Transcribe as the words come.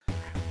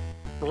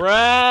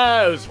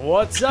Bros,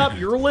 what's up?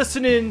 You're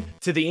listening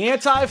to the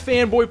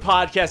Anti-Fanboy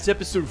Podcast,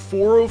 episode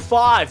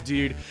 405,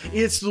 dude.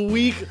 It's the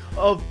week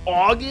of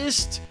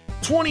August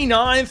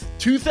 29th,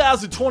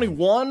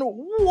 2021.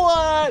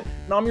 What?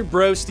 And I'm your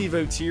bro, Steve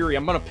O'Teary.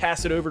 I'm going to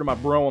pass it over to my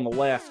bro on the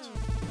left.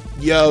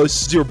 Yo,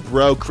 this is your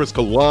bro, Chris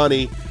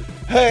Kalani.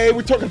 Hey,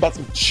 we're talking about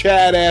some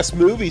Chad-ass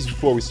movies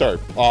before we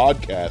start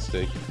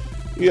podcasting.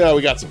 You know,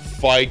 we got some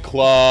Fight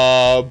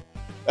Club.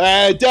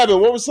 Devin,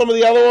 what were some of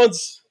the other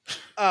ones?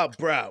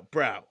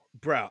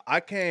 Bro, I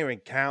can't even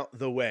count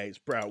the ways,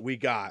 bro. We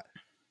got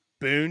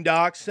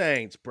Boondock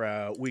Saints,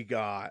 bro. We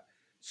got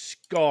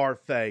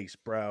Scarface,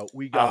 bro.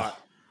 We got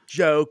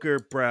Joker,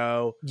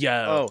 bro. Yo.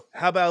 Oh,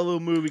 how about a little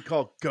movie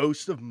called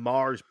Ghost of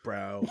Mars,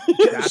 bro?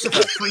 That's a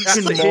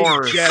freaking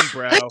Mars. Gem,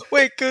 bro.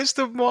 Wait, Ghost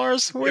of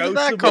Mars? Where did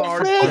Ghost that of come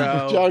Mars, from?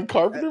 bro. John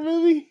Carpenter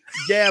movie?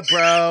 Yeah,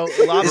 bro.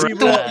 A lot of Is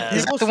people, that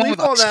people the one sleep with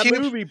on Ice that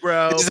Cube? movie,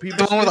 bro. Is that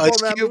People the one with sleep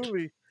Ice on that Cube?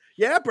 movie.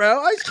 Yeah,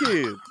 bro, Ice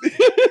Cube.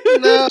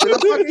 No, fucking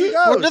where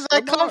Ghost did that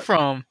of come Mars.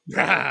 from?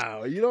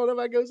 Bro, you don't know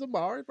about Ghost of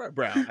Mars,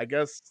 bro? I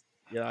guess,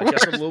 I'm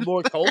a little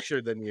more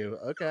cultured than you.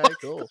 Okay,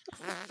 cool.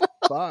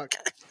 Fuck.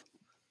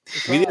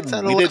 We It's out didn't,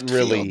 of we left didn't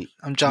really. field.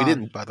 I'm John,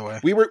 didn't- by the way.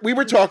 We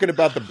were talking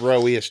about the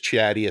broiest,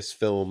 chattiest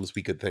films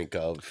we could think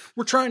of.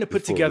 We're trying to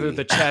put Before together we-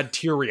 the Chad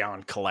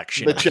Tyrion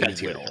collection. The if you Chad will.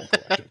 Tyrion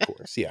collection, of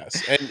course,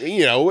 yes. And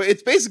you know,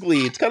 it's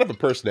kind of a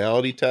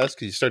personality test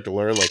because you start to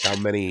learn like how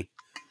many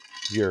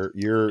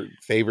your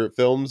favorite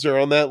films are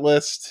on that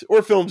list,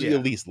 or films you Yeah.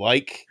 at least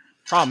like.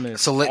 Problem is,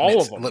 It's a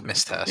all of them.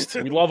 litmus test.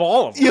 We love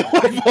all of them. You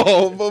love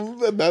all of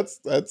them, and that's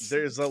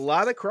There's a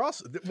lot of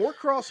more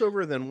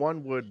crossover than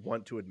one would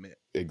want to admit.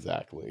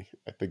 exactly.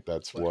 I think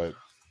that's what.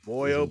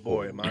 Boy, Is oh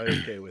boy, am I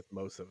important. okay with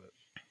most of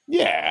it.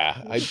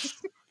 Yeah,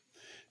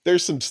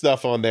 there's some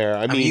stuff on there.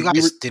 I mean, you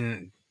guys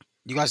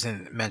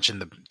didn't mention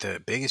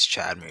the biggest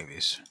Chad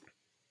movies,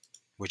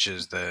 which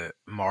is the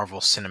Marvel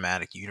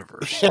Cinematic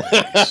Universe.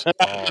 movies.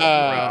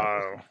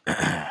 Bro.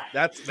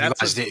 That's You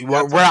guys did- that's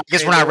I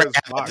guess we're not ready Pandora's to have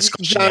that box.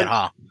 discussion yet,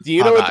 huh? Do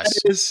you know what guys.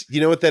 that is?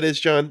 You know what that is,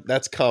 John?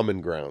 That's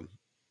common ground.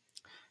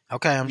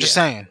 Okay, I'm just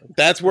saying.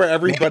 That's where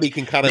everybody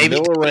can kind of Maybe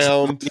mill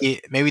around.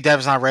 Maybe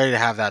Dev's not ready to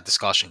have that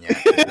discussion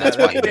yet. That's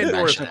why he didn't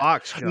Pandora's mention it.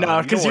 box, John. No,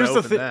 You because don't here's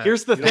wanna the open that.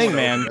 here's the You don't thing,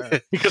 wanna man. open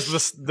that.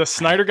 Because the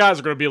Snyder guys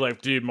are gonna be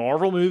like, dude,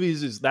 Marvel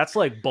movies that's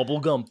like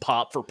bubblegum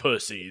pop for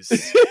pussies.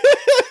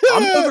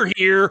 I'm over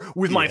here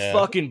with my Yeah.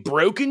 fucking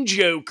broken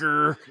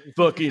Joker,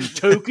 fucking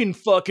token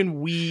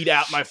fucking weed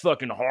out my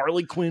fucking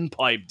Harley Quinn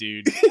pipe,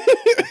 dude.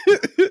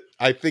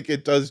 I think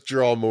it does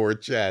draw more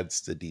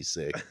Chads to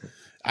DC.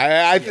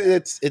 I think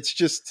it's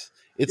just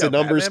Yo, a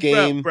numbers Batman,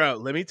 game. bro.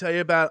 Let me tell you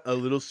about a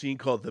little scene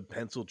called the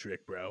pencil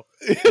trick, bro.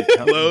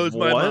 It blows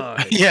my What?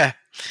 mind. Yeah.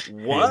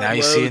 What? Now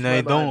you see it, blows now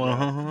you my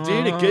don't. mind,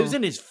 Dude, it goes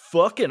in his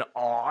fucking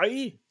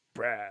eye.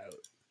 Bro,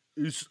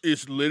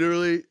 it's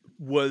literally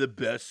one of the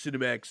best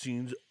cinematic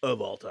scenes of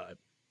all time.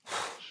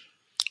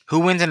 Who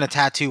wins in a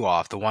tattoo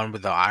off? The one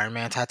with the Iron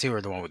Man tattoo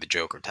or the one with the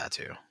Joker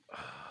tattoo?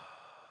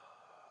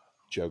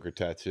 Joker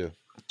tattoo.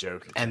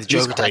 Joker. And the He's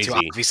Joker tattoo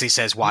crazy. obviously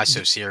says, "Why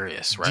so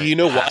serious?" Right? Do you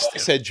know why Has I to.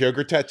 said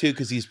Joker tattoo?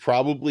 Because he's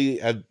probably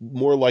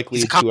more likely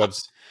He's a to cop. have.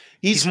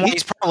 He's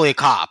probably a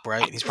cop,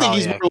 right? He's think probably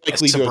he's more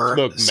likely to have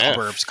smoked meth.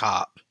 suburbs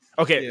cop.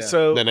 Okay, Yeah.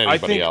 so than I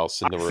anybody think,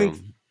 else in the I room.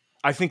 think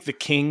I think the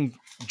King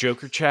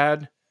Joker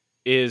Chad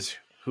is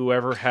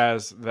whoever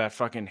has that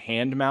fucking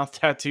hand mouth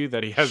tattoo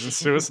that he has in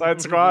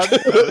Suicide Squad.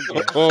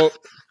 Well,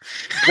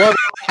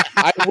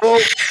 I will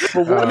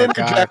for one Oh,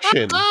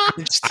 interjection. I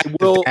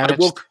will.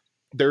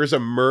 There's a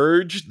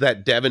merge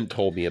that Devin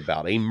told me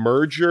about, a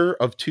merger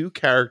of two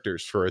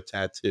characters for a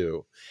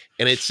tattoo,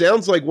 and it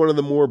sounds like one of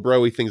the more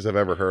broy things I've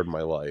ever heard in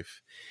my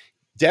life.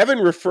 Devin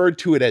referred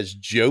to it as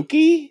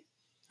jokey.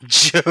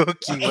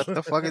 Jokey. What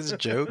the fuck is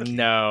joke?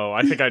 No,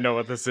 I think I know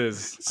what this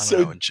is. I don't So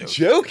know what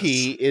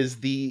jokey is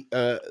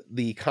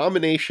the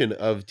combination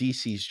of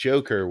DC's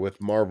Joker with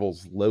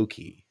Marvel's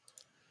Loki.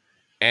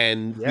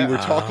 And we were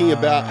talking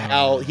about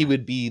how he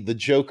would be the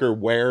Joker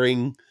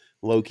wearing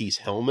Loki's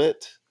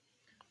helmet.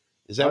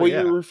 Is that Oh, what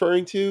yeah. you're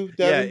referring to,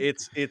 Devin? Yeah,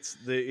 it's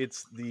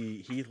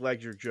the Heath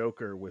Ledger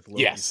Joker with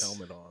Loki's Yes.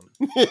 helmet on.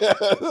 Yeah,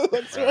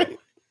 that's right.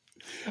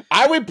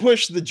 I would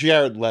push the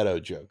Jared Leto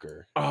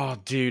Joker. Oh,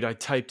 dude, I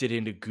typed it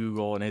into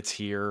Google and it's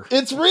here.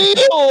 It's real.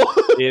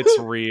 It's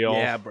real,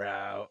 Yeah,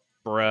 bro.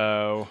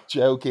 bro.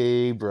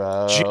 Jokey,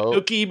 bro.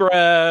 Jokey,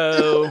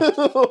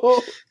 bro.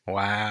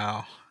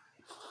 Wow.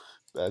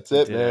 That's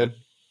it, Did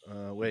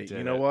man. Wait, Did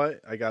you know it.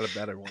 what? I got a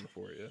better one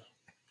for you,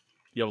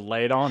 Yo,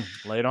 lay it on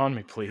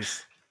me,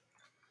 please.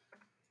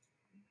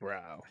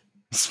 bro.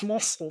 Small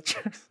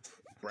soldiers.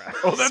 Bro.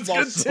 Oh, that's Small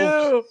good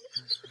soldier. too.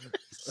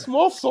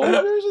 Small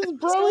soldiers is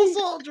Small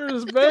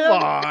soldiers, Come man.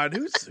 on,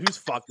 who's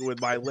fucking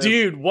with my list?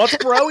 Dude, what's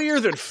broier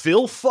than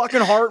Phil fucking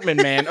Hartman,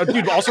 man? Oh,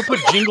 dude, also put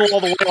Jingle All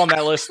the Way on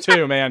that list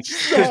too, man.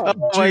 Oh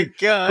my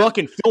god.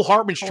 Fucking Phil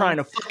Hartman's trying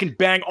to fucking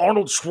bang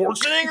Arnold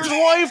Schwarzenegger's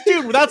wife,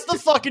 dude. That's the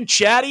fucking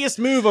chattiest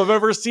move I've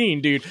ever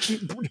seen, dude.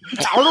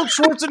 Arnold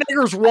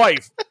Schwarzenegger's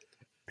wife.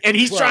 And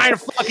he's trying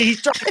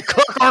to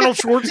cook Arnold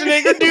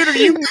Schwarzenegger, dude. Are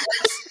you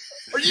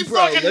Are you Bro,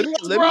 fucking let me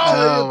nuts, tell bro? you,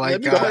 Oh my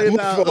let me God. tell you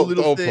about a Don't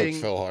little put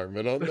thing. Phil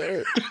Hartman on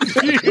there.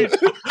 Dude,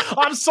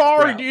 I'm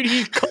sorry, Bro. dude.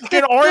 He's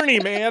cooking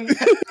Arnie, man.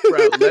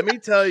 Bro, let me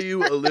tell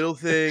you a little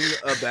thing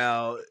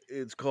about.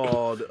 It's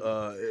called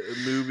a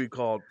movie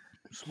called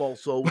Small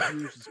Soldiers.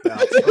 It's about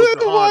Why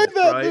Pocahontas,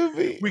 that right?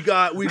 movie? We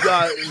got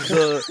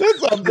the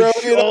That's a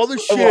brilliant. all the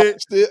I shit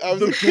watched it. I was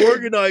the a kid.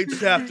 Gorgonites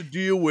have to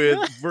deal with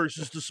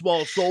versus the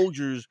small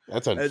soldiers,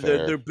 That's and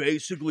unfair. they're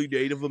basically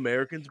Native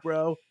Americans,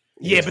 bro.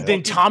 Yeah, but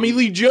then Tommy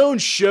Lee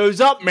Jones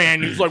shows up,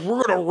 man. He's like,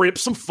 we're gonna rip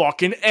some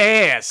fucking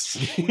ass.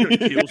 We're gonna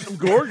kill some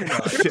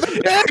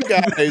Gorgonites. Bad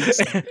guys.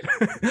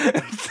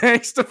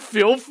 Thanks to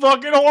Phil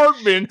fucking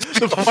Hartman,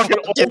 the fucking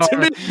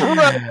ultimate pro.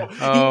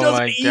 Oh He does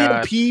my an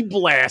God. EMP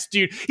blast,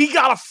 dude. He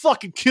got a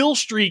fucking kill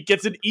streak,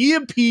 gets an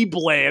EMP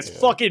blast,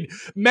 fucking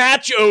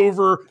match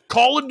over,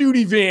 Call of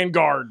Duty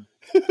Vanguard.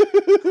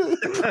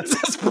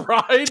 Princess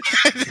Bride.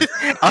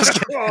 I was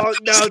gonna, Oh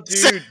no,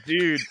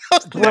 dude.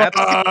 Bro,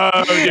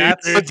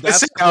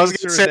 That's I was closer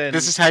gonna say than-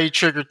 this is how you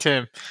trigger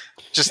Tim.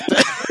 Just hey,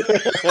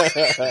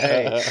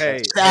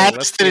 add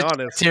let's to the be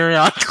honest.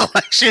 Tyrion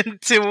collection.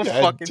 Tim will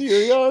fucking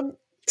Tyrion.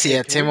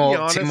 yeah. Can Tim we be will.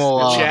 honest? Tim will.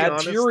 Can we be Chad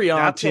honest? Tyrion,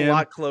 That's Tim. a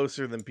lot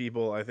closer than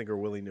people I think are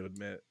willing to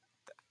admit.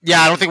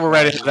 Yeah, I don't think we're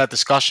ready for that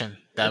discussion.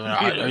 Devin,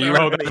 are you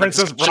Oh, ready? the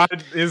Princess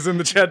Bride is in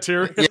the chat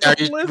tier. Yeah, are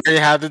you ready to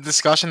have the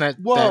discussion that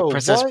Whoa,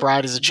 Princess what?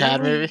 Bride is a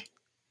Chad Really? movie?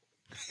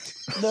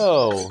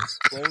 No.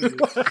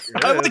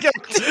 I like how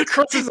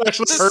Chris is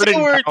actually Chris is hurting.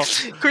 so worried. now.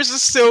 Chris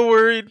is so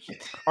worried.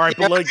 All right,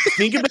 but like,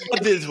 think about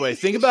it this way.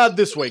 Think about it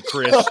this way,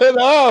 Chris.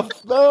 Enough.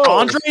 No.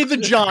 Andre the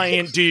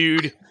Giant,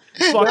 dude.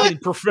 Fucking You're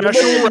professional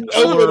making me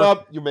open wrestler.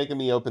 up. You're making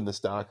me open the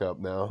stock up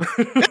now.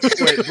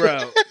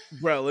 Wait,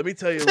 bro, let me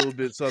tell you a little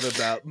bit something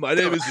about. My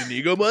name is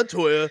Inigo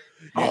Montoya.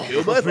 You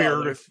kill my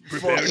father.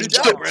 Prepare to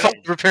die, bro.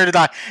 Prepare to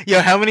die.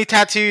 Yo, how many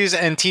tattoos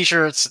and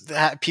T-shirts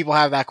people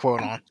have that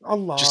quote on? A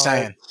lot. Just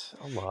saying.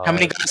 A lot. How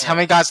many guys? How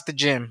many guys at the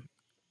gym?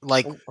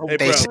 Like Hey,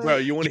 they bro,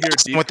 you want to hear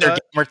a deep what cut?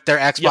 their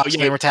Xbox yeah.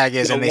 gamer tag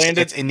is, Yo, and they say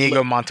landed- it's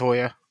Inigo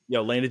Montoya.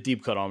 Yo, land a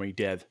deep cut on me,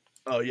 dead.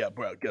 Oh yeah,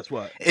 bro. Guess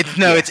what? It's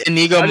it's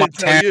Inigo I didn't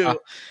tell Montana. you.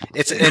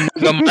 It's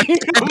Inigo Montana.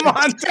 Come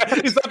on,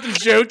 Dad. Is that the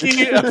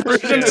jokey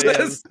version of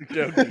this?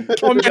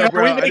 Oh, man, Yeah, are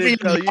bro, we I making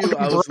didn't tell you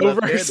I was Broverse?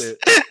 left-handed.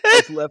 I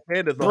was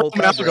left-handed the whole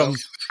time, bro. Amalgam.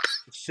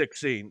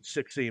 16,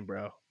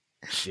 bro.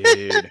 Dude.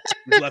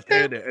 He's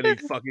left-handed, and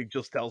he fucking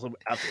just tells him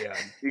at the end.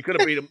 He could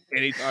have beat him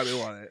anytime he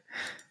wanted.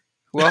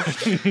 Well,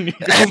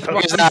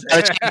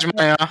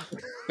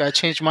 gotta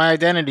change my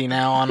identity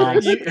now on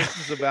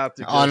This is about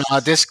to go. on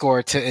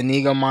Discord to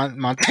Inigo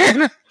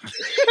Montana.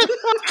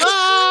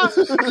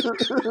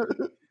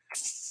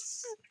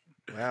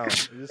 Wow, we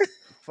just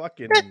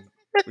fucking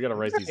We gotta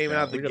raise these came down.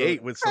 out the We gotta-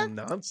 gate with some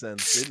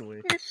nonsense, didn't we?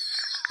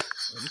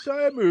 Let me tell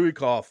you a movie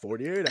called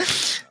 48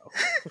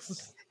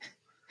 Hours.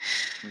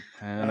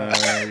 And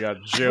we got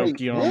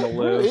jokey on the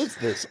Where list. is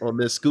this on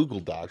this Google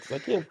Docs? I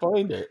can't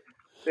find it.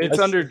 It's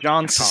under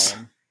John's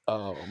column,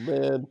 Oh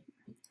man.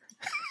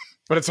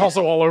 but it's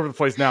also all over the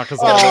place now because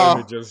of all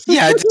the images.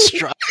 Yeah,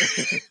 destroy.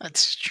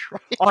 Destroy.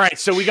 All right,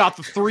 so we got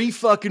the three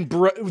fucking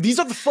these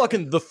are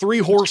the three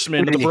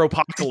horsemen of the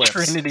bropocalypse.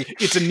 Trinity.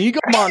 It's Inigo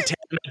Montana,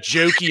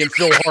 Jokey, and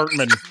Phil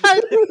Hartman.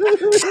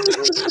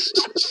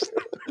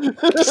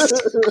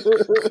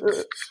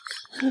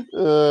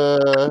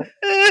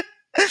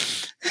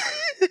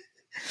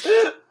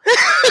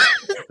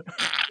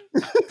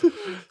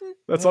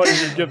 That's all you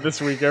can get this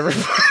week,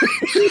 everybody.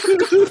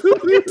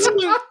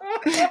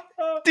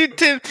 Dude,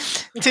 Tim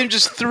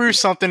just threw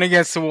something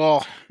against the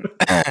wall.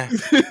 I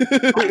give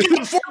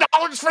him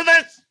 $4 for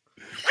this.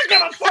 I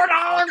give him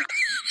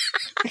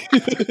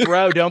 $4.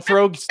 Bro, don't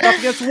throw stuff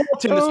against the wall,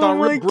 Tim. It's Oh not a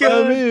my real bro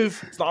God.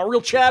 move. It's not a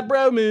real Chad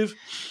bro move.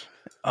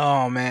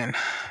 Oh man,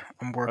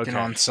 I'm working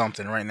Okay. on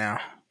something right now.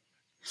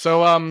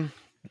 So,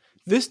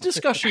 this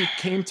discussion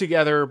came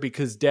together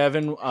because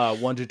Devin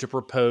wanted to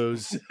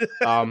propose.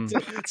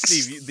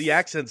 Steve, the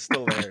accent's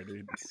still there,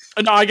 dude.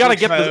 No, I gotta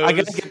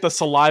Propose. get the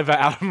saliva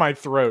out of my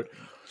throat.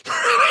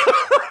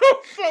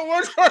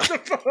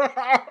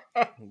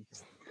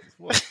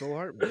 What, Phil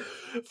Hartman?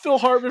 Phil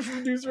Hartman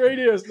from News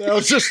Radios now.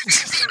 It's just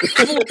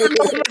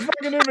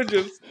fucking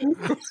images.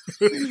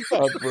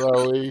 Stop,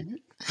 Broly.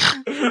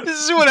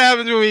 This is what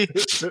happens when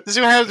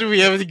we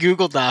have the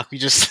Google Doc. We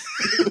just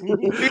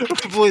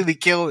completely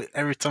kill it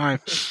every time.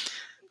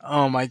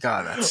 Oh my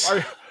god, that's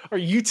Are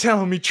you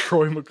telling me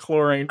Troy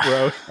McClure ain't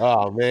bro?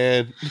 Oh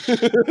man.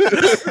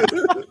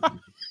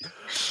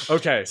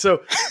 Okay,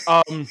 so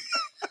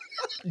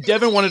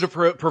Devin wanted to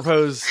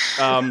propose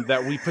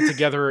that we put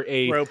together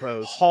a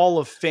Propose. Hall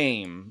of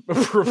Fame.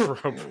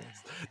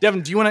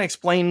 Devin, do you want to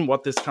explain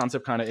what this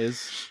concept kind of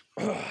is?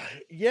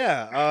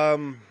 Yeah,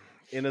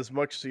 in as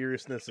much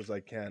seriousness as I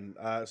can.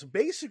 So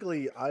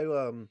basically, I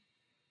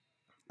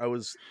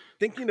was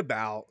thinking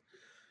about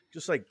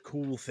just like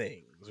cool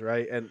things,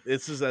 right? And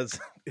this is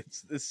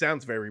this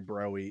sounds very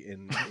broy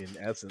in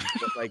essence,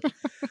 but like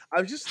I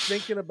was just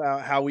thinking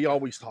about how we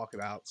always talk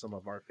about some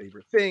of our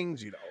favorite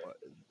things, you know,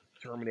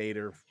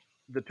 Terminator,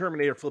 the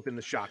Terminator flipping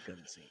the shotgun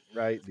scene,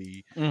 right?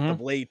 The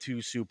Blade 2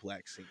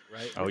 suplex scene,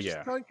 right? Oh, We're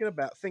just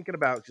thinking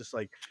about just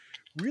like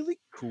really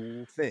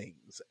cool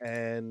things.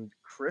 And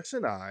Chris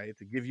and I,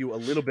 to give you a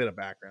little bit of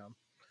background,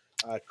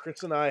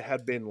 Chris and I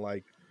had been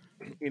like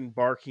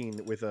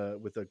embarking with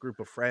a group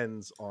of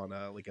friends on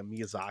like a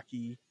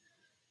Miyazaki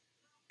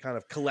kind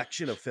of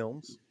collection of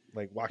films,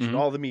 like watching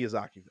all the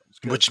Miyazaki films.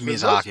 Which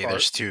Miyazaki?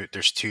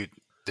 There's two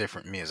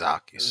different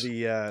Miyazakis.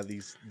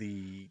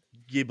 The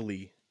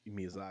Ghibli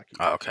Miyazaki.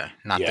 Oh, okay,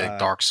 not the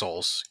Dark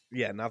Souls.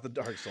 Yeah, not the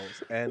Dark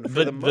Souls, and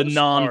the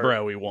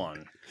non-broy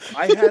one.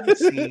 I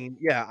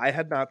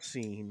had not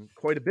seen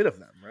quite a bit of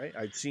them. Right,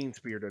 I'd seen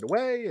Spirited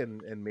Away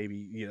and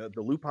maybe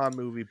the Lupin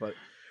movie, but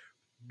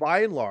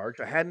by and large,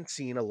 I hadn't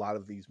seen a lot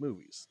of these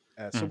movies.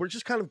 So we're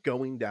just kind of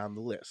going down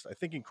the list. I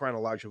think in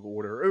chronological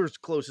order, or as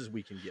close as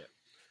we can get.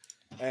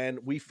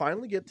 And we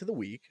finally get to the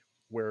week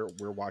where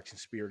we're watching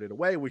Spirited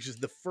Away, which is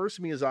the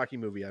first Miyazaki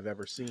movie I've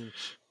ever seen.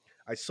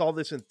 I saw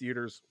this in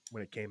theaters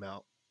when it came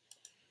out.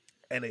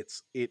 And it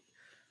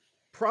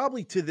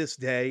probably to this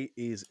day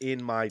is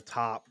in my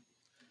top,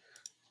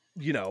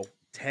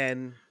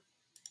 10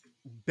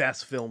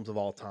 best films of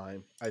all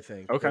time, I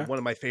think. Okay. One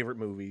of my favorite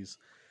movies.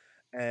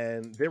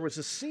 And there's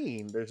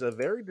a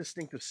very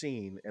distinctive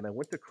scene, and I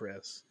went to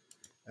Chris,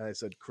 and I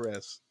said,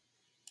 Chris,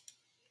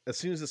 as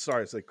soon as it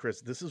started, I said,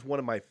 Chris, this is one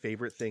of my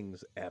favorite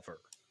things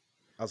ever.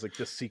 I was like,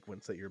 this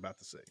sequence that you're about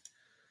to see.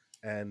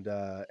 And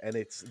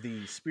it's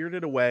the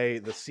Spirited Away,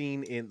 the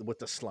scene with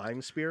the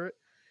slime spirit.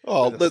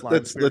 Oh,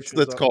 let's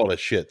call it a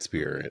shit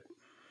spirit.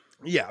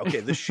 Yeah, okay,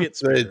 the shit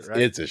spirit.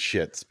 Right? It's a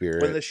shit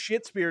spirit. When the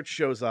shit spirit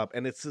shows up,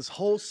 and it's this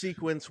whole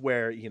sequence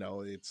where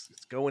it's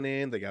going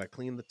in, they got to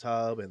clean the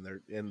tub, and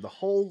the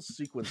whole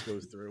sequence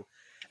goes through,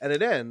 and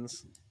it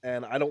ends.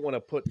 And I don't want to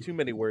put too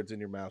many words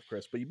in your mouth,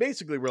 Chris, but you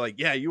basically were like,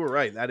 "Yeah, you were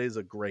right. That is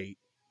a great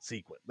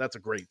sequence. That's a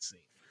great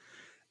scene."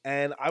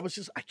 And I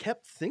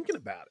kept thinking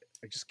about it.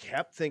 I just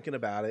kept thinking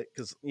about it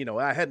because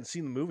I hadn't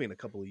seen the movie in a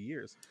couple of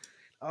years.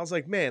 I was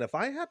like, man, if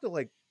I had to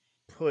like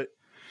put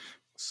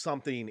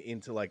something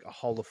into like a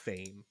Hall of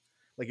Fame,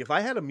 like if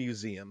I had a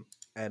museum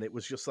and it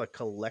was just a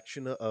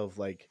collection of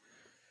like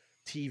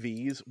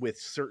TVs with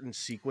certain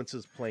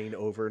sequences playing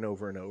over and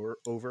over and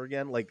over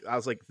again, like I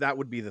was like, that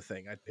would be the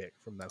thing I'd pick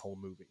from that whole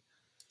movie.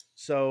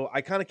 So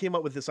I kind of came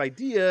up with this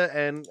idea,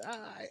 and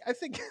I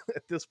think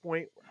at this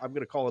point I'm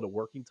going to call it a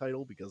working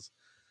title because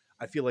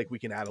I feel like we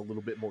can add a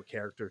little bit more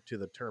character to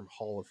the term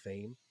Hall of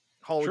Fame.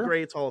 Hall of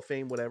Greats, Hall of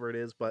Fame, whatever it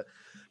is, but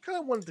kind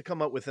of wanted to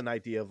come up with an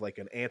idea of like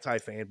an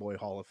anti-fanboy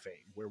Hall of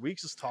Fame where we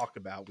just talk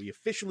about, we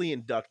officially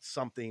induct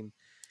something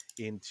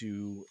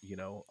into,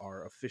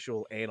 our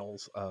official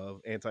annals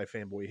of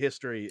anti-fanboy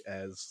history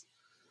as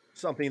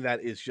something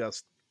that is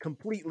just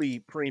completely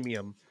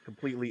premium,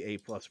 completely A+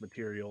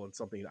 material, and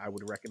something I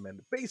would recommend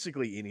to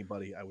basically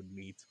anybody I would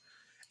meet.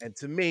 And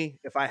to me,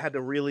 if I had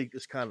to really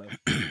just kind of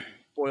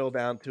boil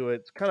down to it,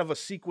 it's kind of a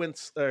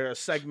sequence or a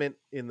segment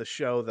in the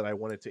show that I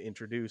wanted to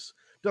introduce.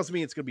 Doesn't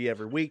mean it's going to be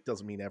every week.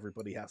 Doesn't mean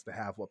everybody has to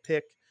have a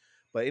pick.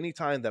 But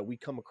anytime that we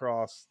come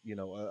across,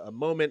 a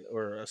moment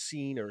or a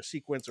scene or a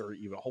sequence or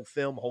even a whole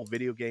film, a whole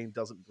video game,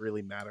 doesn't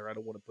really matter. I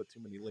don't want to put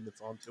too many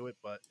limits onto it.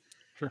 But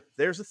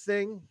there's a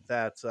thing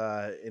that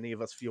any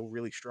of us feel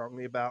really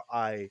strongly about,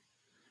 I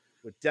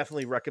would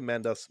definitely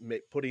recommend us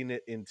putting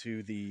it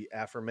into the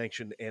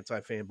aforementioned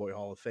Anti-Fanboy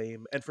Hall of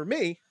Fame. And for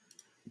me,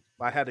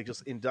 I had to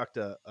just induct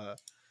the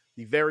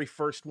very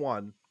first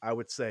one. I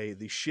would say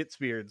the shit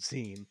spirit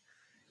scene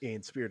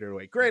in Spirited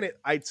Away. Granted,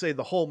 I'd say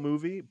the whole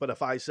movie, but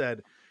if I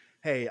said,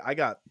 "Hey, I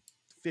got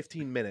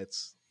 15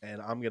 minutes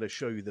and I'm going to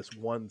show you this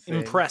one thing,"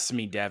 impress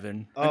me,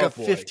 Devin. I got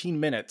 15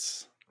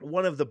 minutes.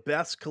 One of the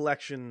best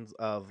collections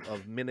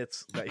of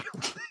minutes that you'll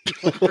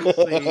ever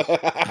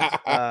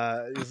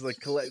see is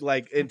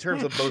like in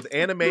terms of both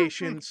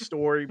animation,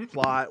 story,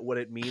 plot, what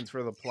it means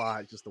for the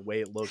plot, just the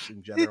way it looks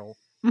in general.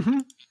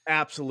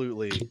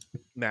 Absolutely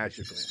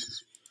magical.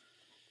 Is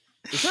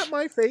that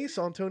my face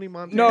on Tony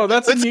Montana? No,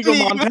 that's Inigo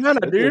Montana,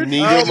 dude.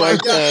 Inigo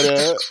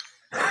Montana.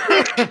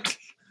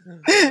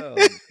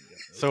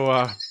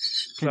 So,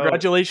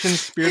 congratulations,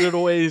 Spirited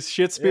Away's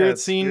shit spirit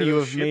scene. You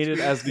have made it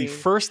as the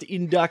first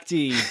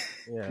inductee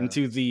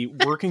into the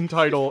working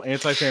title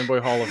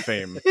Anti-Fanboy Hall of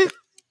Fame.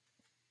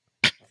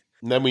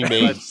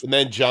 And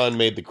then John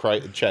made the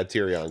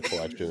Chaterion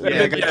collection.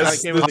 Yeah, I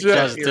came with the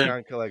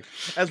Chaterion collection.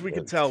 As we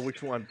can tell,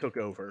 which one took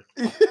over.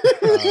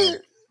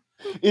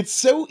 It's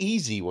so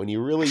easy when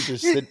you really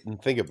just sit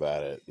and think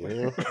about it.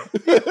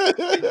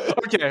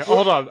 Okay,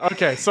 hold on.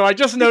 Okay, so I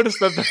just noticed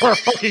that there are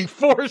fucking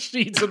 4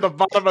 sheets at the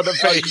bottom of the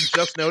page. You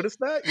just noticed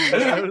that?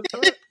 And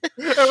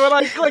when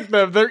I click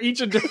them, they're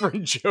each a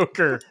different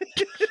Joker.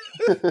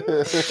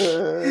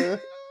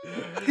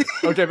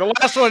 Okay, the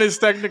last one is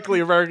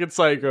technically American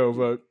Psycho,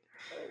 but...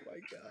 Oh my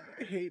god,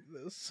 I hate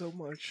this so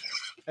much.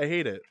 I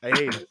hate it. I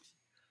think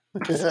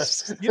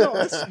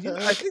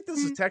this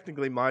is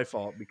technically my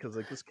fault because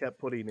I just kept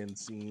putting in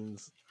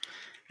scenes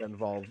that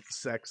involve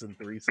sex and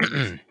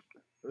threesomes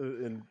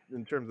in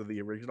terms of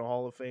the original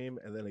Hall of Fame,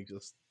 and then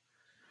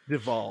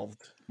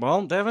devolved.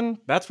 Well, Devin,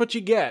 that's what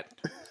you get.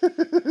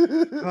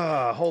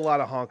 A whole lot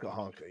of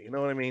honka. You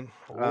know what I mean?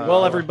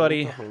 Well,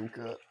 everybody,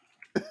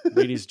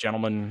 ladies,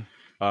 gentlemen,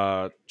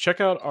 check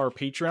out our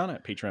Patreon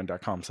at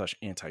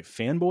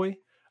patreon.com/antifanboy.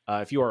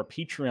 If you are a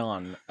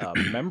Patreon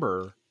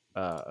member,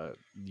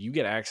 you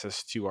get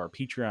access to our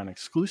Patreon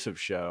exclusive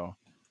show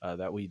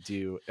that we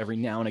do every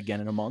now and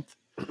again in a month.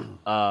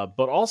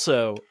 But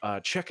also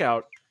check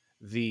out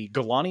the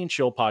Galani and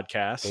Chill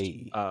podcast.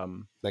 Hey,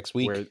 next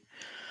week.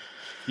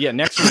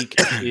 Next week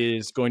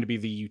is going to be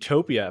the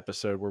Utopia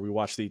episode where we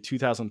watch the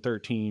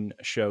 2013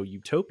 show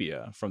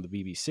Utopia from the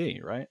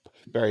BBC, right?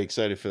 Very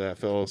excited for that,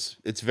 fellas.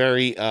 It's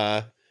very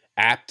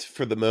apt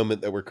for the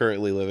moment that we're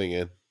currently living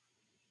in.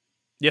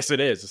 Yes, it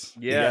is.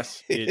 Yeah.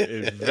 Yes,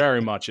 it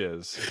very much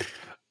is.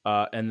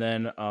 And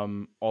then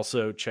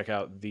also check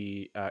out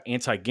the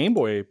Anti-Game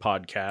Boy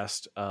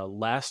podcast.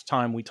 Last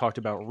time we talked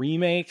about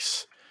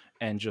remakes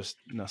and just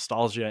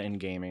nostalgia in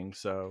gaming.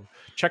 So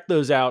check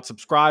those out.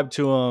 Subscribe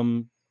to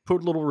them.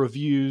 Put little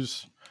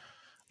reviews.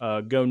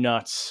 Go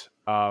nuts.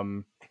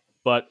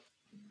 But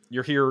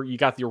you're here. You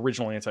got the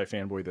original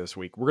Anti-Fanboy this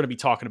week. We're going to be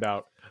talking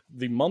about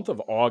the month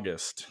of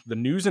August, the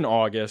news in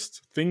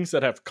August, things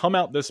that have come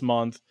out this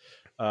month.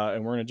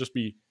 And we're just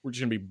going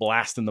to be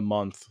blasting the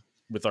month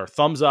with our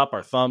thumbs up,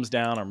 our thumbs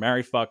down, our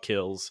marry, fuck,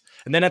 kills,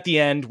 and then at the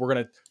end we're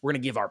gonna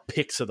give our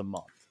picks of the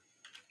month.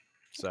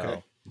 So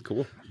okay,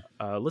 cool.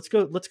 Let's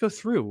go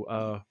through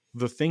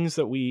the things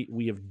that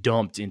we have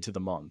dumped into the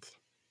month.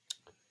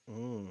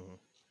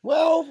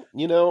 Well,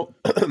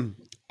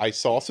 I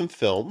saw some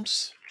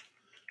films.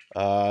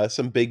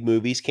 Some big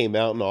movies came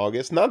out in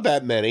August. Not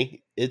that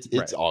many. It's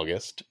right.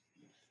 August.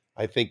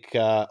 I think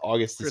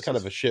August is kind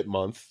of a shit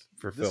month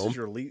for film. This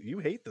is you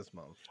hate this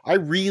month. I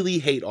really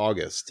hate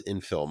August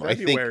in film.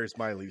 February is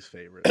my least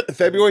favorite.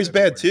 February's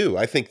bad too.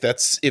 I think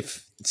that's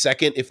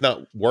second, if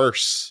not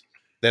worse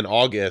than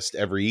August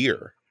every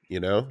year,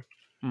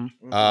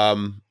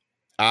 Mm-hmm.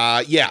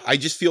 I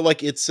just feel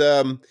like it's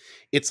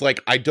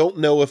like, I don't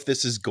know if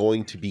this is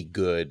going to be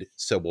good,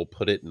 so we'll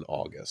put it in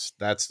August.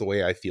 That's the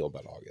way I feel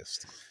about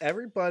August.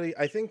 Everybody,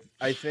 I think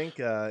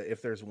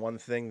if there's one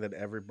thing that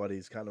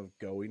everybody's kind of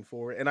going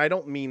for, and I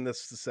don't mean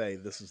this to say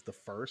this is the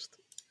first,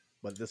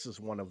 but this is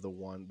one of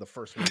the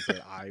first ones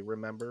that I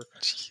remember,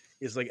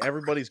 is like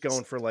everybody's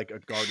going for like a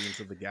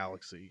Guardians of the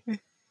Galaxy.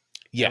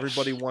 Yeah,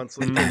 everybody wants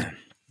like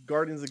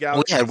Guardians of the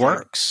Galaxy. Well, yeah, it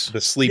works. The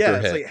sleeper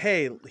hit. It's like,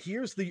 hey,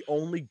 here's the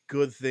only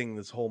good thing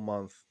this whole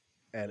month,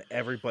 and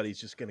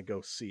everybody's just going to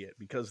go see it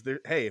because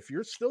if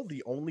you're still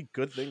the only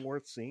good thing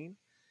worth seeing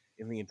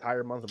in the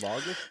entire month of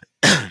August,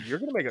 you're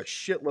going to make a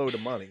shitload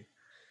of money.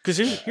 Because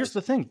here's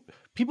the thing: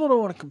 people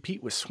don't want to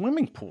compete with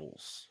swimming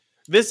pools.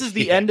 This is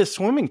the end of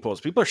swimming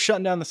pools. People are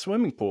shutting down the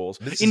swimming pools.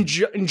 In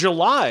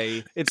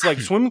July, it's like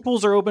swimming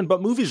pools are open,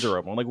 but movies are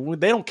open. Like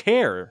they don't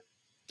care.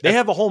 They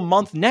have a whole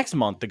month next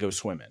month to go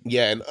swimming.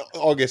 Yeah, and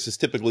August is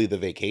typically the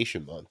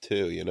vacation month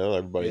too.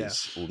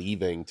 Everybody's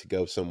leaving to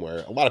go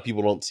somewhere. A lot of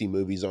people don't see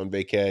movies on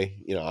vacay.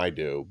 I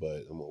do,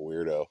 but I'm a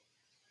weirdo.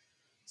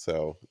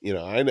 So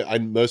I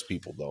most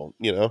people don't.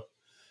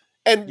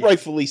 And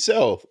rightfully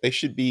so. They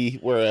should be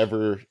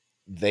wherever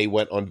they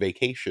went on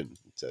vacation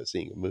instead of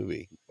seeing a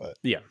movie. But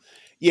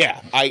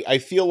yeah, I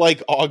feel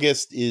like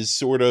August is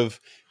sort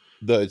of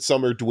the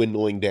summer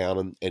dwindling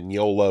down and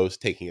YOLO's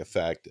taking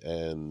effect,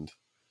 and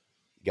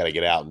you got to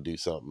get out and do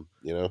something,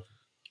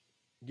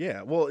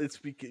 Yeah, well, it's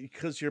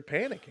because you're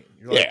panicking.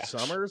 You're like,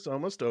 summer's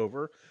almost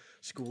over,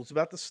 school's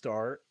about to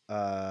start,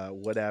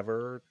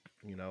 whatever.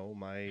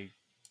 I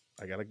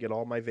got to get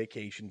all my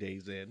vacation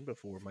days in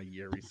before my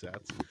year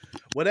resets.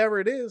 Whatever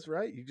it is,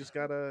 right? You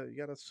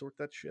gotta sort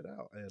that shit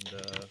out. And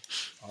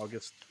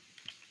August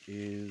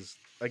is,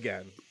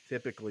 again,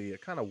 typically a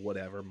kind of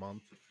whatever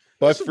month.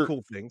 But some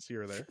cool things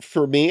here or there.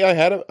 For me, I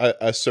had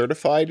a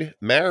certified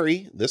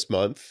marry this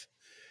month,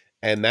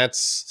 and that's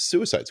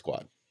Suicide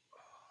Squad.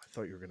 I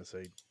thought you were going to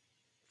say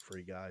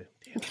Free Guy.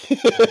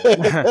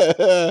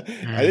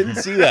 I didn't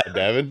see that,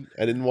 Devin.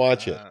 I didn't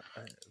watch it.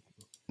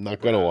 I'm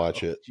not going to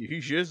watch it.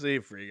 You should see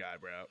Free Guy,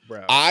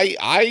 bro.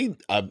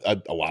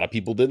 A lot of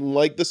people didn't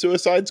like the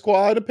Suicide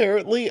Squad.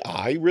 Apparently,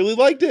 I really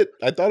liked it.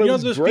 I thought it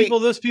was great.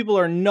 Those people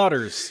are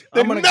nutters.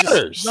 They're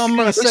nutters. I'm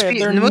going to say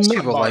most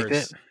people liked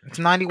it. It's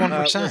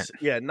 91%.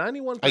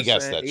 91%. I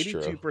guess that's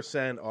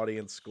 82%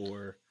 audience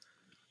score.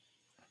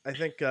 I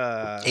think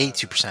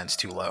 82% is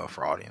too low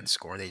for audience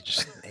score. In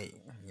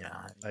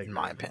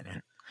my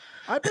opinion,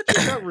 I bet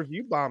you got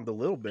review bombed a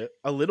little bit.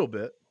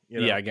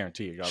 Yeah, I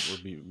guarantee you got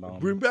review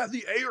bombed. Bring back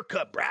the Ayer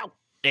cut, bro.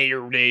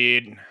 Ayer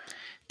did.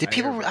 Did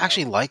people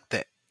actually like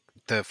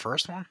the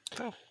first one?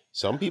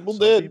 Some people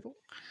did.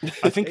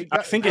 I think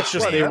it's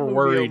just they were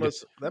worried.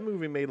 That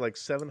movie made like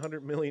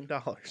 $700 million.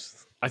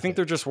 I think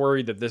they're just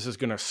worried that this is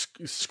going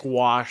to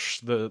squash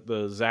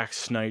the Zack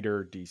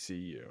Snyder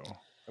DCU.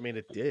 I mean,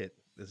 it did.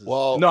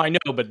 No, I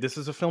know, but this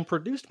is a film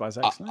produced by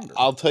Zack Snyder.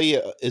 I'll tell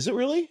you, is it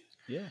really?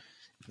 Yeah,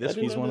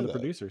 he's one of the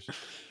producers.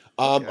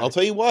 I'll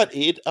tell you what,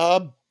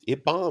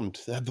 it bombed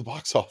at the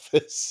box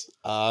office.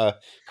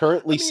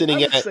 Currently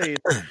sitting at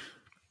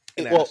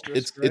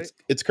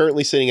It's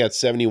currently sitting at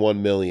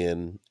 71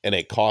 million, and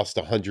it cost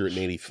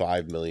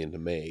 185 million to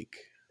make.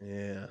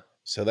 Yeah,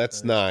 so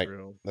that's not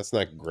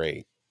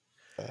great.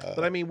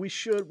 But I mean, we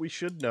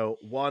should know,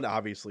 one,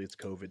 obviously it's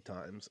COVID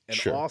times, and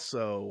Sure.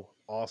 also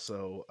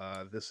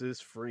this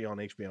is free on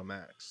HBO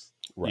Max.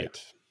 Right.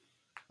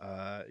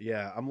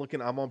 I'm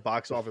on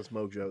Box Office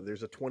Mojo.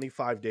 There's a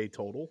 25-day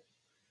total.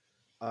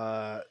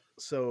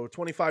 So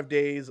 25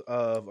 days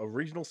of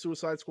original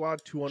Suicide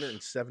Squad,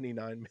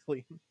 279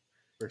 million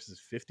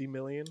versus 50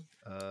 million.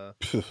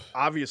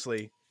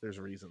 Obviously there's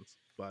reasons,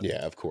 but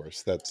yeah, of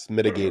course, that's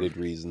mitigated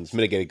reasons,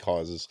 mitigated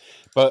causes.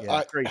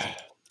 But crazy.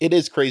 It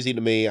is crazy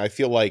to me. I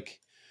feel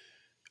like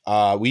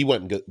we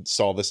went and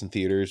saw this in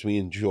theaters. We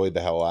enjoyed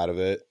the hell out of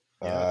it.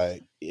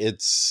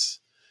 Yes.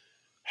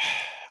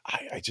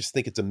 I just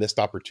think it's a missed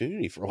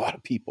opportunity for a lot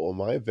of people, in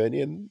my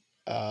opinion.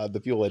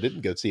 The people that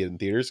didn't go see it in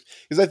theaters,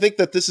 because I think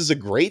that this is a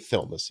great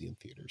film to see in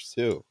theaters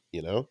too.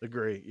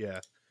 Agree.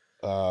 Yeah.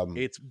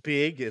 It's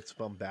big, it's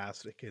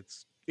bombastic,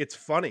 it's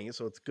funny,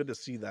 so it's good to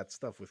see that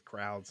stuff with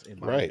crowds, in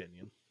my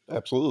opinion.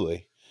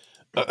 Absolutely.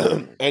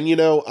 And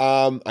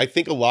I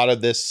think a lot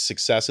of this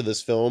success of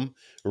this film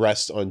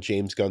rests on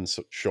James Gunn's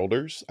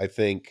shoulders. I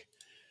think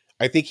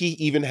he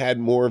even had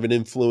more of an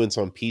influence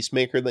on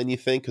Peacemaker than you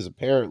think, because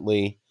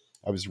apparently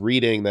I was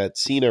reading that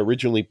Cena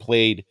originally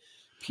played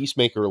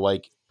Peacemaker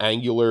like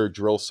angular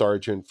drill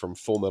sergeant from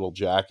Full Metal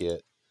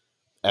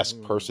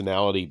Jacket-esque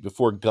personality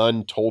before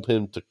Gunn told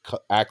him to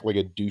act like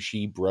a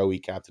douchey, bro-y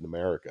Captain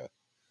America.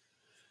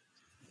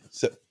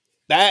 So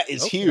that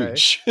is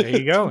huge. There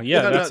you go.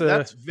 Yeah,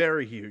 that's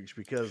very huge,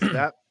 because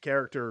that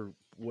character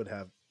would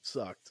have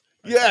sucked.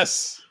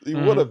 Yes, he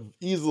would have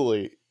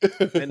easily.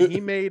 and he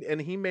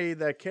made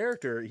that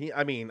character.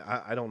 I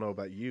don't know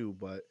about you,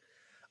 but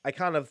I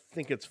kind of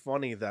think it's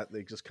funny that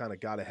they just kind of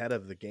got ahead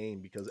of the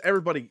game, because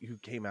everybody who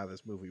came out of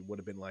this movie would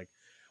have been like,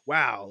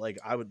 wow, like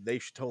they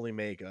should totally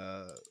make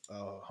a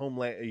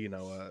Homeland,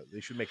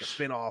 they should make a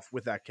spin-off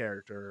with that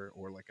character,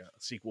 or like a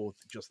sequel with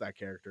just that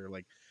character.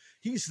 Like,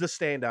 he's the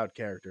standout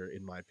character,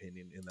 in my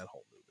opinion, in that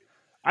whole movie.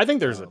 I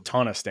think there's a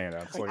ton of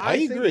standouts. Like, I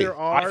agree.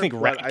 I think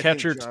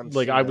Ratcatcher,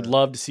 I would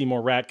love to see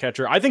more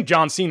Ratcatcher. I think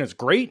John Cena's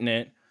great in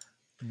it,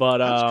 but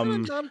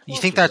you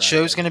think that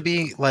show's going to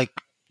be like?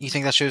 You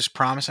think that show's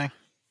promising?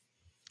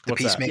 The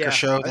Peacemaker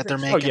show that they're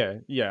making? Oh,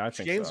 yeah, I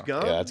think James so.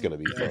 Gunn? Yeah, that's going to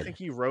be fun. I think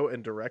he wrote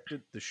and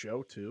directed the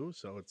show too,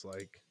 so it's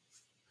like,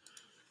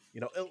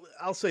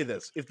 I'll say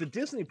this. If the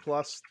Disney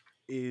Plus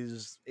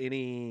is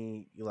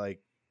any like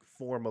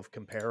form of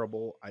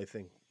comparable, I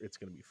think it's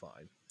going to be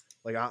fine.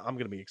 Like, I'm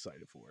going to be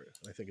excited for it.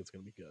 I think it's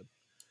going to be good.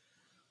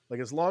 Like,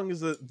 as long as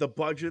the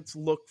budgets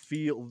it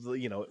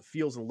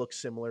feels and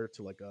looks similar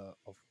to like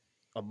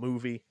a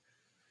movie,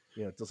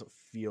 it doesn't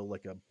feel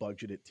like a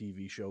budgeted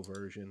TV show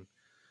version.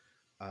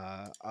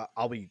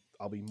 I'll be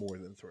more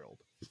than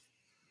thrilled,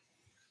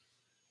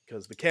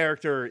 because the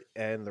character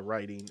and the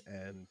writing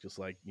and just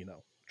like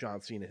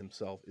John Cena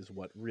himself is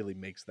what really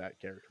makes that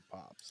character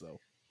pop. So,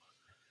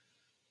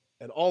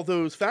 and all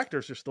those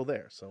factors are still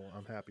there, so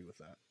I'm happy with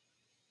that.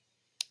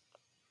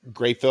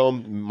 Great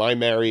film, my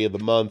Mary of the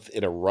month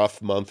in a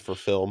rough month for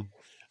film,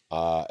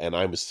 and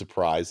I was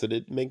surprised that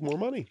it'd make more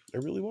money.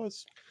 It really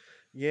was.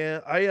 Yeah,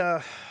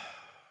 I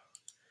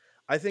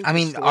think. I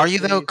mean, are you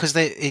though? Because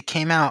it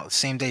came out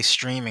same day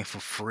streaming for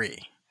free,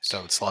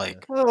 so it's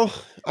like, well,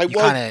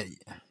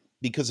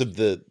 because of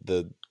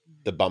the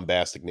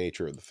bombastic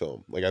nature of the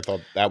film. Like, I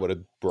thought that would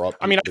have brought.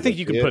 I mean, I think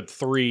you can put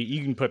three.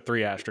 You can put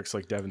 3 asterisks,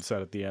 like Devin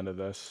said at the end of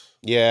this.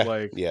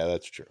 Yeah, yeah,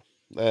 that's true.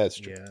 That's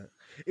true. Yeah,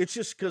 it's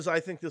just because I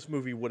think this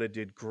movie would have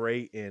did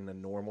great in a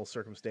normal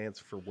circumstance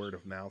for word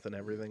of mouth and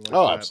everything. Like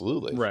that.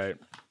 Absolutely, right.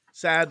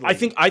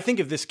 Sadly, I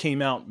think if this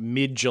came out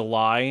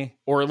mid-July,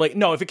 or like,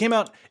 no, if it came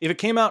out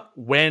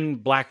when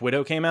Black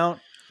Widow came out,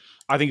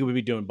 I think it would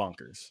be doing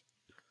bonkers.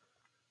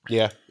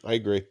 Yeah, I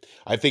agree.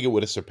 I think it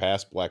would have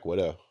surpassed Black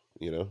Widow,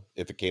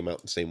 if it came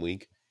out the same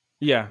week.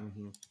 Yeah.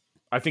 Mm-hmm.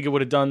 I think it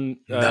would have done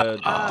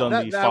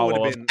the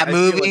follow-up. That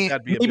movie,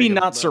 like maybe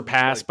not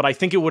surpassed, but I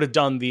think it would have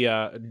done the...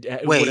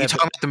 Wait, you talking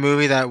about the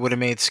movie that would have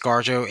made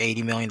ScarJo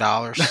 $80 million?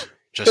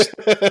 Just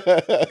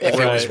if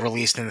it was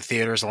released in the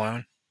theaters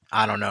alone?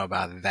 I don't know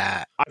about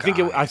that. I think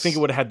it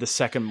would have had the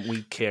second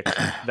week kick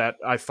that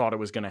I thought it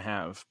was going to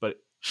have, but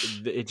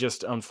it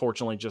just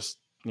unfortunately just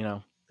you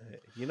know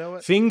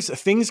what, things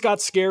got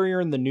scarier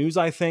in the news,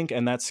 I think,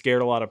 and that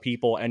scared a lot of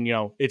people. And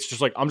it's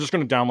just like, I'm just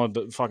going to download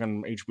the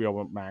fucking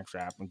HBO Max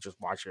app and just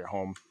watch it at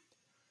home.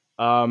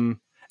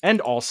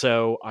 And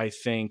also I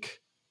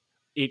think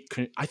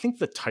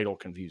the title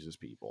confuses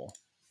people.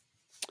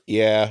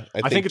 Yeah,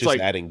 I think it's just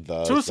like adding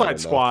the Suicide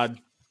Squad.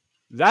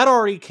 That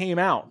already came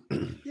out.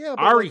 Yeah,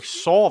 I already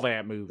saw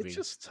that movie. It's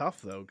just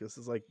tough though, because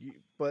it's like,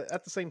 but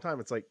at the same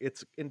time, it's like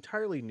it's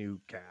entirely new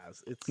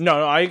cast.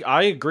 No,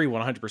 I agree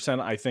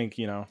 100%. I think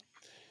in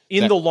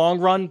the long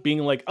run, being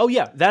like, oh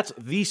yeah, that's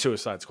the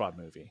Suicide Squad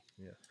movie.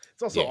 Yeah,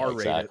 it's also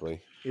R-rated.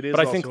 Exactly. It is, but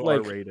I also think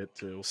like R-rated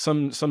too.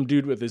 Some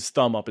dude with his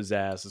thumb up his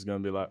ass is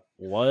going to be like,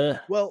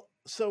 what? Well,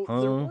 So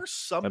there were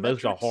some They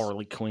both got metrics.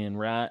 Harley Quinn,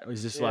 right?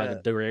 Is this like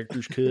a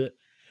director's cut?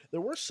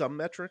 There were some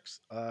metrics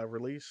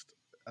released.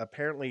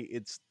 Apparently,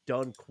 it's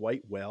done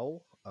quite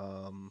well.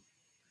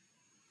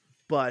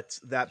 But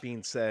that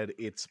being said,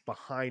 it's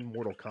behind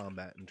Mortal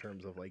Kombat in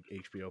terms of like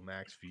HBO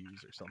Max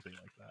views or something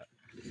like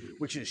that,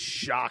 which is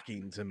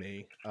shocking to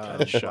me.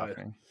 That's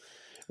shocking.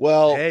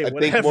 Well, Hey, I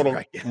think whatever,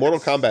 I guess. Mortal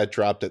Kombat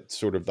dropped at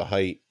sort of the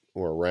height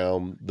or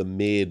around the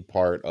mid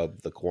part of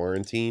the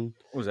quarantine.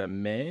 Was that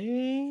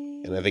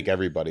May? And I think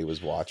everybody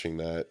was watching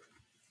that.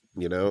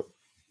 You know,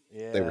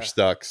 Yeah. they were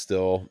stuck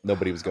still.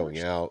 Nobody was going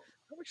out.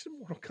 How much did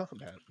Mortal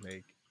Kombat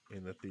make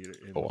in the theater?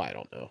 Oh, I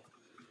don't know.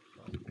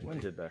 When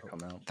did that come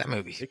out? That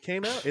movie. It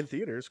came out in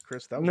theaters,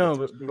 Chris. That was No,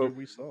 the first but- movie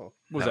we saw.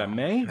 Was No, that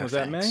May? no Was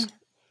that May? thanks.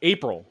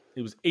 April.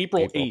 It was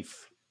April April.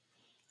 8th.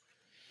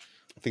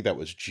 I think that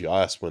was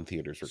just when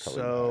theaters were coming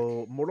back.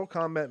 So Mortal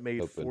Kombat made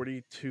Open.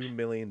 42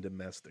 million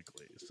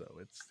domestically. So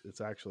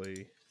it's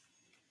actually,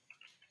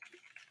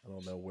 I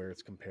don't know where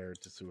it's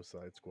compared to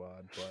Suicide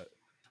Squad, but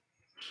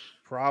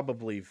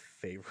probably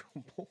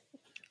favorable.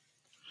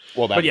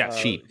 Well, that But yeah, was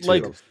cheap. Too.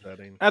 like-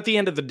 Setting. At the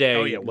end of the day,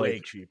 Oh yeah, way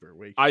like, cheaper.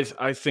 Way cheaper.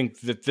 I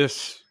think that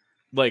this,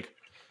 like,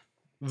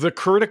 the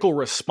critical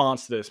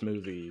response to this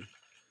movie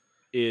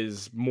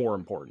is more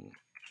important.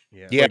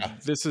 yeah,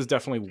 Like, this is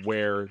definitely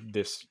where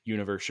this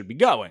universe should be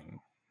going.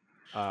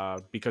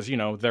 Because, you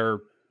know, their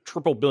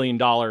triple $billion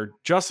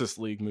Justice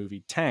League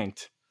movie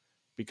tanked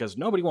because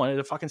nobody wanted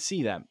to fucking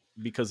see that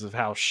because of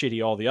how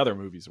shitty all the other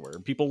movies were.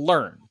 And people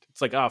learned.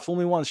 It's like, fool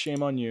me once,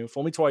 shame on you.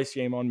 Fool me twice,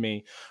 shame on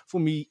me.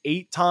 Fool me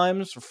 8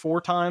 times or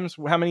 4 times,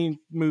 how many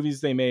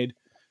movies they made.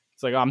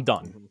 It's like, I'm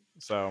done. Mhm.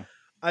 So,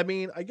 I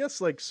mean, I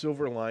guess like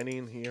silver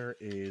lining here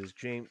is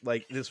James.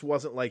 Like this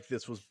wasn't like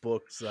this was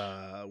booked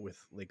with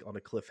like on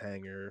a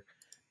cliffhanger.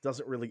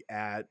 Doesn't really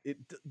add it.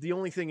 The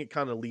only thing it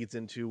kind of leads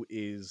into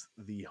is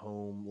the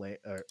Homeland.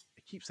 I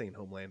keep saying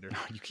Homelander.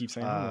 you keep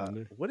saying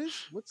Homelander.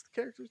 What's the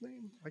character's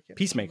name? I can't.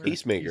 Peacemaker. remember.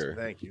 Peacemaker.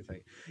 Thank you.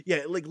 Yeah,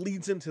 it like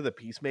leads into the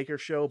Peacemaker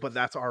show, but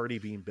that's already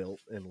being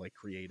built and like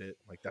created.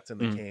 Like that's in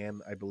the Mm.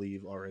 can, I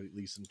believe, already at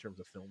least in terms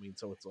of filming.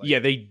 So it's like Yeah,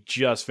 they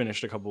just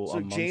finished a couple so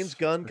of months James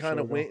Gunn or kind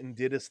so of ago. went and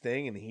did his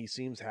thing, and he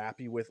seems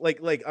happy with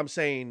like I'm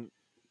saying,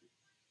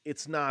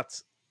 it's not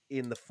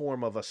in the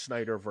form of a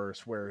Snyderverse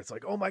where it's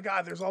like, oh my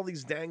god, there's all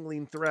these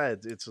dangling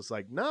threads. It's just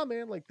like, nah,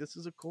 man, like this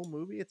is a cool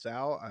movie. It's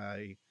out.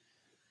 I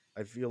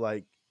feel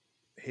like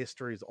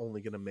history is only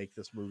going to make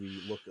this movie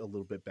look a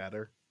little bit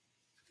better,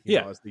 you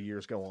Yeah. know, as the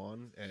years go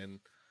on. And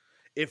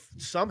if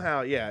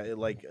somehow, you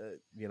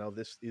know,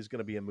 this is going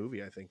to be a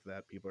movie, I think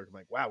that people are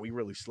like, wow, we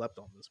really slept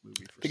on this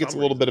movie. I think it's a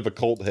little bit of a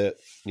cult hit.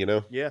 You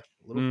know, yeah,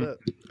 a little Mm.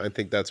 bit. I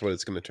think that's what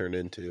it's going to turn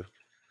into,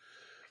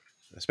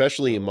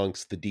 especially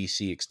amongst the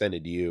DC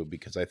extended U,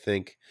 because I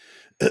think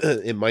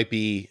it might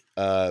be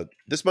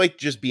this might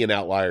just be an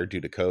outlier due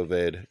to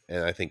COVID,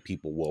 and I think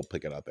people will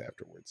pick it up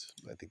afterwards.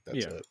 I think that's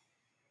Yeah. it.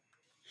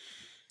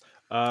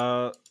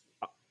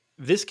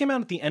 This came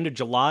out at the end of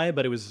July,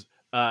 but it was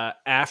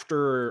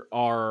after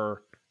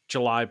our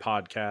July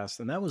podcast,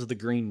 and that was The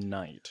Green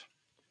Knight.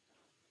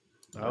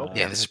 Oh,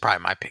 Yeah, this is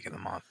probably my pick of the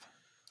month.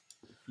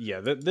 Yeah,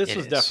 this It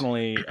was is.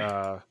 definitely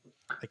I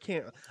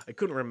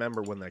couldn't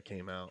remember when that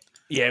came out.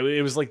 yeah,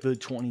 it was like the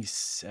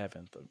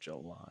 27th of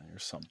July or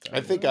something.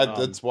 I think Um,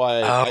 that's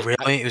why. Oh,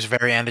 really? It was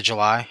very end of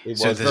July. It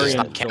So was this very does end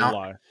not of count.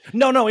 July.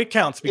 No, it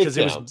counts because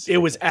it counts.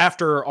 was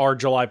after our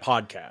July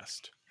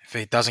podcast. If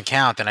it doesn't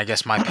count, then I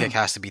guess my pick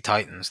has to be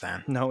Titans.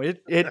 Then No,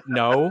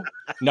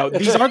 no.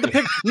 These aren't the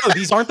picks. No,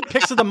 these aren't the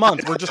picks of the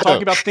month. We're just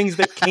talking about things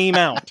that came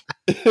out.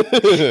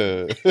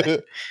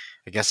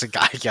 I guess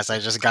I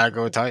just gotta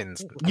go with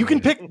Titans. You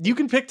can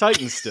pick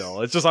Titans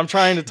still. It's just I'm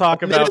trying to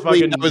talk about Admittedly,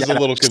 fucking. I was a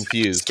little just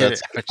confused. get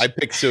That's, it. I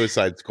picked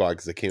Suicide Squad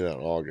because it came out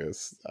in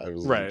August. I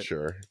wasn't Right.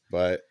 sure,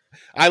 but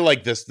I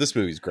like this. This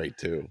movie's great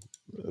too.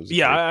 It was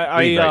Yeah, great.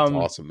 Green Knight's I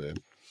awesome, man.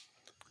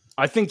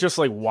 I think just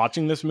like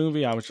watching this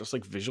movie, I was just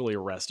like visually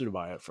arrested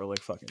by it for like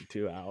fucking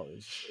 2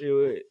 hours.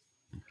 It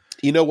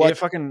You know what?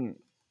 fucking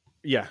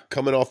yeah.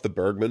 Coming off the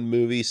Bergman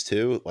movies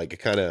too, like it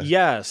kind of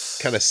Yes.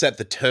 set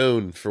the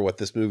tone for what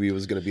this movie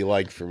was going to be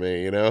like for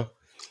me. You know?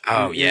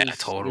 Oh It yeah, was-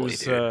 totally, it was,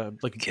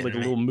 dude. like Kidding a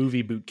me? little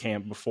movie boot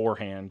camp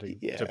beforehand to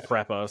Yeah.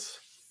 prep us.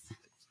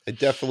 I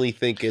definitely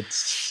think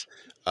it's.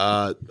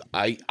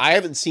 I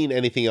haven't seen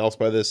anything else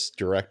by this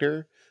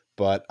director,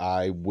 but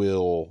I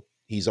will.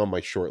 He's on my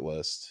short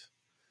list.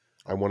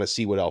 I want to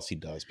see what else he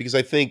does because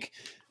I think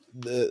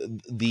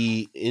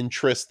the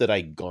interest that I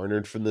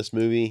garnered from this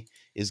movie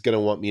is going to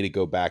want me to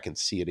go back and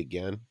see it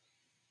again.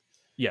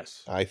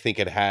 Yes. I think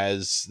it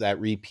has that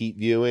repeat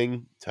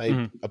viewing type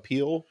Mhm.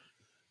 appeal.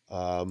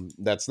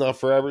 That's not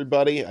for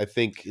everybody. I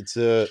think it's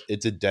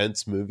a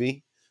dense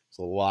movie. There's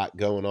a lot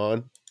going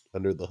on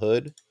under the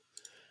hood.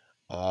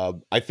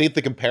 I think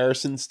the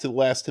comparisons to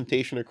Last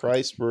Temptation of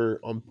Christ were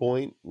on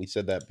point. We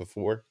said that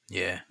before.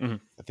 Yeah. I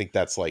think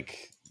that's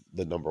like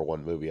the number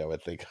one movie I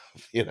would think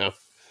of, you know,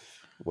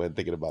 when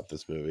thinking about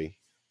this movie.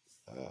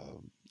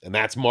 And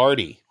that's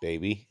Marty,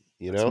 baby.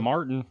 You know, It's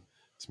Martin.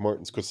 it's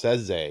Martin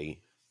Scorsese.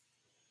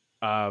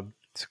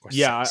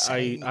 Yeah,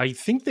 I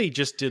think they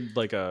just did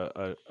like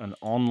an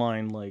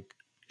online like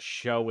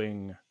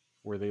showing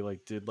where they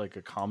like did like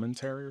a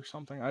commentary or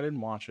something. I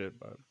didn't watch it,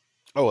 but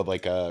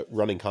like a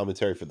running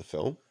commentary for the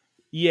film.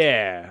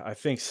 yeah, I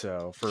think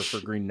so for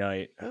Green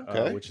Knight,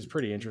 Okay. which is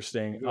pretty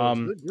interesting.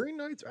 The Green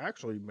Knight's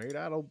actually made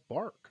out of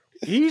bark.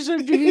 He's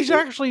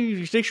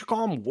actually, they should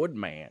call him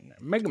Woodman,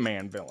 Mega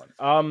Man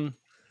villain.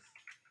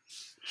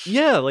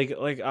 Yeah, like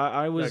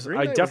I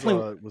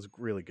definitely was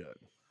really good.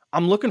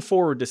 I'm looking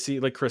forward to see,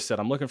 like Chris said,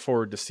 I'm looking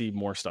forward to see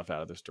more stuff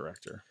out of this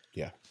director.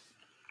 Yeah,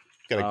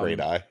 got a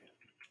great eye.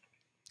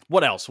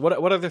 What else? What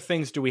other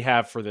things do we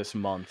have for this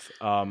month?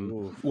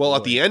 Well,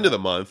 at the end of the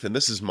month, and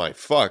this is my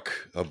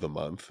fuck of the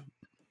month,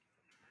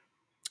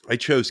 I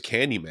chose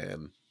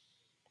Candyman.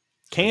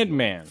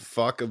 Candyman.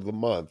 Fuck of the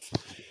month.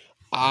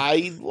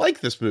 I like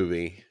this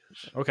movie.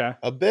 Okay.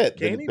 A bit.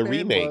 The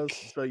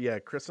remake. So yeah,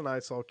 Chris and I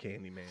saw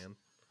Candyman.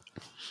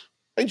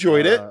 I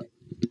enjoyed it.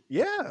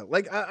 Yeah,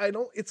 like I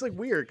don't. It's like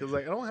weird because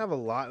like I don't have a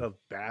lot of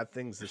bad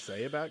things to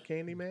say about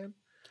Candyman.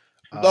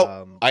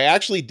 No, I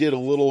actually did a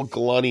little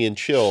Galani and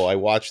chill. I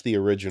watched the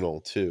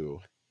original too.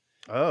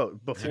 Oh,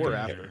 before or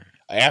after?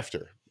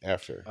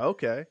 After.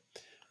 Okay.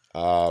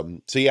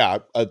 So yeah,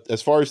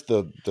 as far as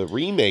the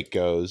remake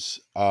goes,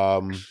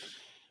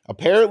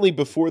 apparently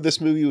before this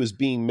movie was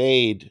being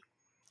made,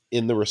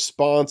 in the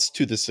response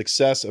to the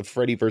success of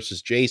Freddy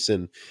vs.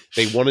 Jason,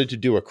 they wanted to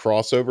do a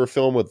crossover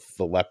film with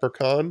the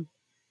Leprechaun.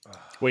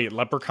 Wait,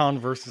 Leprechaun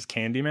versus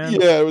Candyman?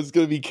 Yeah, it was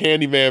going to be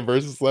Candyman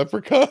versus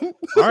Leprechaun.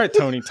 All right,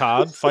 Tony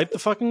Todd, fight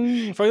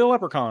the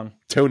Leprechaun.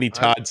 Tony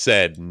Todd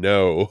said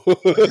no.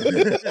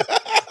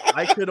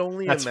 I could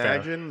only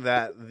imagine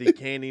that the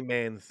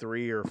Candyman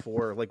 3 or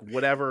 4, like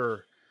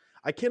whatever.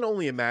 I can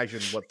only imagine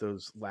what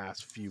those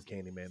last few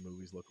Candyman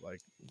movies look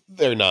like.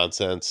 They're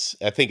nonsense.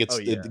 I think it's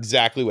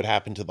exactly what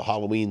happened to the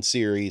Halloween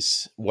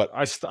series. What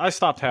I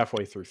stopped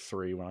halfway through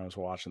 3 when I was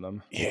watching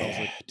them.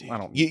 Yeah, I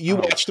don't. You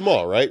watched them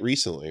all, right?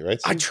 Recently, right?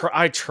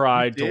 I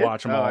tried to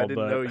watch them all. I didn't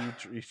but know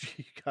you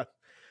got.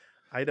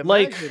 I'd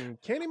imagine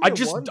like Candyman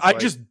I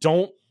just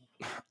don't.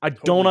 I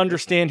don't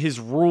understand his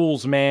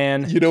rules,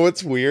 man. You know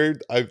what's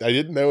weird? I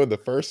didn't know in the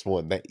first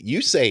one that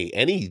you say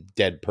any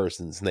dead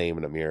person's name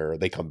in a mirror,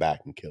 they come back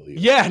and kill you.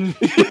 Yeah.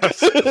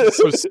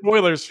 So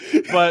spoilers,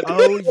 but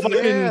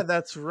yeah,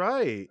 that's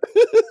right.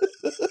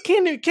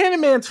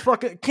 Candyman's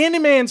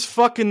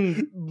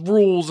fucking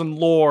rules and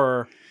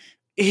lore.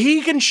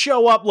 He can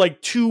show up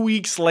like 2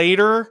 weeks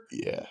later,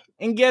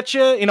 and get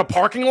you in a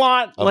parking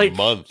lot, a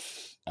month.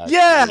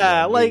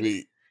 Actually, like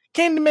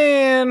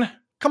Candyman.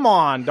 Come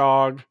on,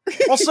 dog.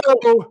 Also,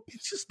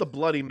 it's just the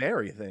Bloody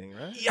Mary thing,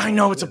 right? Yeah, I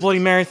know it's a Bloody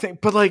Mary thing,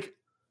 but like,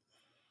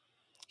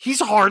 he's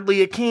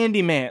hardly a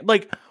Candyman.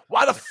 Like,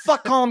 why the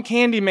fuck call him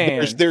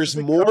Candyman? There's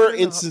more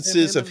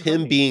instances of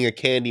him being a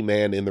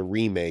Candyman in the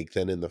remake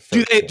than in the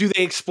first. Do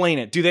they explain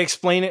it?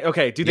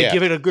 Okay. Do they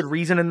give it a good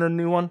reason in the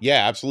new one?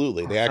 Yeah,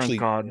 absolutely. They actually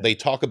they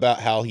talk about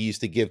how he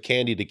used to give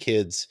candy to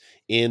kids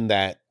in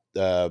that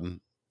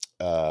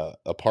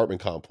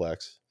apartment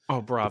complex. Oh,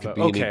 bravo.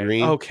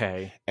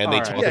 Okay. And they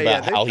talk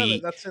about how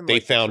they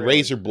found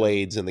razor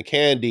blades in the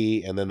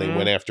candy, and then they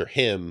went after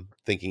him,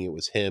 thinking it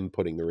was him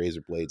putting the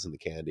razor blades in the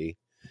candy,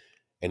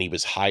 and he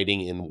was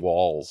hiding in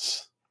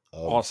walls.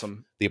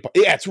 Awesome.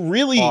 It's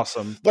really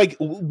awesome. Like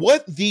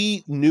what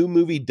the new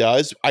movie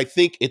does, I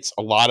think it's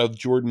a lot of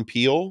Jordan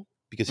Peele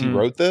because he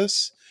wrote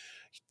this.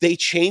 They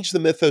changed the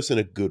mythos in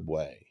a good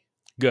way.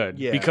 Good.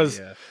 Yeah, because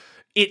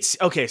it's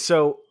okay.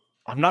 So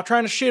I'm not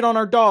trying to shit on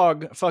our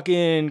dog,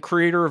 fucking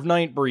creator of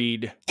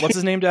Nightbreed. What's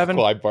his name, Devin?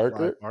 Clive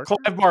Barker.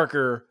 Clive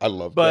Barker. I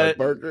love Clive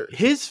Barker.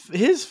 His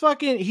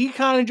fucking, he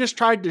kind of just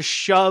tried to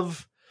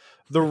shove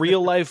the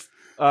real life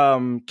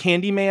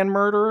Candyman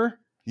murderer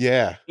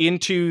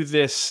into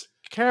this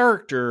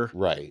character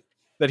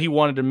that he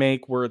wanted to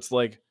make, where it's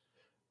like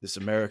this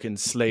American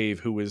slave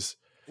who was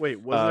was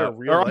there a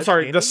real life I'm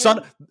sorry, Candyman? the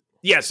son.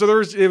 Yeah, so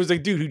it was a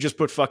dude who just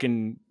put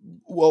fucking.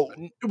 Well,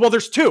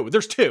 there's two.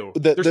 There's two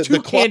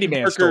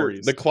Candyman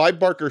stories. The Clive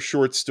Barker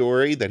short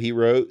story that he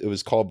wrote, it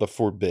was called The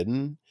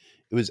Forbidden.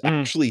 It was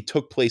actually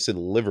took place in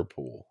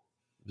Liverpool.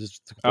 It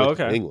was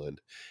in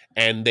England,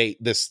 and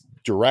this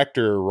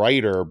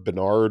writer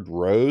Bernard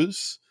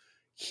Rose,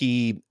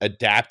 he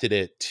adapted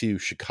it to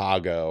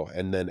Chicago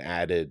and then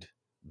added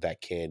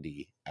that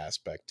candy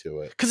aspect to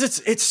it, because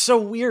it's so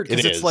weird,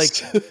 because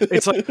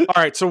it's like all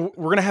right, so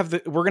we're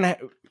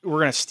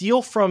gonna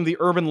steal from the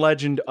urban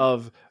legend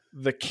of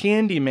the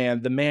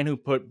Candyman, the man who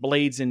put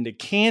blades into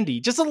candy,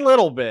 just a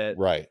little bit,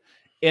 right?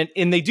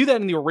 And they do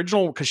that in the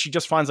original because she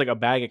just finds like a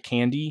bag of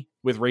candy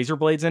with razor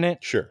blades in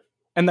it, sure.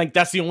 And like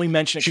that's the only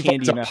mention of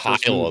candy in that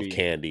first movie. Pile of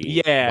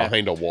candy,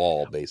 behind a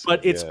wall, basically.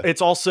 But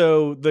it's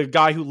also the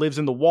guy who lives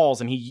in the walls,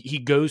 and he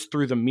goes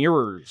through the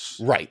mirrors,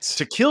 right,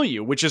 to kill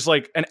you, which is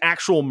like an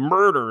actual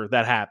murder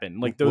that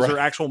happened. Like those are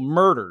actual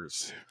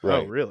murders.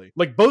 Right. Oh, really?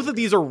 Like both of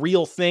these are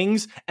real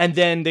things, and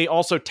then they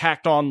also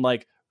tacked on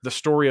like the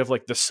story of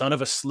like the son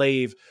of a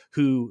slave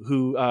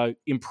who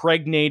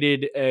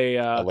impregnated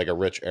like a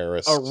rich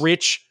heiress, a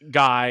rich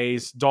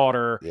guy's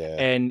daughter, yeah.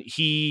 and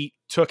he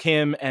took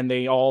him and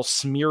they all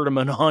smeared him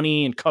in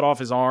honey and cut off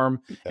his arm,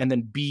 and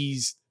then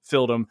bees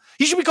filled him.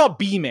 He should be called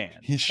Bee-Man.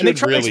 He should and they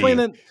try really to explain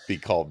that be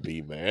called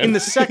Bee-Man. in the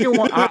second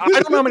one. I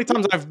don't know how many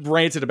times I've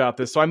ranted about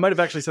this, so I might have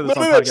actually said this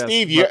on podcast.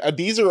 Steve,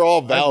 these are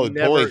all valid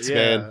points,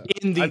 man.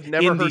 In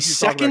the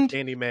second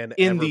Candyman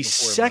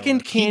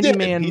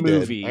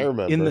movie,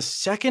 in the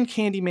second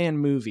Candyman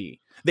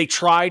movie, they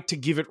tried to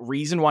give it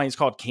reason why he's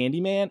called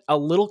Candyman. A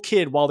little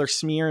kid, while they're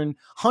smearing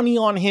honey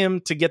on him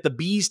to get the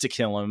bees to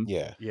kill him.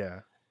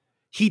 Yeah.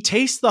 He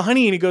tastes the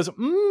honey and he goes,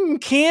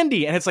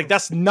 candy. And it's like,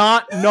 that's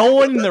not, no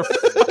one in their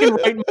fucking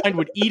right mind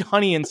would eat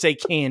honey and say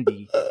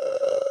candy.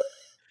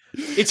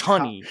 It's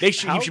honey. He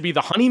should be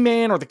the honey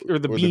man or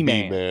the bee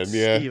man.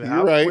 Yeah, Steve,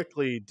 how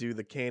quickly do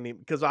the candy?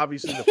 Because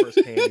obviously the first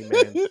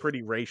Candyman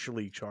pretty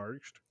racially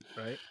charged,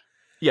 right?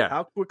 Yeah.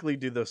 How quickly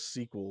do the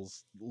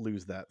sequels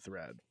lose that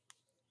thread?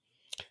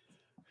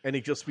 And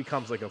he just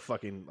becomes like a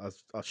fucking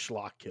a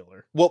schlock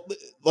killer. Well,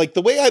 like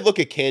the way I look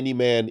at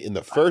Candyman in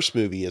the first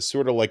movie is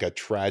sort of like a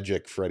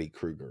tragic Freddy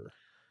Krueger.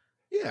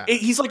 Yeah,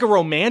 he's like a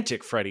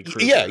romantic Freddy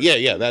Krueger.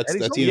 Yeah.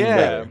 That's even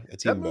better.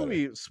 That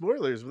movie,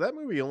 spoilers. That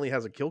movie only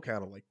has a kill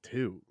count of like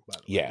 2. By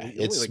the way.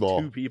 It's only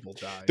small. 2 people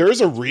die. There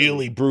is a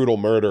really brutal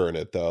murder in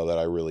it though that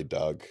I really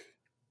dug.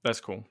 That's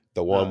cool.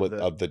 The one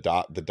of the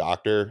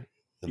doctor.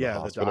 The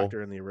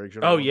doctor in the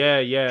original. Oh yeah.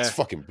 It's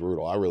fucking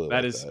brutal. I really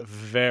that like is that.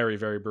 very,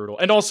 very brutal.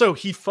 And also,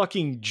 he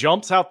fucking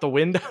jumps out the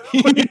window.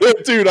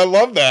 Dude, I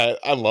love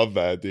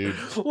that, dude.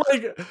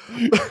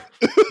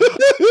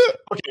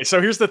 Okay,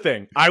 so here's the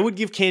thing. I would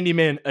give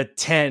Candyman a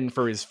 10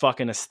 for his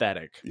fucking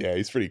aesthetic. Yeah,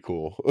 he's pretty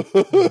cool.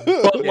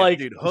 But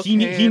dude,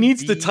 he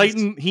needs to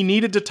tighten. He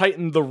needed to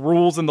tighten the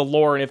rules and the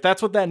lore, and if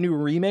that's what that new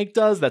remake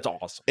does, that's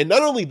awesome. And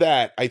not only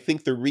that, I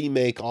think the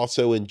remake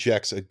also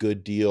injects a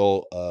good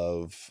deal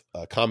of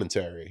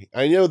commentary.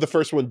 I know the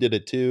first one did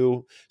it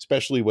too,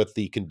 especially with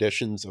the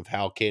conditions of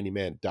how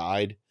Candyman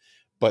died.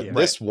 But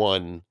this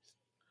one,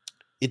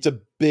 it's a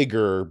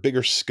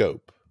bigger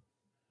scope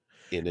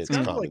in its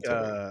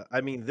commentary.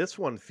 Like, this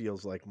one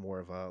feels like more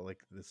of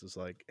this is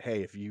like,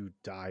 hey, if you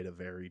died a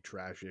very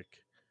tragic,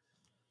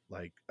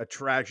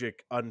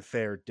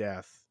 unfair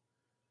death,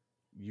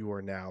 you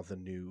are now the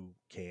new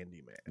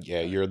Candyman.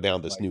 Yeah, you're now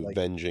this new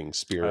venging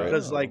spirit.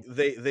 Because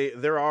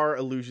there are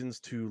allusions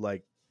to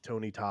like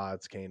Tony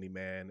Todd's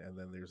Candyman, and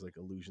then there's like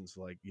allusions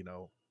to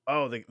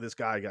this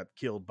guy got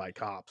killed by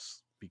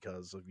cops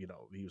because of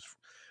he was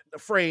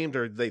framed,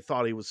 or they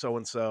thought he was so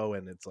and so,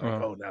 and it's like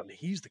now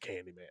he's the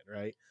Candyman,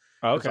 right?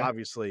 Okay,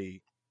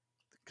 obviously,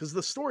 because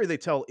the story they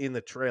tell in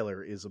the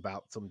trailer is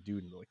about some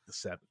dude in like the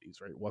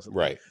 70s, right? It wasn't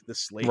like the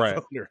slave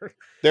owner.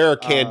 There are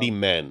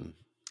Candymen.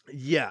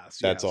 Yes,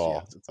 that's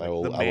all. Yes. It's like I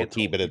will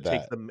keep it at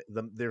that.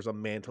 There's a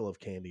mantle of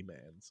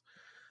Candymans,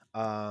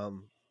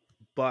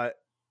 but.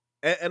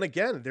 And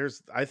again,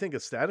 I think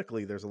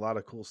aesthetically, there's a lot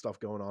of cool stuff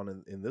going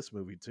on in this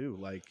movie too.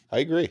 Like, I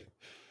agree.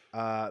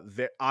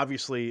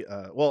 Obviously,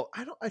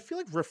 I feel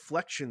like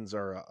reflections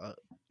are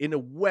in a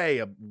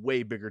way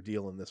bigger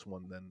deal in this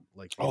one than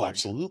like.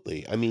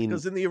 Absolutely. I mean,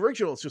 because in the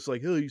original, it's just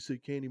like, oh, you see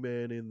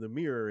Candyman in the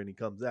mirror and he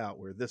comes out.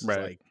 Where this is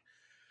like,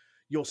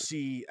 you'll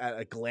see at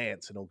a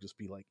glance and it'll just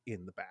be like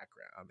in the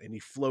background, and he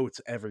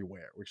floats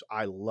everywhere, which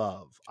I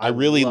love. I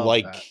really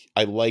like that.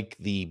 I like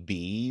the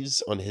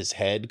bees on his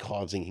head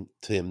causing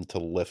him to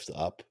lift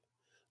up.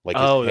 Like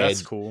his head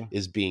that's cool.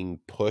 Is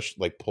being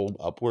pushed, like pulled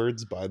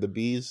upwards by the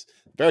bees.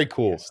 Very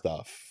cool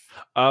stuff.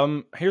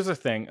 Here's the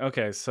thing.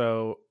 Okay,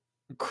 so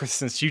Chris,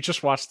 since you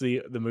just watched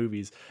the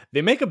movies,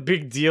 they make a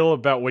big deal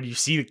about when you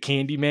see the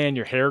Candyman,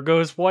 your hair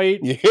goes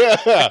white.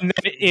 Yeah. And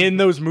then in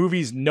those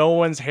movies, no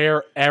one's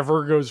hair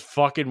ever goes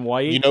fucking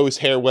white. You know his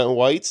hair went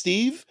white,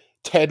 Steve?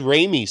 Ted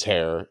Raimi's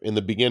hair in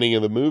the beginning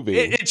of the movie.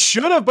 It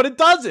should have, but it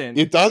doesn't.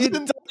 It doesn't?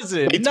 It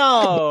doesn't.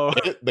 No.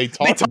 They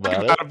talk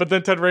about it. But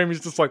then Ted Raimi's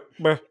just like,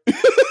 meh.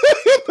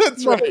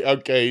 That's right.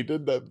 Okay, he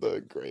didn't have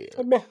the gray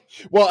hair.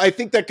 Well, I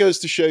think that goes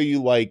to show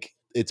you, like,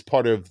 it's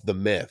part of the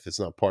myth. It's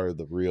not part of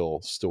the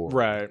real story.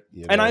 Right.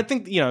 And I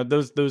think,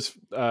 those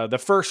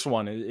the first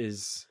one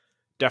is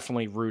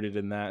definitely rooted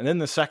in that. And then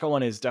the second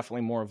one is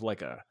definitely more of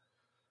like a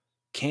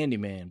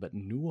Candyman, but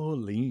New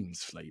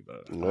Orleans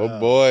flavor. Oh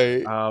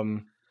boy.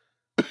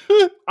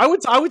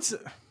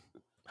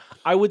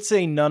 I would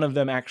say none of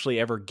them actually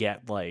ever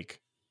get like,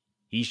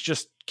 he's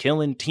just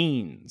killing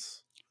teens.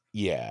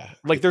 Yeah,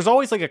 like there's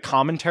always like a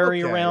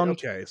commentary around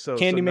so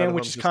Candyman,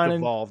 which is kind of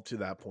evolved to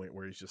that point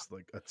where he's just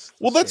like, that's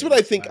what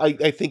I think.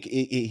 I think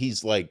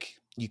he's like,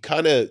 you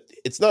kind of,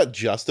 it's not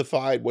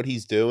justified what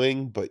he's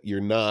doing, but you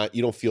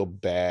don't feel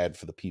bad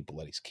for the people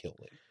that he's killing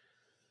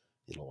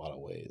in a lot of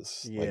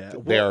ways. Yeah,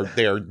 like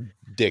they're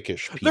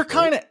dickish people. They're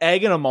kind of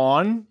egging him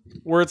on,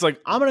 where it's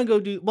like, I'm gonna go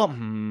do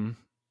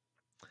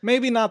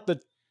maybe not the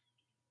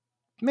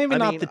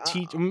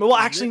teacher. Well,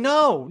 actually,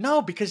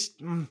 no, because.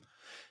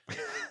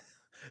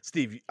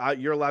 Steve,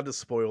 you're allowed to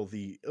spoil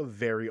the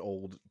very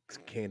old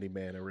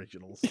Candyman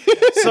originals.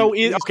 So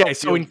in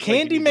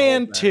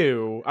Candyman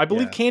 2, I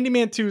believe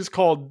Candyman 2 is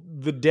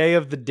called The Day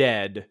of the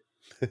Dead.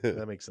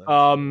 That makes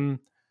sense.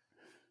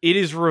 it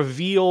is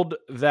revealed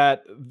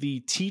that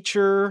the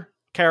teacher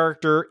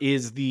character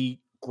is the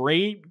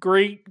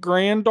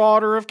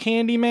great-great-granddaughter of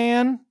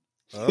Candyman.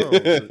 Oh,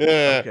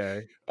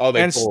 okay.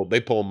 Oh,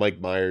 they pull Mike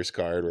Myers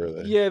card,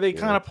 where they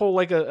kind of pull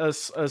like a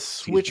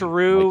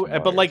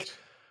switcheroo, but like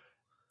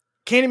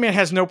Candyman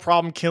has no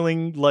problem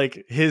killing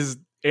like his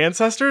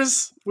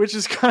ancestors, which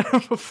is kind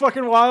of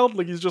fucking wild.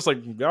 Like he's just like,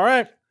 all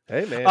right.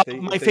 Hey man,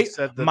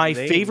 my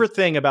favorite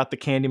thing about the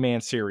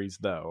Candyman series,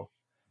 though,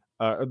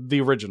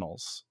 the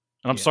originals.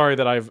 And I'm sorry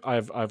that I've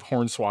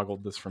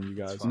hornswoggled this from you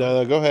guys.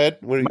 No, go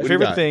ahead. My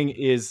favorite thing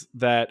is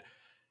that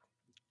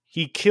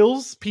he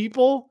kills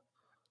people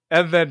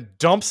and then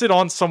dumps it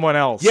on someone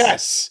else.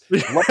 Yes.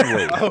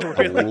 Lovely. Oh,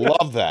 really? I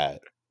love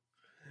that.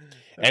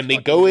 And they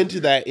go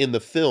into that in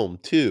the film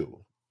too.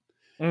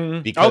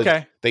 Mm-hmm.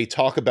 Because they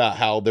talk about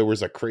how there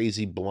was a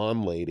crazy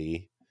blonde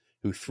lady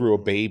who threw a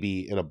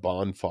baby in a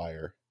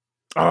bonfire.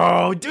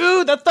 Oh,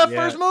 dude, that's the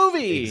first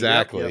movie.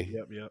 Exactly.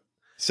 Yep.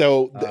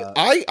 So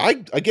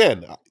I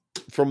again,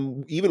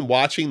 from even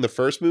watching the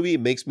first movie,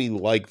 it makes me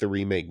like the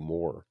remake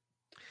more.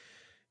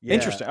 Yeah.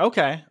 Interesting.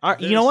 Okay.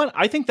 You know what?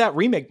 I think that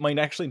remake might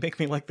actually make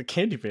me like the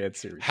Candyman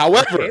series.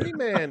 However,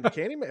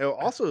 Candyman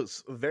also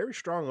it's a very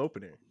strong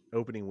opening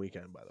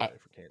weekend, by the way,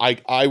 for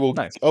Candyman. I will.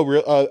 Nice. Oh,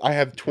 real? I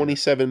have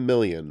 27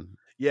 million.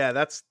 Yeah,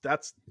 that's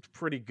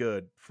pretty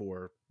good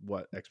for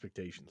what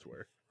expectations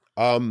were.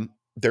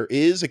 There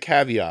is a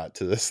caveat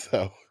to this,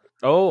 though.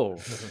 Oh,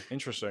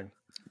 interesting.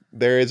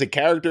 There is a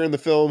character in the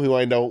film who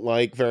I don't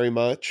like very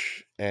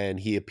much, and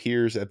he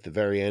appears at the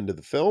very end of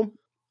the film.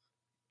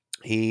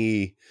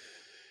 He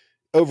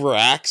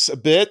overacts a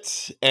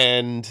bit,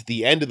 and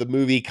the end of the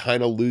movie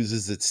kind of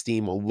loses its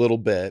steam a little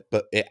bit,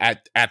 but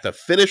at the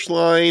finish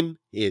line,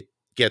 it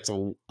gets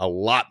a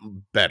lot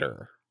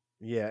better.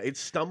 Yeah, it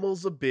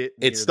stumbles a bit.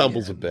 It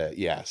stumbles a bit,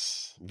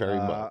 yes, very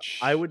much.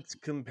 I would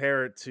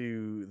compare it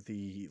to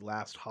the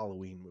last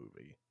Halloween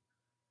movie.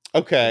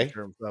 Okay. In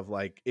terms of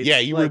like,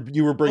 you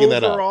were bringing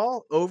that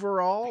up.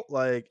 Overall,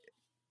 like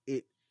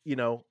it. You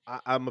know,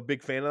 I'm a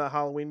big fan of that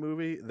Halloween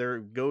movie. There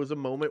goes a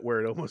moment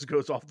where it almost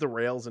goes off the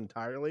rails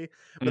entirely,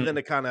 but then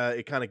it kind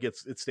of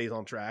stays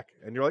on track,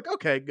 and you're like,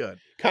 okay, good.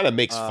 Kind of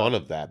makes fun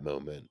of that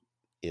moment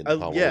in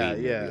Halloween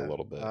movie a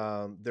little bit.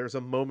 There's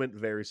a moment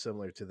very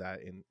similar to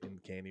that in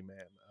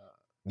Candyman.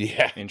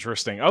 Yeah,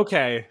 interesting.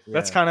 Okay,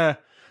 that's kind of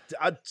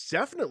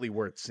definitely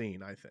worth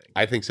seeing.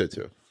 I think so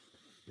too.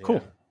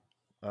 Cool,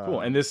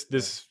 cool. And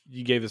this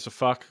you gave this a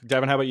fuck,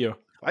 Devin. How about you?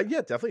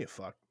 Yeah, definitely a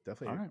fuck.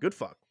 Definitely good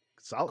fuck.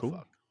 Solid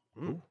fuck.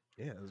 Cool.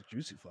 Yeah, it was a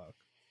juicy fuck.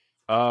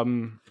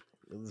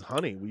 It was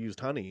honey. We used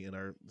honey in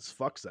our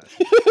fuck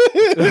session.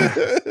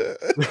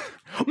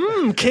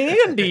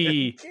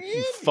 Candy.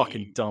 You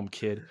fucking dumb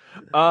kid.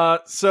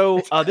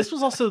 So this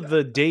was also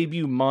the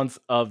debut month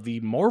of the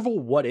Marvel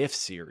What If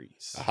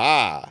series.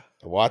 Aha!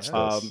 I watched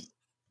this.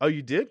 Oh,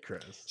 you did,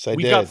 Chris? So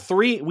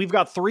We've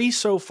got three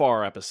so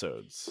far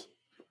episodes.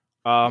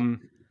 And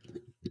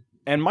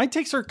my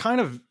takes are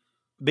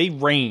they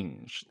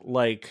range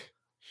like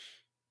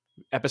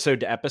episode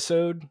to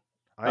episode.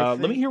 Let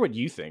me hear what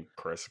you think,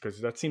 Chris,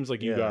 because that seems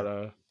like you got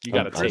a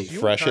take.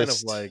 You were kind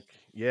of like,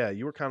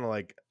 you were kind of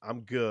like,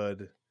 I'm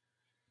good,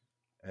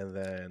 and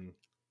then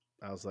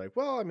I was like,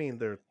 well, I mean,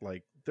 they're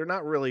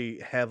not really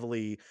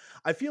heavily.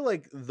 I feel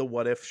like the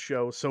What If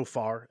show so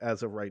far,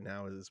 as of right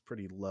now, is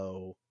pretty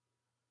low.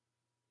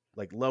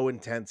 Like low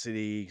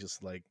intensity,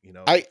 just like, you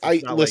know. I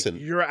listen.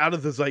 Like you're out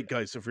of the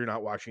zeitgeist if you're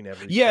not watching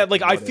every. Yeah,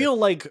 like I feel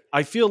like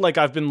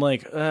I've been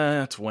like,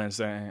 it's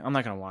Wednesday. I'm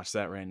not gonna watch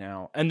that right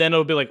now, and then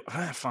it'll be like,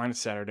 fine, it's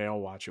Saturday. I'll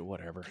watch it.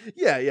 Whatever.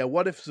 Yeah.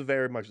 What If's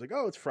very much like,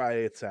 oh, it's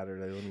Friday, it's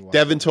Saturday. Let me watch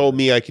Devin told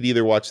me I could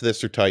either watch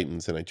this or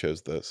Titans, and I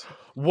chose this.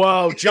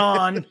 Whoa,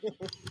 John.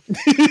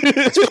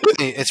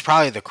 It's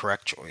probably the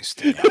correct choice.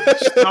 To be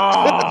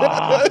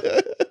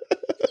honest.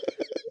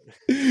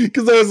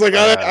 Because I was like,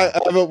 I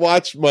haven't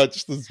watched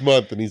much this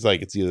month, and he's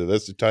like, it's either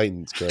this or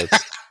Titans, Chris.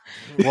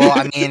 Well,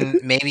 I mean,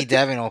 maybe if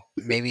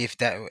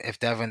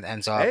Devin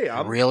ends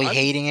up really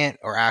hating it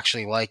or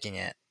actually liking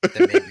it,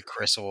 then maybe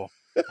Chris will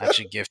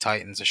actually give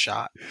Titans a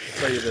shot.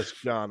 I'll tell you this,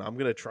 John. I'm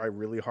gonna try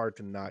really hard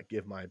to not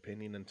give my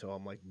opinion until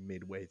I'm like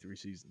midway through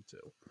season 2.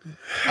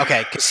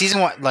 Okay, because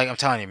season 1, like I'm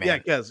telling you, man. Yeah,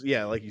 because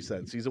like you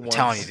said, season 1. I'm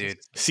telling you, dude.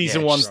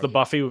 Season 1's the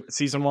Buffy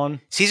season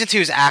 1. Season 2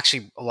 is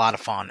actually a lot of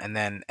fun, and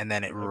then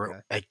it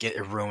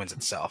ruins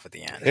itself at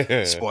the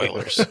end.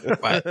 Spoilers,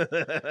 but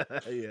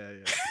but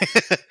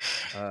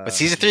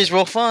season 3 is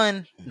real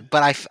fun.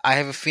 But I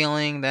have a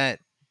feeling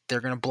that they're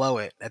gonna blow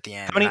it at the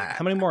end.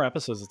 How many more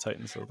episodes of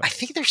Titans? I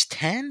think there's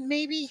 10,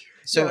 maybe.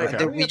 So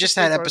we just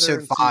had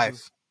episode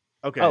 5.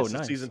 Okay. Oh, so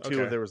nice. Season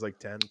 2, there was like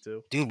 10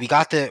 too. Dude, we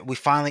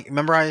finally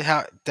remember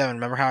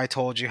how I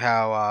told you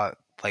how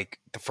like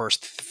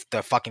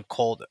the fucking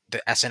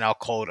the SNL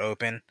cold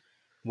open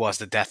was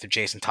the death of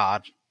Jason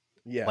Todd.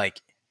 Yeah.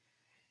 Like,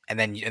 and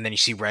then you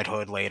see Red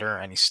Hood later,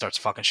 and he starts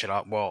fucking shit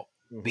up. Well,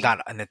 we got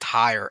an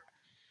entire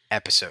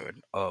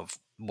episode of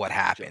what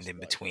happened in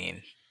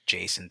between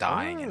Jason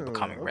dying and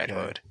becoming Red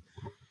Hood.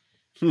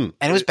 And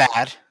it was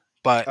bad,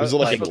 But was it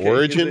like an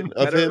origin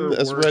of him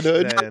as Red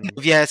Hood?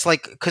 Yeah, it's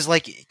like because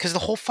the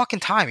whole fucking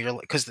time you're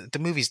like, because the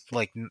movie's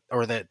like,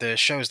 or the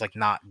show's like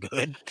not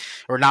good,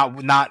 or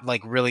not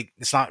like really,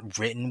 it's not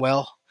written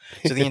well.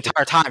 So the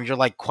entire time you're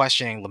like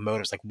questioning the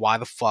motives, like why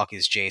the fuck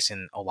is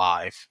Jason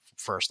alive?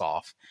 First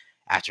off,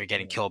 after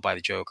getting killed by the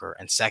Joker,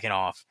 and second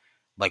off,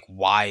 like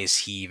why is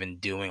he even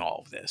doing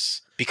all of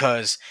this?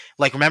 Because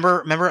like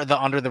remember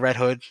the Under the Red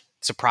Hood,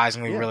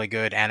 surprisingly really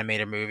good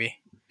animated movie.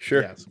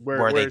 Sure. Yes,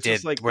 where they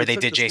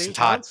did Jason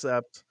Todd.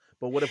 Concept,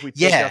 but what if we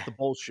take out the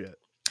bullshit?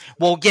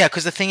 Well, yeah,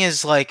 because the thing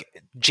is, like,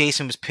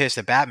 Jason was pissed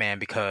at Batman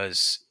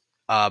because,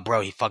 bro,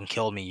 he fucking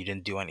killed me. You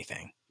didn't do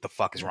anything. The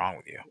fuck is wrong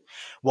with you?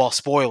 Well,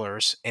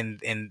 spoilers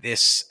in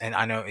this, and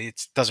I know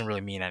it doesn't really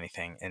mean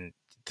anything, and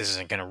this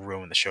isn't going to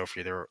ruin the show for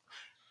you. There are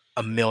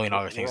a million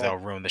other things that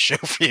will ruin the show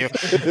for you.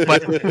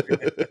 But,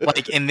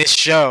 like, in this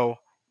show,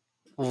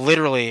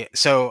 literally,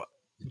 so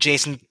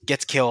Jason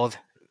gets killed.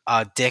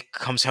 Dick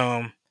comes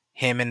home.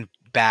 Him and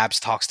Babs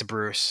talks to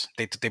Bruce.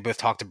 They both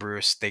talk to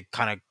Bruce. They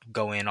kind of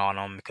go in on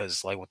him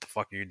because, like, what the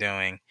fuck are you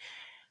doing?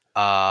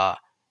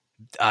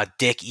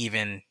 Dick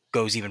even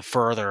goes even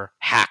further,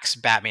 hacks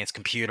Batman's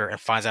computer, and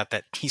finds out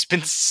that he's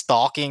been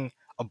stalking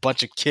a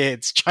bunch of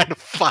kids trying to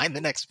find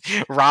the next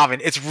Robin.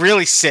 It's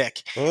really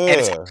sick. And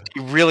it's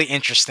really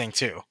interesting,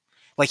 too.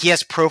 Like, he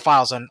has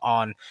profiles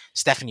on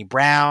Stephanie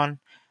Brown,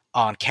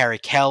 on Carrie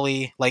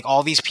Kelly. Like,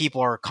 all these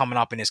people are coming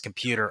up in his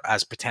computer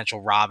as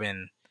potential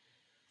Robin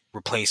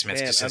replacements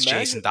just since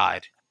Jason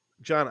died.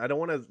 John, I don't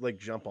want to like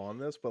jump on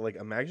this, but like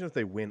imagine if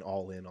they went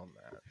all in on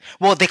that.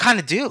 Well, they kind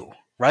of do,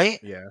 right?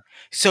 Yeah.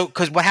 So,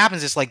 because what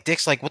happens is like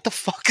Dick's like, "What the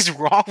fuck is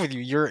wrong with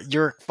you?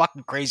 You're a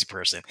fucking crazy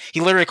person."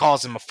 He literally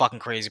calls him a fucking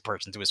crazy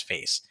person to his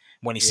face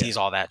when he sees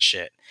all that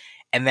shit.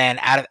 And then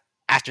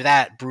after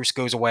that, Bruce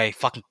goes away.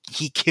 Fucking,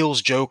 he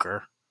kills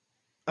Joker.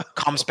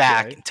 Comes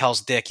back and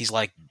tells Dick, he's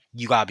like,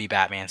 "You gotta be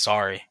Batman.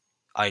 Sorry,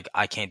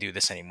 I can't do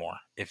this anymore.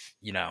 If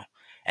you know."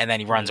 And then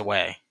he runs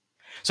away.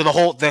 So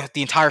the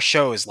entire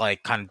show is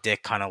like kind of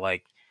Dick kind of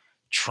like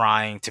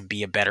trying to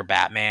be a better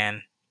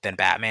Batman than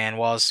Batman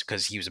was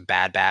because he was a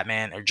bad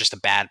Batman or just a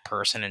bad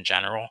person in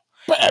general.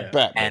 Bad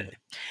Batman.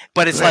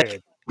 But it's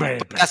like,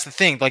 but that's the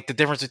thing. Like the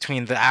difference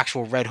between the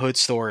actual Red Hood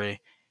story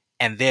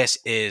and this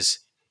is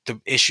the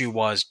issue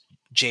was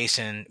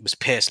Jason was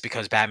pissed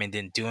because Batman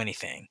didn't do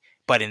anything.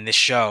 But in this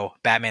show,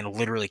 Batman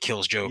literally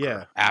kills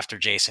Joker after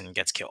Jason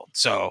gets killed.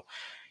 So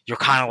you're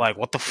kind of like,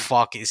 what the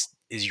fuck is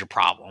your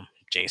problem,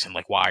 Jason?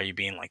 Like, why are you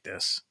being like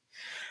this?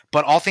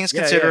 But all things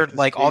considered,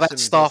 like all that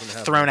stuff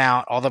thrown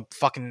out, all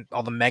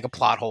the mega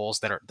plot holes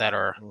that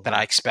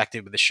I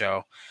expected with the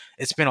show,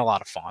 it's been a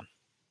lot of fun.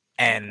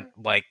 And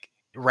like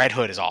Red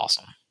Hood is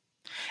awesome.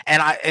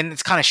 And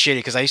it's kind of shitty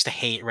because I used to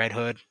hate Red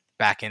Hood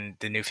back in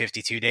the New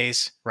 52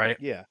 days, right?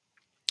 Yeah.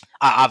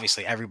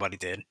 Obviously, everybody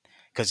did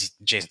because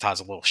Jason Todd's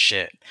a little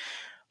shit.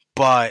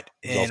 But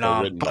He's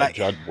also written by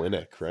Judd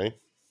Winnick, right?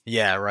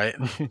 Yeah, right.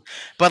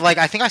 But like,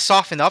 I think I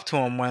softened up to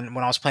him when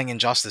I was playing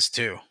Injustice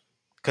 2,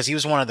 because he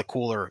was one of the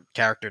cooler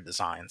character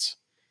designs.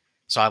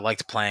 So I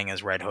liked playing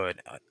as Red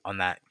Hood in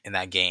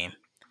that game.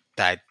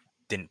 That I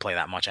didn't play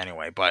that much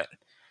anyway. But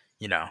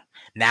you know,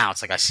 now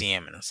it's like I see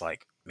him and it's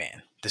like,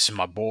 man, this is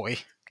my boy.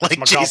 Like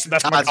that's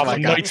my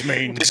Knight's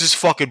Mane. This is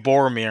fucking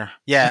Boromir.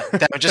 Yeah,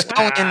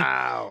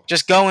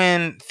 just go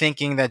in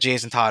thinking that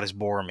Jason Todd is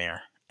Boromir,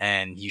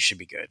 and you should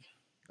be good.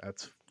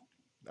 That's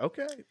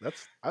okay.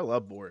 I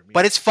love Boromir,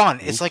 but it's fun.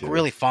 It's like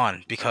really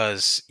fun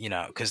because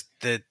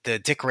the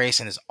Dick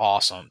Grayson is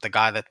awesome. The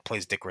guy that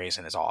plays Dick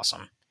Grayson is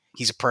awesome.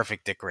 He's a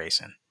perfect Dick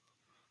Grayson.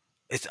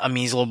 He's a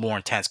little more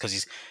intense because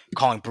he's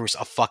calling Bruce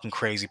a fucking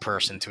crazy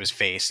person to his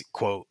face.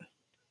 Quote,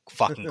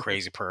 fucking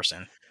crazy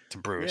person. To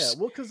Bruce. Yeah,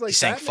 well, because like he's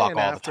saying fuck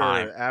all the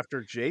time.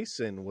 After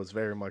Jason was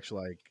very much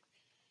like,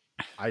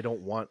 I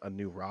don't want a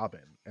new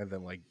Robin, and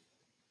then like,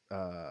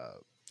 and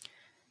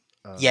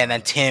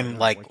then Tim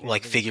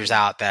like figures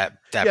out that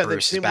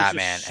Bruce is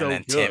Batman, and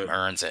then Tim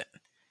earns it.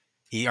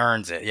 He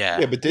earns it, yeah.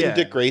 Yeah, but didn't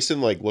Dick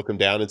Grayson like look him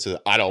down and say,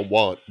 "I don't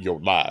want your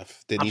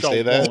life"? Didn't he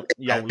say that?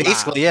 Yeah,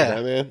 basically,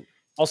 yeah. Man.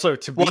 Also,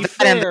 to be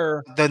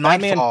fair,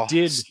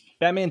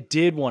 Batman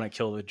did want to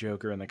kill the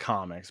Joker in the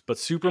comics, but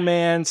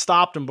Superman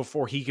stopped him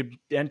before he could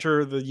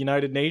enter the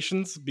United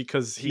Nations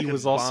because he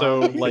was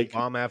also like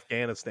bomb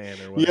Afghanistan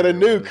or whatever. He had a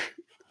nuke.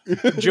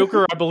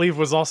 Joker, I believe,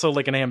 was also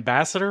like an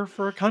ambassador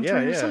for a country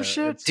or some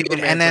shit. Dude,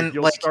 and then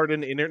you'll start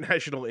an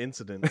international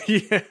incident.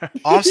 Yeah.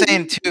 All I'm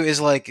saying too is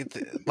like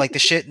the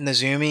shit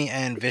Nazumi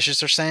and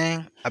Vicious are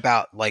saying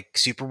about like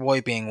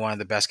Superboy being one of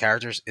the best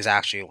characters is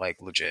actually like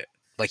legit.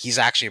 Like he's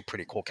actually a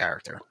pretty cool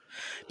character.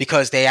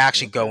 Because they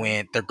actually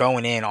they're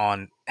going in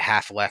on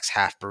half Lex,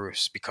 half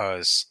Bruce.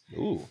 Because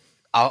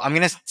I'm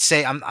gonna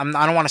say I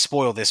don't want to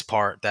spoil this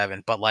part,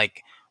 Devin, but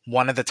like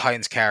one of the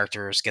Titans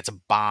characters gets a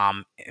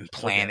bomb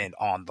implanted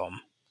on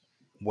them,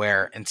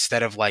 where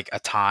instead of like a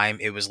time,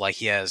 it was like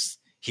he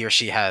or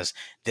she has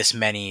this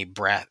many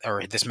breath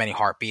or this many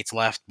heartbeats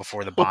left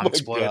before the bomb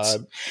explodes.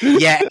 God.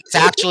 Yeah, it's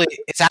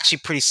actually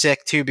pretty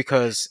sick too.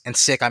 Because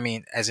sick, I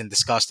mean as in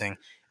disgusting,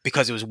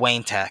 because it was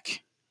Wayne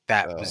Tech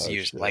that was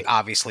used. Shit. Like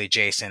obviously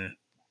Jason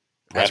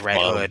as Red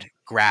bomb. Hood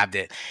grabbed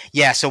it.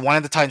 Yeah, so one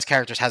of the Titans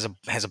characters has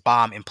a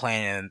bomb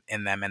implanted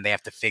in them, and they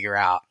have to figure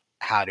out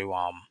how to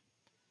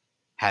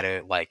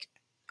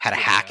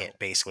hack it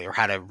basically, or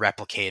how to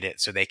replicate it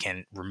so they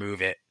can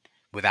remove it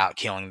without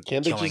killing.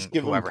 Can't they just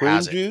give him whoever prune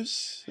has it.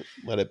 juice?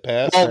 Let it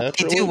pass. Well, what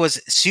naturally? they do was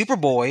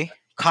Superboy,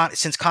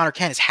 since Connor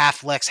Kent is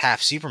half Lex,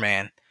 half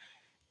Superman.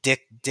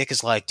 Dick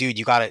is like, dude,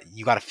 you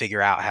gotta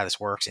figure out how this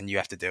works, and you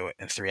have to do it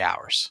in 3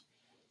 hours.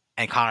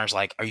 And Connor's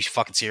like, are you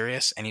fucking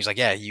serious? And he's like,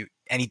 yeah,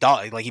 and he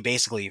does, like, he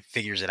basically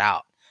figures it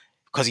out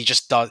because he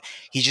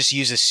just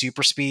uses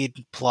super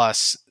speed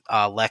plus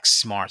Lex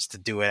smarts to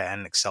do it at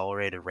an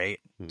accelerated rate,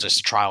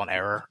 just trial and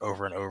error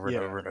over and over and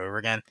over and over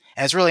again.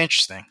 And it's really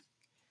interesting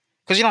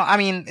because,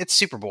 it's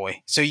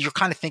Superboy, so you're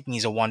kind of thinking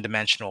he's a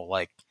one-dimensional,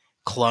 like,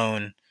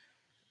 clone,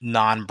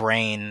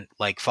 non-brain,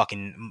 like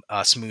fucking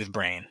smooth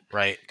brain,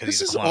 right? Because This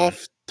he's is a clone.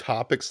 off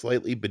topic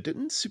slightly, but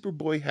didn't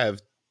Superboy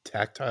have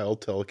tactile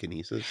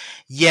telekinesis?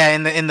 Yeah,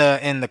 in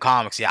the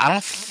comics, yeah. I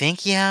don't think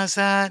he has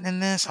that in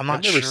this. I'm not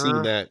I've never sure.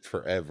 seen that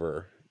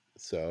forever,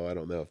 so I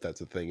don't know if that's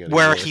a thing anymore.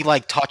 Where he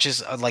like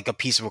touches like a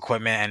piece of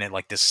equipment and it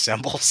like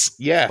disassembles.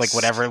 Yes, like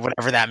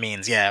whatever that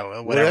means. Yeah,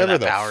 whatever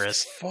that the power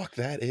is. Fuck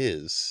that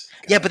is.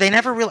 Yeah, but they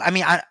never really. I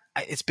mean,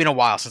 it's been a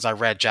while since I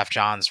read Jeff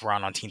Johns'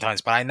 run on Teen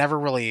Titans, but I never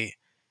really.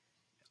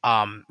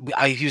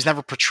 He was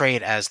never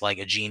portrayed as like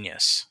a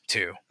genius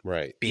too,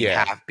 Right?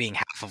 being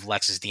half of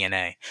Lex's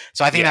DNA.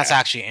 So I think that's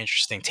actually an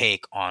interesting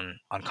take on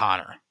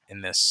Connor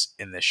in this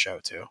show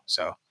too.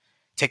 So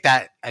take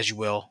that as you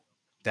will,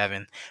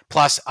 Devin.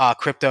 Plus,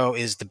 Crypto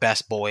is the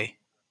best boy.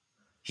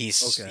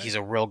 He's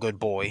a real good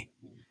boy,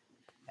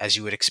 as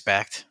you would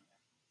expect,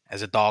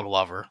 as a dog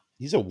lover.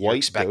 He's a white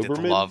expected to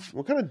Doberman. love.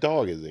 What kind of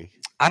dog is he?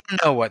 I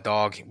don't know what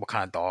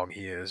kind of dog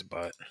he is,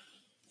 but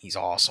he's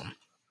awesome.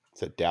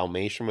 It's a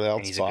Dalmatian without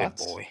And he's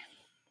spots. a good boy.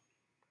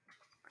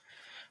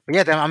 But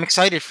yeah, I'm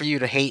excited for you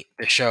to hate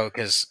the show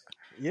because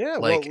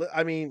like, well,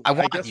 I mean, I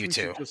want guess you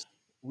to.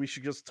 We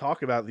should just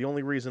talk about the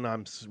only reason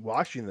I'm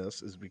watching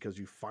this is because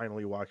you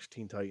finally watched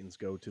Teen Titans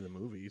Go to the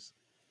movies.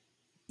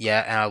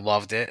 Yeah, and I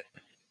loved it.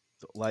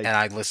 So, like, and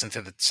I listened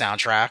to the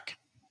soundtrack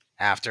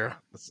after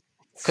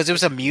because it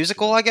was a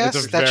musical, I guess.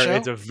 It's a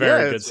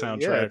very good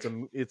soundtrack.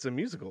 Yeah, it's a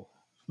musical.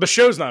 The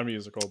show's not a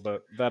musical,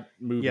 but that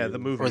movie. Yeah, the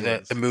movie. Or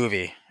the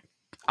movie.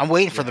 I'm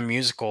waiting for the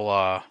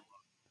musical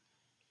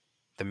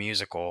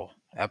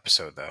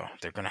episode though.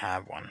 They're gonna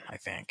have one, I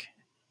think.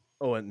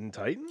 Oh, and in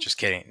Titans? Just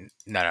kidding.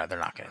 No, they're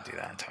not gonna do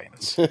that in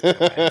Titans.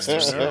 It's too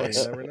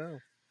serious. You never know.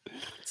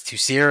 It's too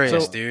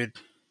serious, dude.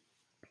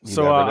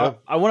 So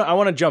I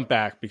want to jump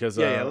back because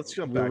let's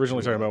jump back. We were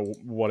originally talking about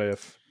What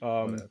If.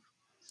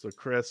 So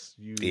Chris,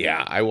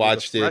 I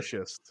watched it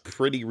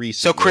pretty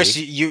recently. So Chris,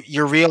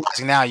 you're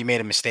realizing now you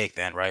made a mistake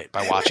then, right?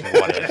 By watching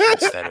What If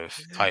instead of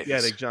Titans. Yeah,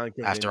 like John.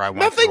 After I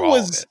went through all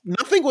of it.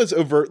 Nothing was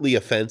overtly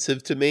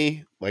offensive to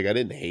me. Like I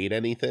didn't hate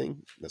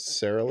anything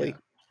necessarily.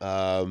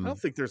 I don't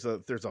think there's a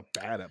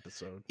bad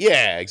episode.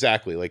 Yeah,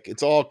 exactly. Like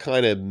it's all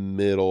kind of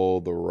middle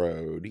of the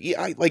road.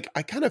 Yeah,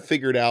 I kind of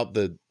figured out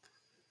the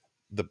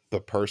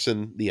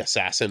person, the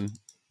assassin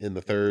in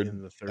the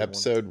third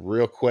episode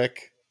real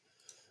quick.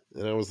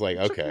 And I was like,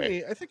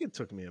 okay. I think it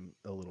took me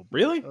a little bit.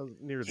 Really?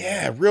 Near the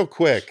end. end. Real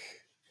quick.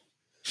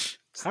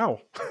 How?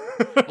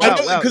 Wow,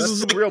 that's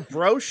some real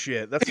bro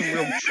shit. That's some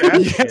real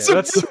chat shit.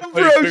 That's some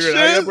bro shit.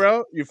 Out yet,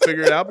 bro? You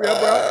figured it out,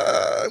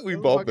 bro?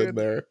 We've all been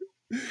there.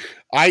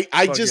 I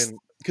just,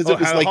 because it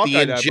was like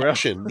the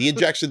injection. The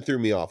injection threw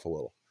me off a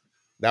little.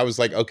 That was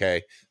like,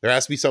 okay, there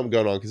has to be something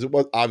going on because it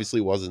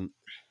obviously wasn't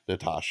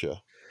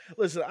Natasha.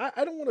 Listen,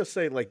 I don't want to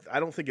say like I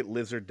don't think it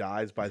lives or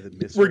dies by the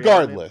mystery.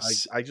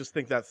 Regardless, I just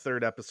think that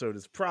third episode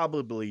is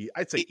probably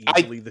I'd say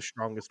easily the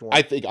strongest one. I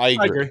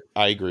agree.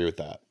 I agree with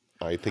that.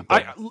 I think.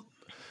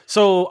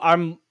 So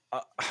I'm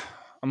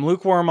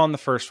lukewarm on the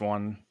first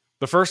one.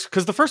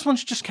 Because the first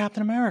one's just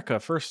Captain America,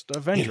 first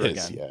Avenger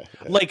again. Yeah.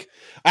 Like,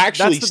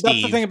 actually, that's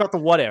the thing about the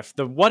what if.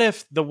 The what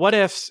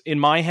ifs in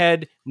my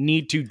head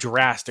need to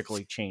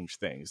drastically change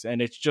things,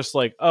 and it's just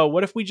like, oh,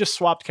 what if we just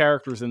swapped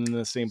characters and then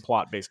the same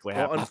plot basically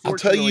happened? I'll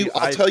tell you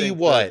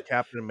what.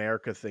 Captain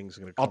America thing's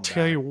gonna come I'll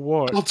tell you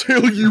what.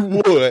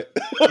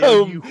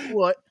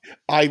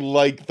 I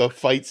like the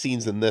fight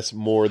scenes in this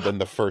more than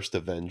the first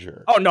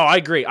Avenger. Oh no, I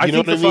agree. I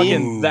think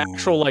the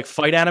actual like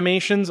fight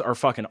animations are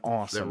fucking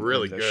awesome. They're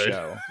really good.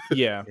 Show.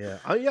 Yeah.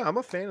 I'm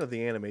a fan of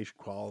the animation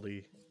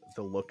quality,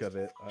 the look of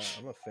it.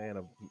 I'm a fan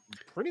of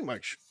pretty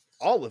much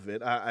all of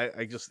it.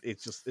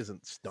 It just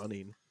isn't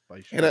stunning.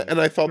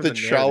 And I thought the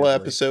T'Challa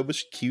episode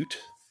was cute.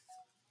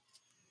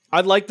 I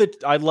like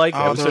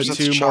episode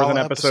 2 more than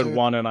episode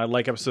 1, and I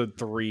like episode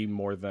 3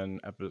 more than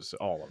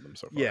all of them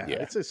so far. Yeah,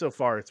 I'd say so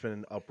far it's been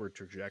an upward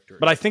trajectory.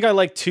 But I think I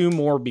like 2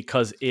 more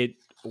because it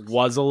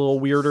was a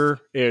little weirder.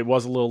 It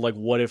was a little like,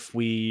 what if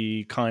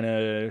we kind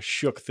of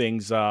shook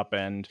things up,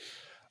 and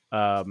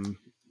I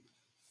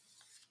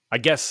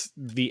guess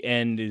the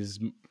end is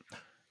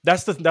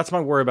That's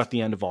my worry about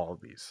the end of all of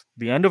these.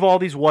 The end of all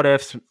these what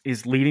ifs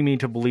is leading me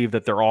to believe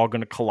that they're all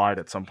going to collide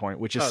at some point,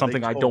 which is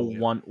something I don't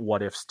want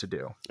what ifs to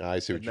do. I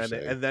see what you're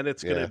saying. And then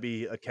it's going to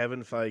be a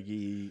Kevin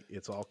Feige,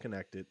 it's all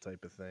connected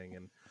type of thing.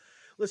 And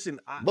listen,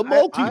 the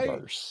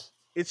multiverse.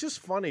 It's just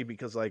funny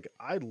because like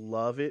I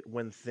love it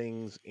when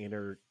things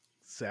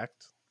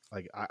intersect.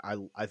 Like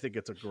I think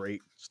it's a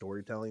great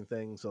storytelling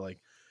thing. So like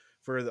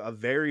for a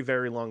very,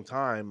 very long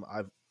time,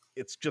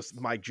 it's just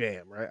my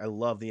jam, right? I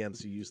love the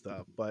MCU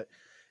stuff, but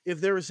if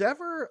there was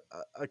ever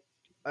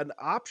an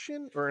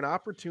option or an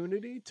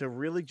opportunity to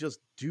really just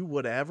do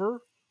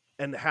whatever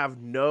and have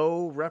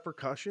no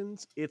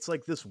repercussions, it's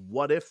like this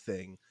what if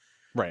thing.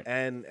 Right.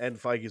 And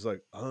Feige's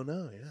like, oh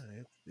no,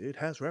 yeah, it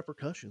has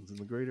repercussions in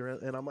the greater,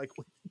 and I'm like,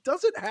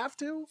 does it have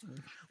to?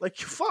 Like,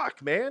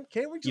 fuck, man,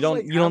 can't we just you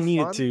don't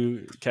need it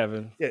to,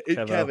 Kevin. Yeah,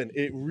 Kevin,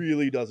 it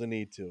really doesn't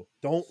need to.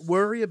 Don't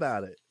worry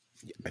about it.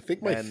 I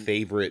think my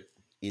favorite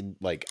in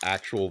like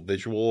actual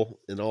visual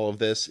in all of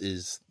this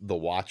is the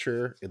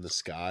Watcher in the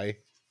sky.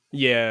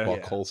 Yeah. While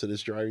Coulson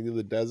is driving through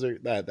the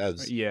desert.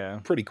 That's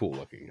pretty cool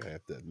looking, I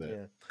have to admit.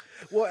 Yeah.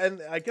 Well,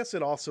 and I guess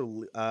it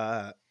also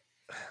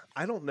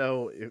I don't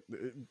know if,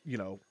 you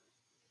know,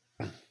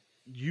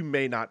 you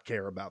may not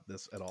care about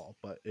this at all,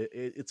 but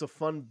it's a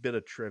fun bit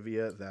of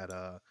trivia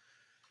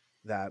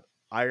that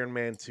Iron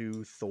Man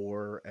 2,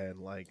 Thor,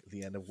 and like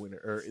the end of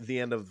the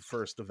end of the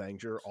first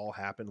Avenger all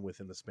happened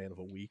within the span of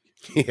a week.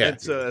 Yeah,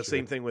 it's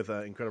same thing with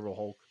Incredible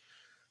Hulk.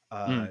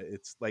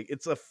 It's like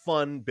it's a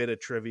fun bit of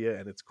trivia,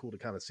 and it's cool to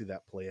kind of see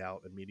that play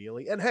out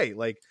immediately. And hey,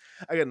 like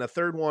again, the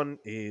third one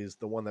is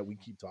the one that we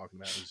keep talking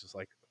about. It's just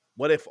like,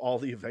 what if all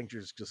the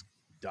Avengers just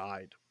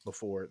died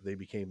before they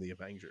became the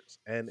Avengers?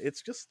 And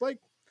it's just like,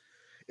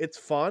 it's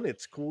fun.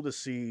 It's cool to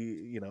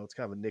see. You know, it's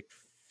kind of a Nick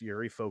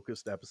Fury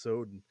focused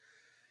episode. And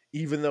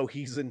even though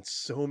he's in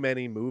so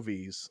many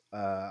movies,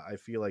 I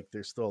feel like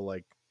there's still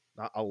like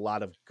not a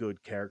lot of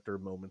good character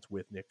moments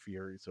with Nick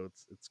Fury. So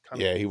it's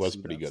kind of he was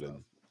pretty good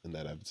in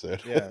that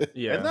episode.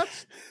 Yeah. And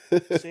that's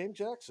Sam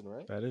Jackson,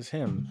 right? That is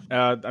him.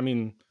 I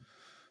mean,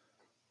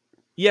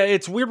 yeah,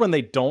 it's weird when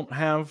they don't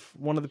have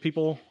one of the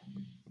people,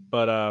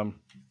 but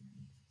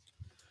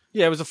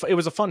yeah, it was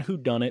a fun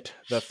whodunit,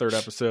 that third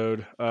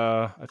episode.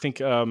 I think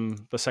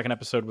the second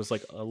episode was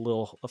like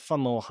a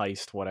fun little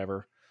heist,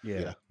 whatever.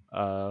 Yeah.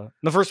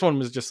 The first one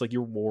was just like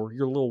your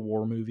little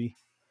war movie.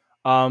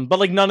 But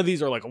like none of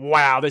these are like,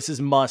 wow, this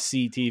is must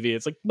see TV.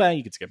 It's like, man,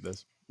 you could skip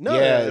this. No,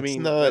 yeah, I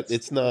mean,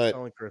 it's not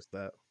telling Chris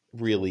that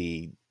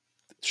really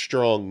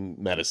strong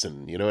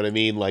medicine. You know what I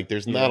mean? Like,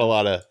 there's not a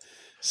lot of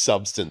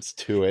substance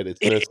to it. It's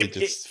mostly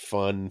just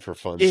fun for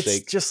fun's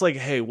sake. It's just like,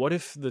 hey, what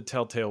if the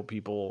Telltale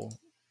people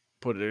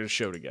put a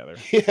show together?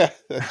 Yeah,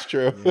 that's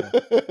true.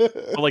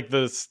 But like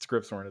the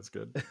scripts weren't as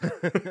good.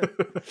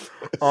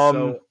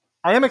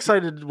 I am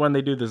excited when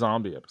they do the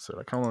zombie episode.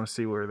 I kind of want to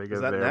see where they go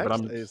there.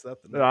 Next?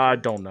 But I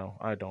don't know.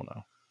 I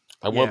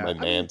want my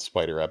Man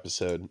Spider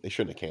episode. They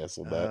shouldn't have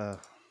canceled that.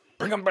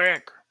 Bring them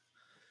back.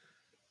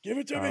 Give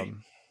it to me.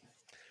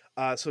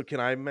 So can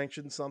I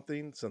mention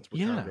something since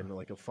we're kind of in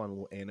like a fun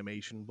little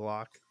animation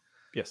block?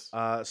 Yes.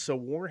 So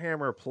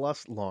Warhammer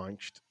Plus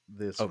launched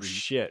this week. Oh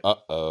shit.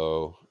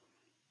 Uh-oh.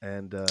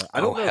 And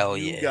I don't know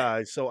if you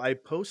guys. So I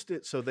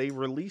posted. So they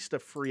released a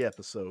free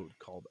episode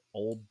called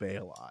Old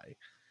Baelai,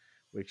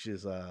 which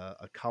is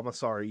a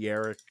Commissar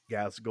Yarrick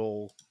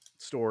Ghazghkull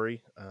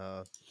story.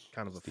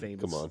 Kind of a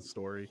famous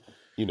story.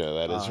 You know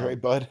that is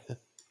right, bud.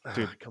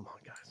 Dude, come on,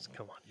 guys.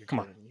 Come on. Come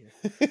on.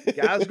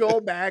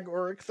 Ghazghkull, Bag,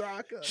 Uruk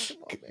Thraka.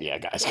 Come on, man. Yeah,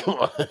 guys, come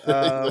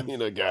on. You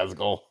know,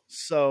 Ghazghkull.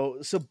 So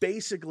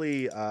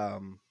basically,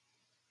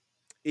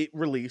 it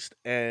released,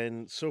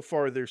 and so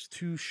far there's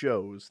 2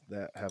 shows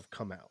that have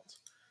come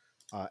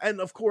out. And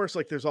of course,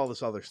 like there's all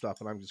this other stuff,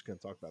 and I'm just going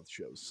to talk about the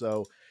shows.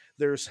 So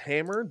there's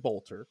Hammer and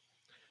Bolter,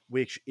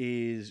 which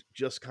is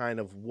just kind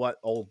of what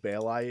Old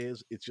Baelai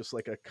is. It's just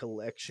like a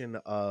collection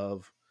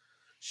of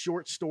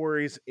short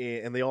stories,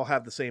 and they all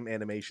have the same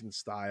animation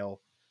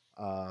style,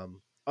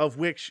 of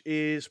which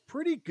is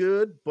pretty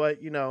good,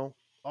 but you know,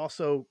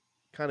 also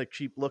kind of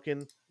cheap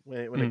looking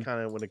when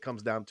it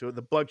comes down to it.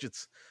 The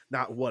budget's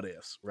not what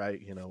ifs, right?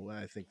 You know,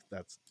 I think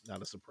that's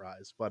not a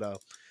surprise, but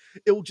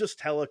it will just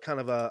tell a kind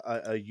of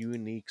a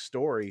unique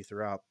story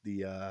throughout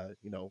the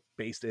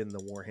based in the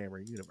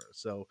Warhammer universe.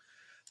 So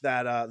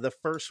that the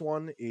first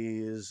one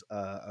is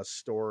a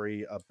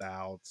story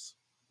about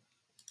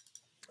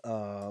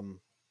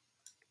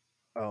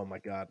oh my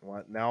god,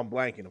 what? Now I'm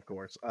blanking, of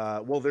course.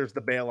 Well, there's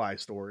the Baelai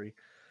story,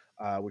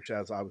 which,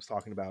 as I was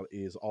talking about,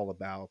 is all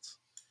about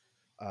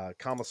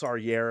Commissar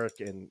Yarrick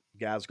and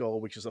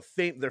Ghazghkull, which is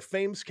they're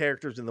famous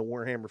characters in the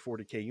Warhammer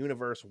 40k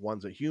universe.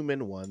 One's a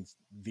human, one's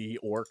the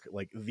orc,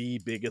 like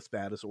the biggest,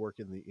 baddest orc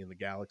in the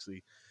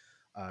galaxy.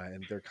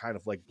 And they're kind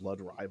of like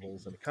blood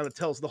rivals, and it kind of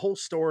tells the whole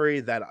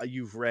story that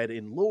you've read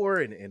in lore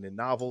and in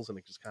novels, and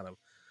it just kind of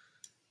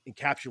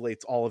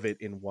encapsulates all of it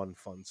in one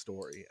fun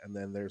story. And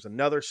then there's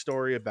another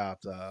story about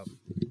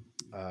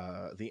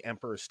the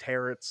Emperor's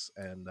turrets,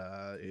 and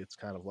it's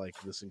kind of like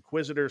this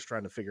Inquisitor's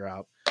trying to figure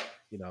out,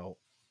 you know,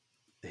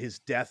 his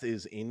death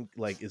is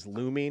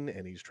looming,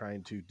 and he's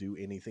trying to do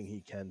anything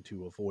he can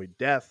to avoid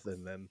death.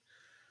 And then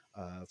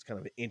it's kind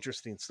of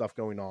interesting stuff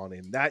going on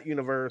in that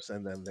universe.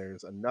 And then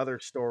there's another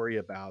story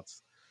about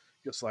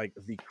just like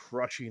the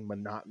crushing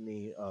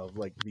monotony of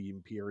like the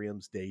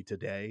Imperium's day to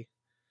day,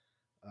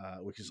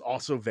 which is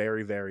also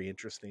very, very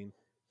interesting.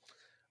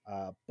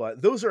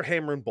 But those are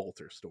Hammer and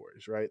Bolter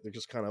stories, right? They're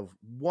just kind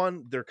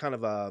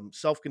of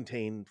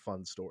self-contained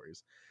fun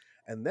stories.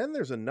 And then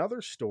there's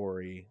another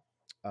story,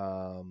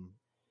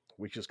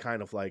 which is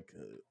kind of like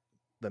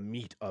the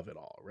meat of it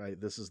all, right?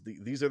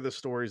 These are the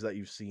stories that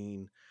you've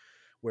seen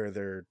where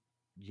they're,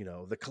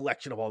 the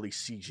collection of all these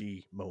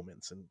CG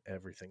moments and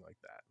everything like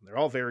that. And they're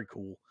all very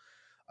cool.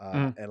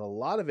 And a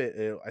lot of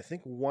it, I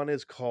think one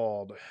is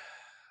called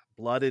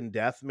Blood and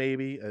Death,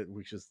 maybe,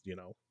 which is,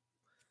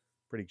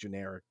 pretty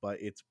generic, but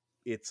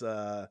there's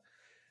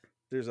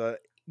a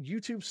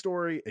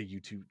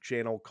YouTube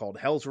channel called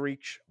Hell's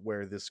Reach,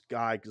 where this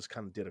guy just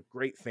kind of did a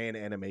great fan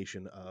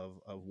animation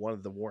of one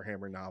of the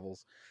Warhammer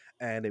novels.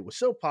 And it was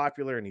so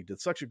popular and he did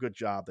such a good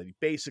job that he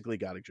basically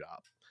got a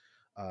job.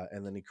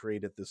 And then he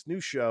created this new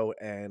show,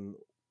 and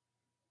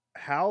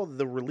how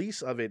the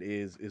release of it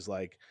is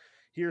like,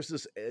 here's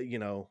this,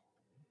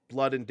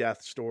 Blood and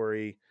Death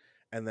story.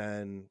 And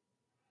then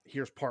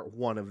here's part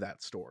 1 of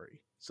that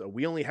story. So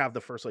we only have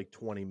the first like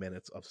 20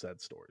 minutes of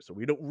said story. So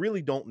we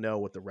don't know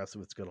what the rest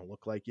of it's going to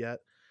look like yet.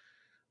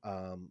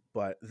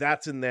 But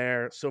that's in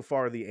there. So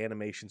far, the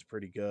animation's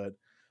pretty good.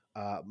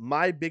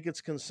 My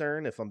biggest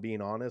concern, if I'm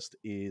being honest,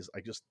 is I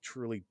just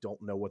truly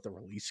don't know what the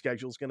release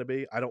schedule is going to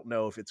be. I don't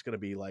know if it's going to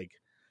be like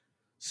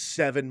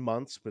 7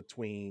 months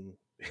between,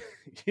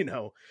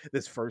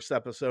 this first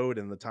episode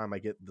and the time I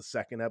get the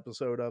second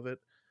episode of it.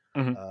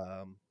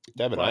 Mm-hmm.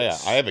 Devin, I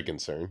have a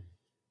concern.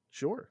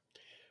 Sure.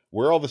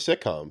 Where are all the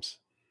sitcoms?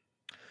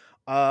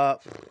 I'd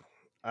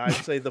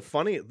say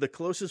the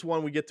closest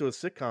one we get to a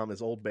sitcom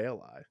is Old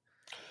Bail Eye,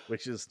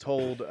 which is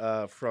told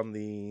from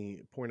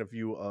the point of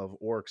view of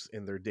orcs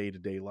in their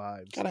day-to-day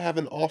lives. Gotta have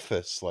an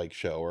office like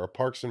show or a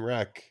Parks and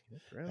Rec.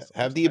 Chris,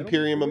 have the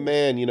Imperium of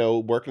Man,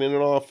 working in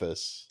an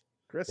office.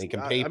 Chris,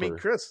 making paper.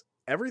 Chris,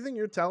 everything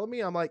you're telling me,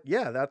 I'm like,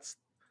 yeah, that's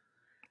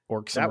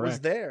Orcs that and was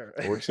Rec. there.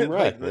 Orcs and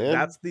Rec,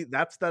 man.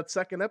 That's that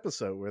second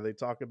episode where they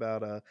talk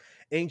about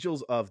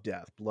Angels of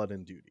Death, Blood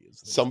and Duty.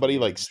 Somebody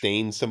like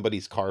stained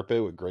somebody's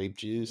carpet with grape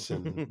juice,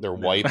 and their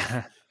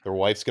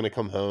wife's gonna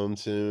come home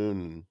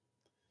soon.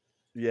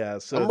 Yeah,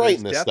 so I'm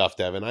writing this stuff,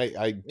 Devin.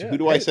 Who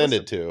do I send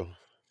it to?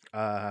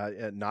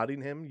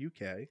 Nottingham,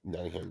 UK.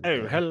 Nottingham.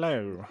 Oh,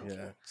 hello.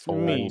 Yeah,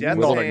 Old Death's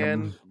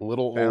Nottingham. Hand,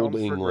 little Bound old for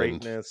England.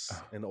 Greatness,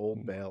 and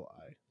Old Bail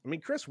Eye. I mean,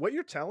 Chris, what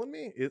you're telling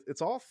me,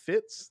 it's all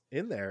fits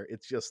in there.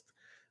 It's just,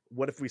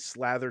 what if we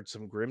slathered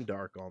some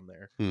Grimdark on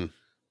there?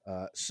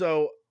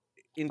 So,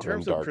 in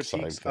terms of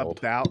critiques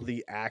about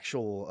the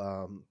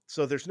actual,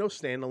 so there's no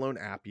standalone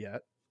app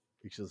yet,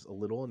 which is a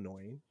little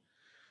annoying.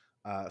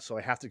 So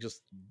I have to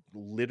just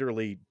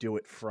literally do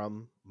it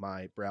from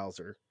my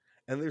browser,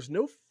 and there's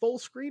no full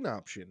screen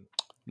option.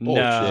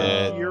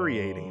 Bullshit.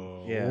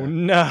 Infuriating. Yeah.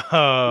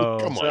 No.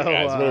 Come on,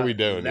 guys. What are we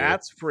doing?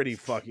 That's pretty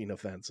fucking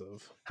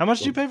offensive. How much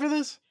do you pay for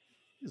this?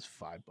 It's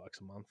 $5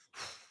 a month.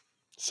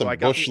 Some So I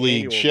got Bush the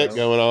League annual, shit though.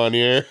 going on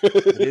here.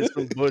 It is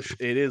some Bush.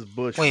 It is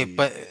Bush. Wait, League.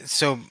 but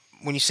so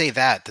when you say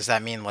that, does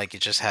that mean like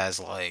it just has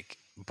like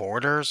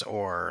borders,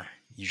 or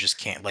you just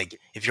can't, like,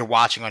 if you're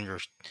watching on your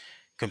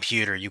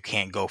computer, you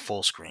can't go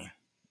full screen?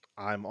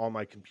 I'm on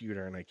my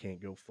computer and I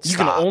can't go full. You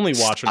can only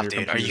watch on your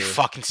dude. computer. Are you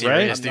fucking right?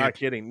 serious, I'm dude? not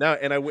kidding. No,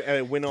 and I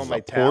went on Is my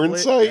it a porn tablet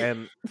site?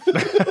 and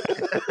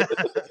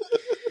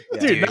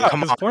Dude, Dude, no, come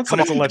this on, porn come site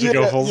doesn't on. let you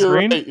go full you're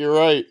screen. Right, you're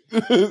right.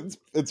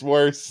 It's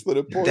worse than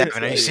a porn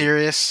Devin, are you site.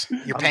 serious?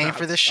 You're I'm paying not-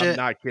 for this I'm shit?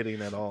 not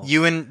kidding at all.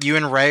 You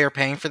and Ray are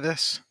paying for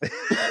this?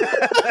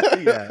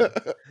 Yeah.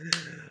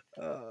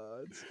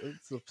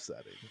 It's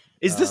upsetting.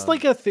 Is this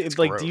like a thing? it's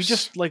Like, do you gross.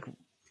 just like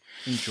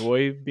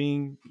enjoy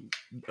being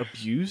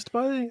abused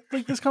by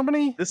like this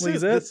company? This Like,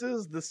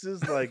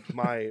 is like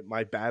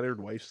my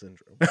battered wife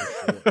syndrome.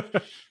 For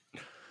sure.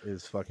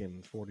 Is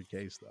fucking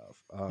 40K stuff.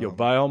 Yo,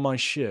 buy all my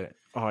shit.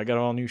 Oh, I got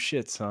all new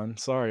shit, son.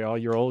 Sorry, all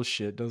your old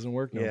shit doesn't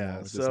work no more. Yeah,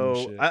 with this new so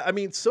shit. I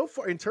mean, so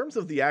far in terms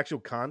of the actual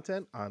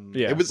content,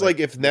 Yeah. It was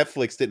like if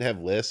Netflix didn't have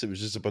lists, it was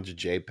just a bunch of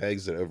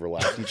JPEGs that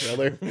overlapped each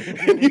other,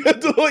 and you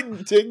had to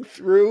like dig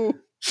through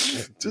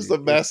just a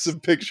mess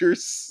of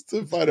pictures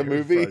to find a very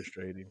movie.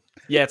 Frustrating.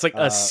 Yeah, it's like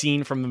a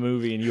scene from the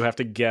movie, and you have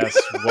to guess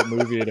what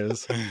movie it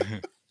is.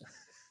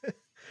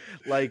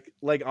 Like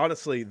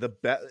honestly, the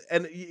best.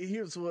 And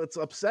here's what's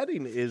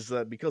upsetting is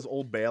that because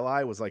Old Bail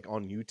Eye was like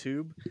on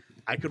YouTube,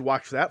 I could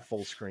watch that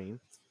full screen.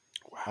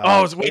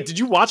 Wait, did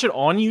you watch it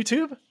on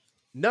YouTube?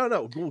 No.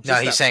 Well, No,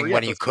 just he's that saying free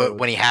when he episode.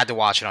 when he had to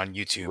watch it on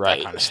YouTube, Right.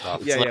 that kind of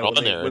stuff. It's Yeah, not yeah.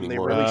 on there When they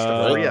anymore. released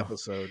the free Oh.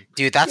 episode.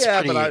 Dude, that's Yeah,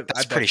 pretty. but I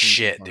That's bet pretty you can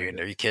shit, find dude.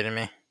 it. Are you kidding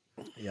me?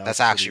 Yeah, I That's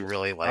was actually pretty-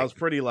 really I like. was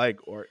pretty like,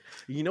 or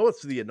you know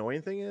what's the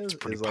annoying thing is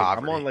pretty like I'm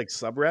poverty. on like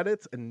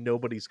subreddits and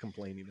nobody's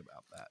complaining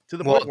about that. To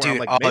the Well, point where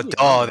dude, I'm like, maybe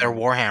I'm they're wrong.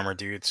 Warhammer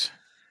dudes.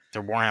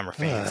 They're Warhammer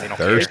fans. They don't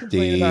Thirsty. care.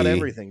 Complain about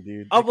everything,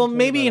 dude. Oh They well, complain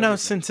maybe about everything.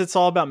 since it's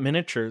all about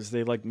miniatures,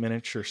 they like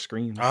miniature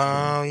screens.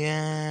 Oh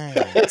yeah.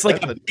 It's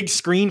like a big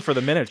screen for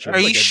the miniature. Are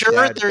you like a sure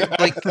dad.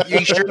 are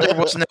you sure there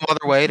was no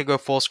other way to go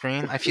full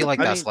screen? I feel like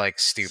I that's mean, like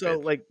stupid. So,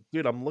 like,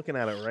 dude, I'm looking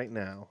at it right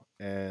now,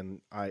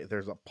 and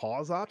there's a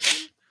pause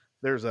option,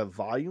 there's a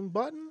volume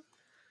button,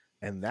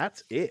 and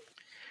that's it.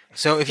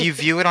 So if you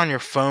view it on your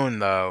phone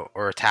though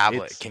or a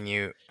tablet, It's- can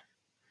you?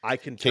 I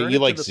can Can turn you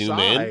it like to the zoom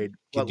side, in?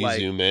 but Can you like,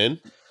 zoom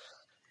in?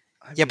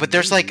 I Yeah, mean, but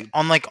there's maybe.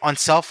 on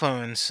cell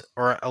phones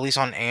or at least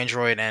on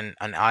Android and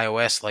on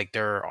iOS, like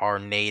there are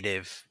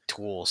native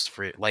tools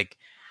for like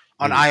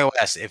on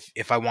iOS.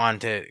 If I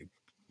wanted to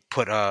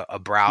put a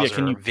browser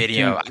can you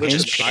video, I could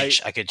just Listen,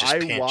 pinch. I could just I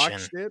pinch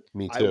watched and it.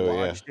 Me I too, yeah.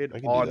 watched it I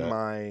can do on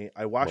that.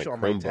 I watched My it on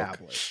my Chromebook.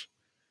 tablet.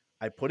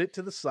 I put it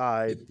to the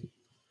side.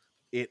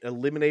 It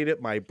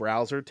eliminated my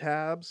browser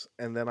tabs,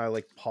 and then I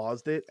like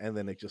paused it, and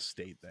then it just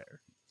stayed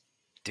there.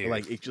 dude,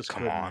 Like it just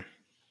come couldn't- on.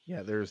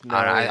 Yeah, there's no.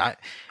 I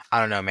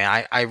don't know,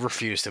 man. I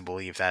refuse to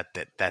believe that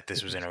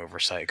this was an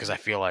oversight because I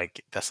feel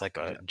like that's like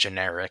a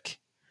generic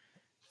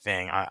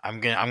thing.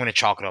 I'm gonna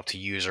chalk it up to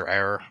user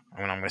error.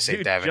 I'm gonna say,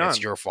 Dude, Devin, John,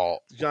 it's your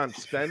fault. John,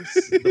 spend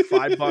the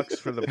 $5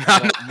 for the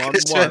I'm not gonna month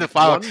spend the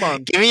one. $5. 1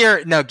 month. Give me your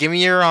Okay,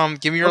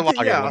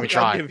 login. yeah, Let me I'll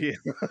try. give you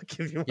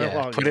my Yeah,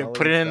 login. put it I'll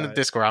put it let in you the try.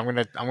 Discord. I'm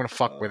gonna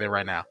fuck with it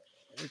right now.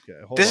 Okay,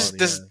 hold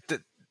This on.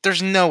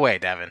 there's no way,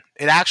 Devin.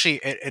 It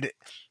actually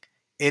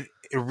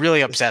it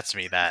really upsets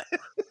me that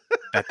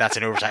that's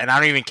an oversight, and I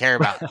don't even care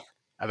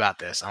about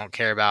this. I don't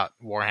care about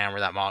Warhammer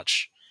that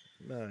much,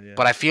 No, yeah.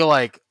 but I feel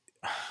like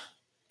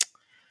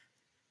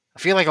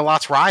a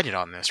lot's riding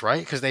on this, right?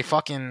 Because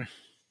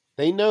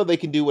They know they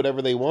can do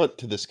whatever they want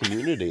to this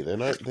community. They're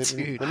not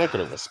Dude. they're not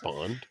going to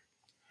respond.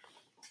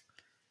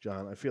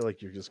 John, I feel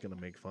like you're just gonna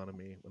make fun of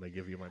me when I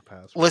give you my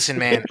password. listen,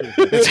 man.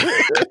 You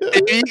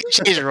can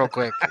change it real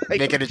quick. I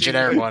Make it a give you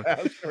generic my one.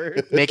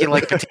 password. Make it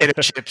like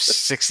potato chips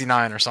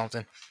 69 or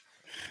something.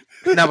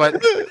 No,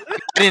 but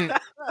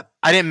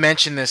I didn't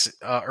mention this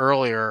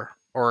earlier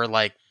or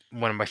like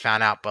when I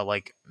found out, but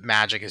like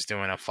Magic is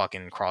doing a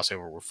fucking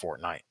crossover with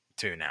Fortnite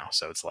too now,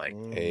 so it's like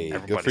Hey, good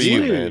Everybody's for you,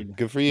 like- man.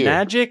 Good for you.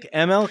 Magic,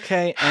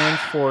 MLK, and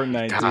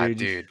Fortnite, God, dude.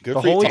 dude. Good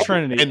The for you. Holy Oh,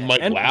 Trinity. and Mike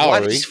And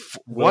Lowry.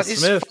 What Will is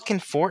Smith. fucking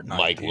Fortnite?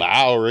 Mike dude?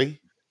 Lowry.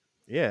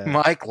 Yeah.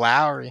 Mike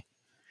Lowry.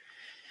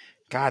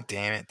 God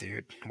damn it,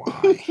 dude.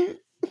 Why?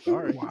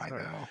 Sorry. Why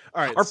sorry. though?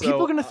 All right. Are so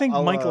people going to think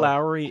I'll, Mike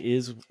Lowry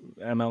is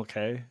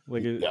MLK?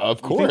 Like, Yeah,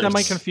 of you think that course.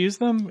 might confuse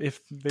them if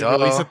they Duh.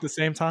 release it at the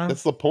same time?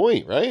 That's the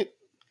point, right?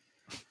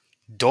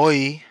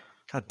 Doi.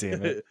 God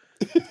damn it.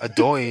 A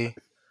doi.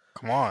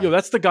 Come on. Yo,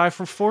 that's the guy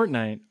from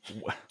Fortnite.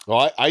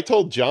 Well, I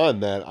told John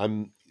that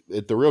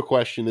the real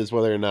question is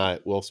whether or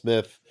not Will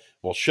Smith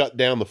will shut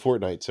down the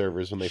Fortnite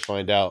servers when they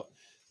find out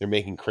they're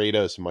making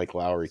Kratos and Mike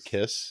Lowry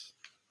kiss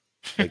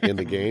like in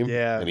the game.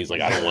 Yeah. And he's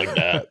like, I don't like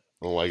that.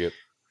 I don't like it.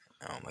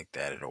 I don't like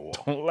that at all.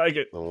 Don't like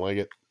it. I don't like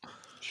it.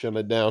 Shutting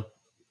it down.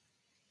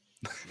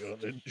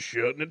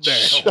 Shutting it down.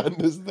 Shutting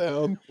this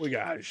down. We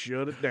gotta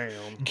shut it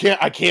down.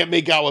 I can't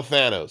make out with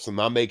Thanos. I'm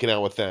not making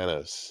out with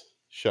Thanos.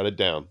 Shut it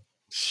down.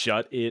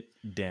 Shut it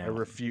I down.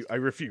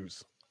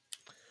 refuse.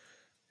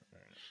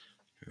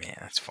 Man,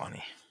 that's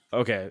funny.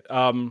 Okay. So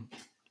I'm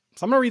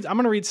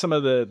gonna read some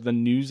of the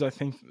news I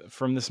think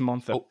from this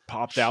month that Oh,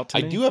 popped out to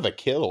I me. do have a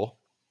kill.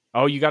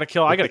 Oh, you got to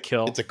kill. I got to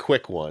kill. It's a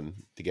quick one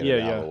to get Yeah,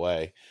 it out of the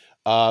way.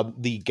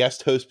 The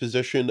guest host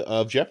position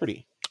of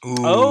Jeopardy.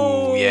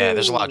 Ooh, yeah,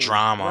 there's a lot of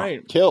drama.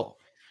 Right. Kill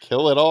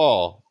it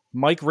all.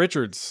 Mike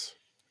Richards.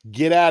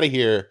 Get out of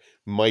here,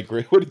 Mike.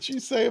 What did you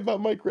say about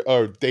Mike?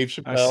 Oh, Dave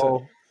I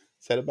Chappelle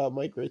said about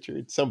Mike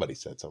Richards. Somebody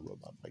said something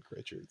about Mike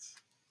Richards.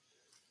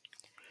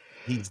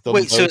 He's the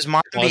Wait, so most is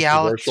Monty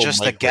Alex controversial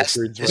just a Mike guest?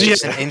 Richards Is right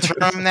just now. an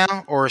interim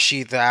now, or is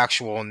she the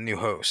actual new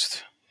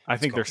host? I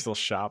think they're still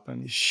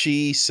shopping.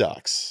 She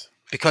sucks.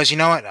 Because you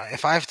know what?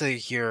 If I have to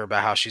hear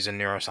about how she's a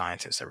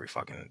neuroscientist every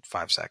fucking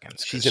 5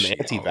 seconds, She's 'cause an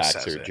she always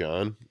says anti-vaxxer, it.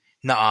 John.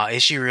 Nuh-uh,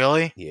 is she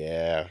really?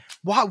 Yeah.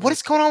 What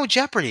is going on with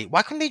Jeopardy?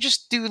 Why couldn't they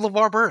just do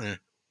LeVar Burton?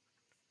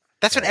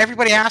 That's what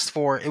everybody asked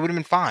for. It would have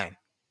been fine.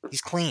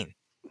 He's clean,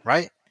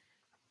 right?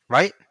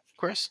 Right,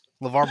 Chris?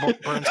 LeVar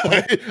Burton's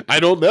clean.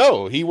 I don't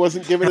know. He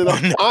wasn't given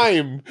enough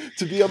time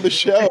to be on the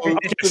show.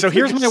 So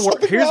here's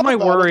my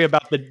about worry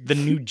about the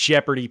new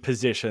Jeopardy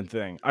position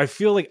thing. I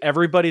feel like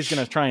everybody's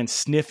gonna try and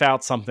sniff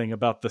out something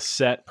about the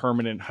set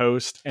permanent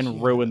host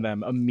and ruin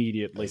them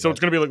immediately. So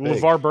it's gonna be like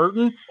Big. LeVar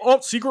Burton,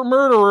 secret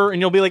murderer,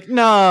 and you'll be like,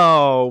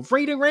 no,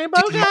 Reading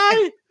Rainbow Dude,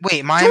 guy.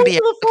 Wait, my Go MBA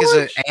to the is an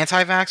forge.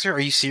 anti-vaxxer? Are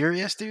you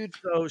serious, dude?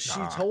 So she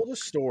Nah. told a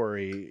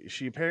story.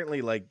 She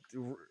apparently like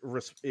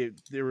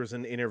there was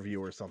an interview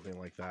or something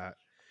like that,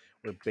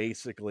 where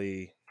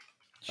basically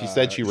She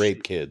said she she-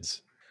 raped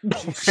kids.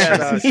 she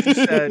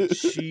said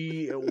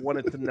she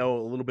wanted to know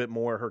a little bit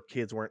more. Her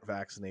kids weren't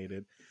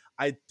vaccinated.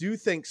 I do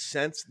think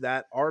since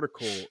that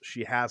article,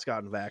 she has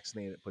gotten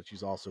vaccinated, but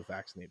she's also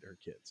vaccinated her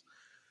kids.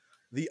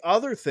 The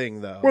other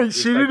thing, though, Wait, is,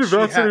 she like, didn't she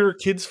had vaccinate her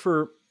kids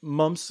for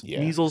mumps, Yeah.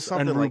 measles, and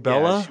something like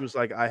rubella. that. She was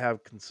like, "I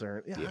have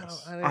concern." Yeah,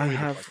 Yes. I don't I read the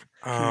have fucking-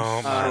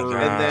 Oh my Cooper.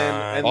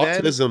 god!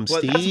 Autism, but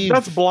Steve.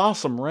 That's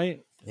Blossom,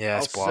 right? Yeah,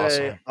 it's I'll say-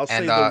 Blossom. I'll say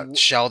And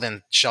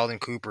the- Sheldon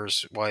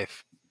Cooper's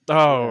wife.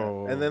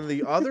 Oh, And then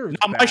the other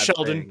not my bad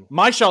Sheldon. thing-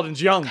 My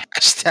Sheldon's young.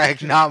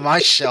 Hashtag not my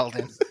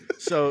Sheldon.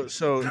 So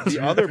the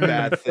other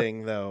bad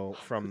thing though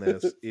from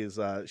this is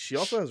she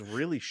also has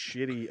really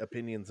shitty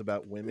opinions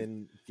about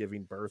women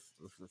giving birth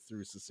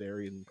through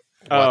cesarean.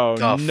 Oh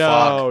the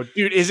no,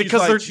 dude! Is it She's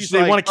because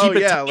they like, want to keep oh,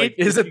 it yeah, tight? like,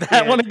 Is if it you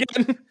that one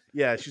can't- again?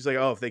 Yeah, she's like,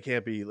 oh, if they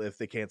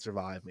can't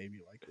survive, maybe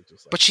like it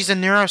just. Like, But she's a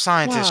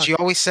neuroscientist. Fuck. She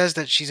always says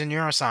that she's a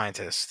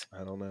neuroscientist.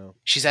 I don't know.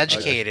 She's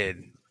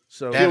educated.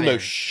 So She don't know Devin.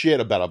 shit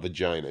about a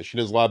vagina. She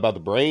knows a lot about the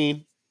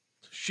brain.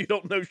 she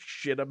don't know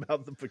shit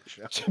about the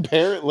vagina.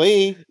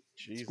 Apparently,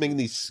 Jesus. she's making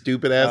these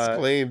stupid ass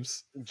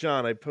claims.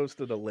 John, I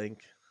posted a link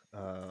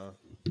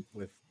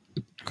with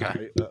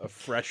Okay. a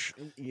fresh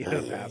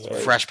password.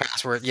 Fresh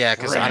password. Yeah,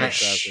 because I don't.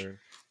 Fresh password.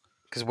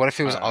 Because what if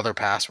it was other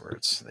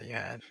passwords that you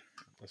had?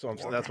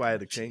 That's why I had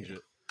to change it.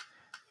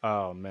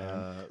 Oh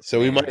man. So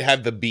we might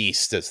have the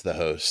Beast as the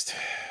host.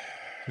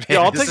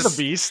 Yeah, I'll This take the is-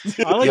 Beast.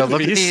 I like Yo, the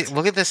Beast.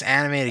 look at this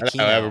animated Hello,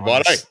 keynote.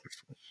 everybody.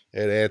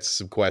 It answers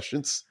some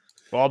questions.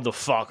 I'm the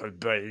fucking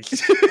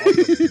Beast.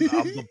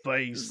 I'm the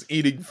base. Just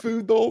eating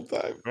food the whole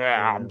time.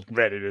 Yeah, I'm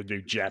ready to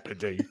do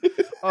Jeopardy.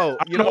 Oh,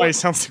 You know why he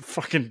sounds like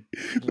fucking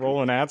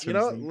rolling answers. You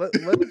know, let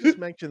me just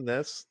mention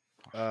this.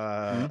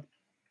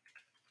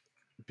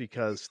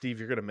 Because Steve,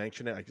 you're going to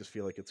mention it. I just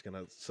feel like it's going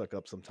to suck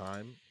up some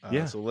time.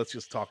 Yeah. So let's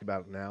just talk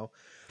about it now.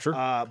 Sure.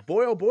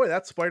 Boy, oh boy,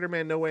 that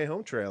Spider-Man No Way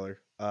Home trailer.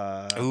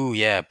 Ooh,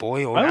 yeah,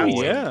 boy. Oh, Oh,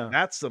 boy. yeah.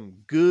 That's some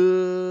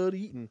good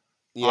eating.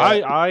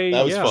 I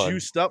that was yeah. fun.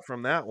 Juiced up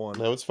from that one.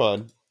 That was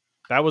fun.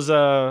 That was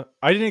I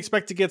didn't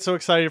expect to get so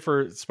excited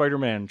for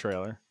Spider-Man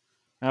trailer.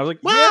 And I was like,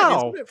 Yeah,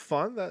 wow, isn't it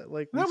fun that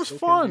like we that was still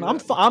can fun. do I'm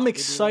that? We I'm can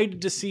still do that?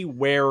 excited to see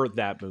where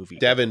that movie.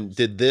 Devin, goes.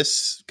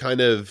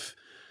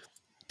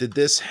 did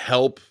this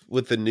help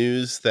with the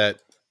news that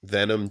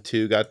Venom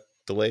 2 got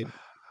delayed?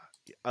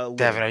 A little.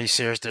 Devin, are you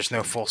serious? There's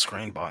no full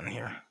screen button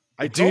here.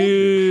 I told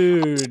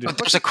you. Dude, But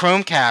there's a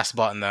Chromecast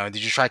button though.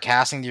 Did you try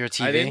casting to your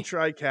TV? I didn't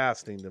try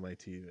casting to my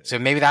TV. So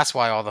maybe that's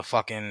why all the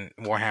fucking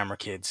Warhammer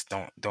kids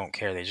don't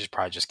care. They just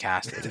probably just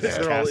cast it. To They're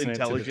their, all casting it to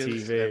the intelligent.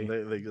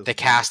 TV. And they just they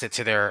cast it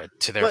to their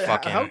But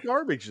fucking. how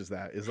garbage is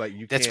that? Is like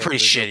you. That's can't- pretty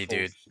there's no shitty, full-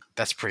 dude.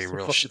 That's pretty It's a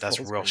real. fucking That's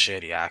full real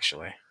screen. shitty,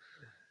 actually.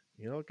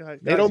 You know, guys.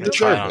 They don't I'm gonna guys,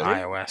 try deserve it it. on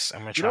maybe- iOS. I'm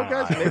gonna You try know, it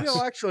on guys, maybe iOS.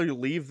 I'll actually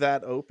leave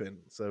that open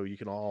so you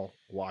can all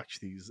watch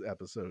these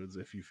episodes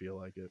if you feel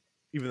like it.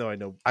 Even though I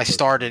know I most of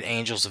started them-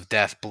 Angels of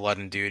Death, Blood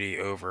and Duty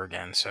over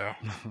again. So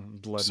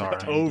blood Sorry.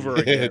 over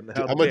again.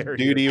 How much dare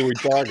duty you. are we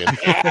talking?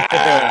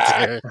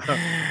 want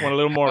a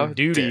little more How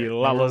duty, dare- a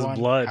lot number less one,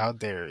 blood. How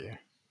dare you?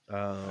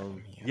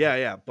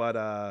 Yeah,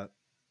 but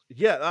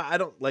yeah, I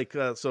don't like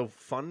so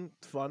fun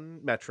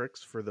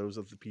metrics for those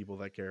of the people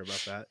that care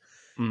about that.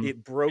 Mm.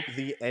 It broke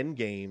the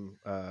Endgame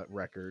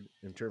record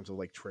in terms of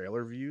like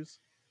trailer views.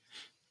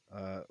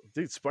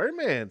 Dude,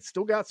 Spider-Man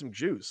still got some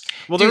juice.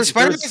 Well, Dude, there's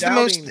Spider-Man's the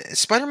doubting- most.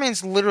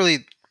 Spider-Man's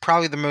literally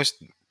probably the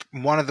most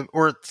one of the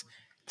or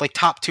like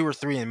top 2 or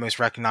 3 in the most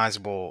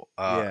recognizable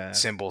Yeah.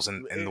 symbols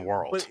in the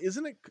world. But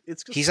isn't it?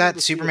 It's just He's cool at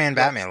to see Superman,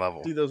 the flex- Batman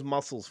level. See those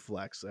muscles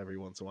flex every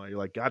once in a while. You're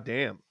like, God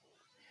damn.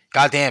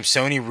 Goddamn,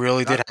 Sony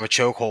really did have a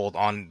chokehold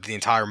on the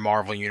entire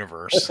Marvel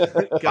universe.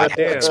 God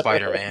damn.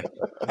 Spider-Man.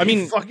 I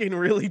mean, They fucking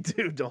really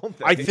do, don't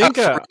they? I think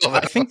For real,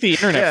 I think the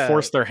internet Yeah.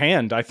 forced their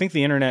hand. I think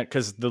the internet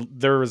because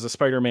there was a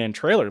Spider-Man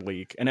trailer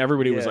leak and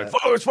everybody was Yeah. like,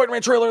 "Oh,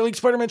 Spider-Man trailer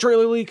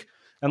leak,"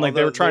 and like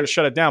they Although were trying there- to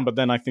shut it down. But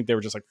then I think they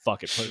were just like,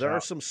 "Fuck it." Put it there are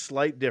out." some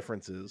slight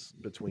differences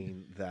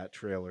between that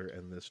trailer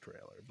and this trailer.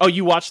 Oh,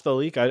 you watched the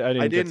leak? I didn't.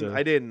 I get didn't. to-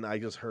 I didn't. I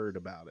just heard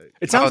about it.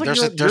 It sounds like there's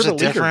you're, a there's you're a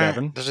the leaker, different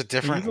Devin. there's a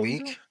different the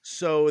leak. leaker?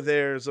 So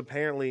there's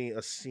apparently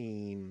a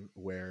scene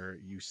where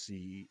you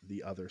see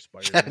the other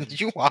Spider-Man. Did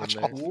you watch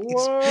in all there. these?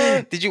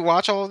 What? Did you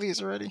watch all of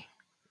these already?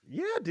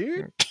 Yeah,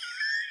 dude.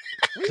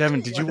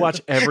 Devin, did you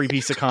watch every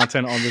piece of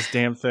content on this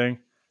damn thing?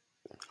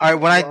 All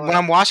right, when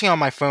I'm watching on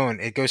my phone,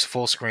 it goes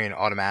full screen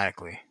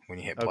automatically when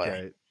you hit play.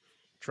 Okay.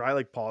 Try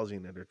like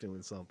pausing it or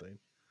doing something.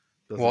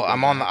 Doesn't Well, go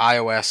I'm on the back.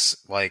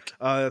 iOS like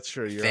Oh, that's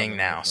true. You're on thing the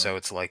now, iPhone. so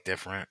it's like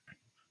different.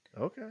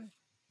 Okay.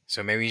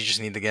 So maybe you just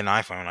need to get an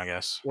iPhone, I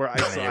guess. Where And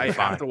then you'll I be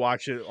fine. have to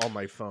watch it on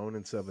my phone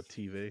instead of a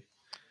TV.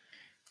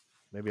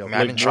 Maybe I'll. I mean, I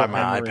Like didn't try what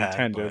my Henry iPad.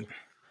 intended.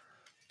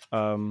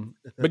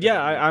 But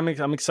yeah, I'm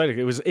excited.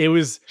 It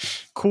was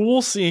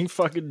cool seeing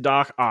fucking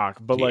Doc Ock,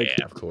 but like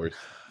yeah, of course.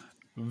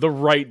 the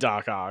right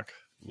Doc Ock.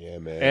 Yeah,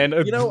 man.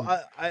 And You know,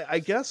 I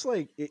guess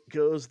like it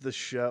goes the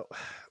show,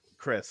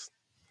 Chris.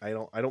 I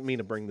don't mean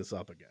to bring this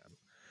up again,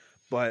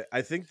 but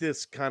I think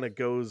this kind of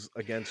goes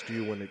against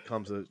you when it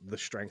comes to the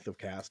strength of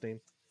casting.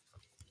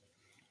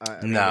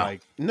 I mean, No.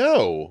 like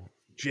no.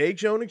 J.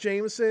 Jonah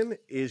Jameson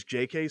is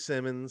J.K.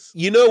 Simmons.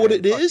 You know what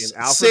and it is?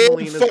 fucking Alfred Sam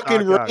Molina's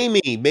fucking Doc Ock.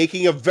 Raimi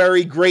making a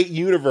very great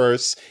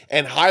universe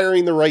and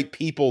hiring the right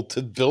people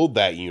to build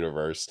that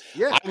universe.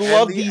 Yeah, I and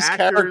love the these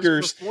actors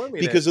characters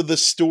performing because it. of the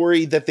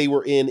story that they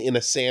were in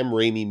a Sam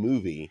Raimi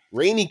movie.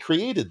 Raimi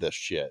created this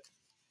shit.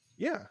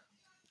 Yeah,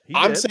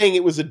 I'm saying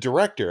it was a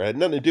director. It had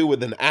nothing to do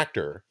with an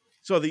actor.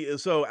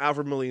 So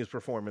Alfred Molina's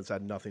performance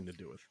had nothing to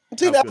do with. I'm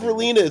saying Alfred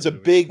Molina is a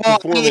big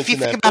performance in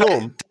that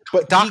film,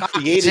 but Doc he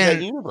created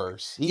that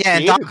universe.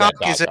 And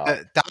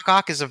Doc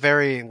Ock is a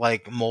very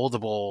like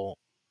moldable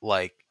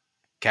like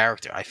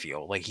character. I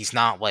feel like he's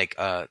not like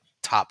a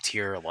top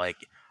tier like.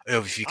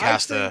 If you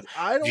cast a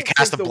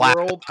black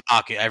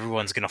Doc,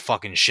 everyone's gonna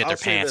fucking shit their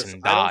pants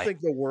and die. I don't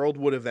think the world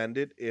would have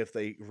ended if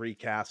they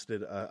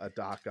recasted a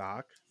Doc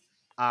Ock.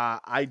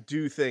 I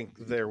do think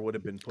there would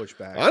have been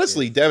pushback.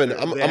 Honestly, Devin,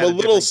 I'm a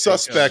little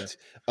suspect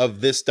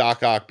of this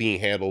Doc Ock being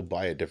handled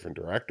by a different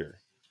director.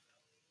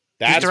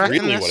 That's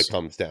really what it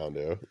comes down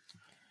to.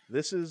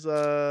 This is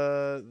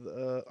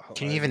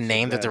Can you even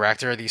name the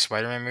director of these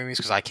Spider-Man movies?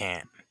 Because I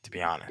can't, to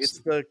be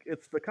honest.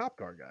 It's the cop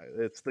car guy.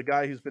 It's the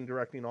guy who's been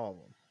directing all of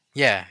them.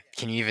 Yeah,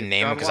 can you even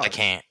name him? Because I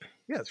can't.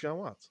 Yeah, it's John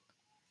Watts.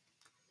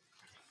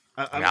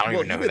 I don't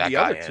even know who that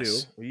guy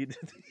is.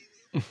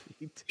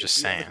 Just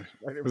saying.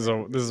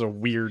 This is a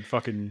weird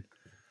fucking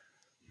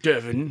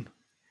Devin.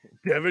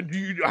 How do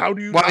you?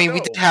 Well, I mean, we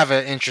did have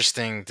an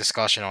interesting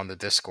discussion on the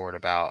Discord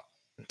about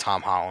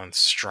Tom Holland's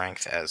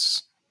strength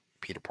as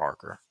Peter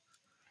Parker.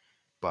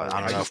 But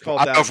I don't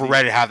know if we're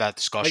ready to have that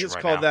discussion. I just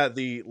called that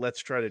the "Let's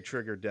try to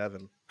trigger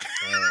Devin."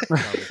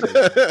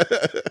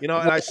 And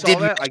I saw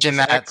that. I just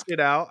X'd it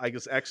out. I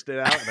just X'd it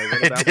out, and I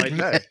went about my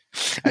day.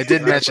 I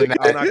did mention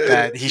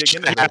that he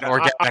should have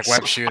organic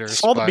web shooters. I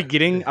saw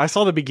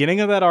the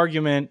beginning of that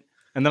argument,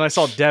 and then I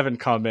saw Devin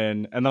come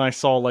in, and then I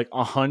saw like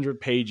 100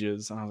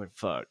 pages, and I was like,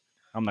 "Fuck,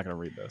 I'm not gonna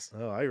read this."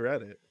 Oh, I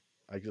read it.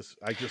 I just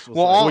was.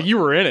 Well, you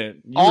were in it.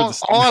 All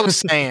I was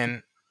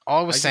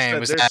saying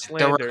was that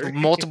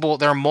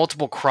there are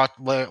multiple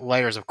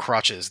layers of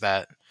crutches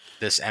that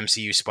this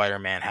MCU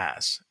Spider-Man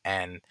has,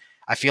 and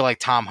I feel like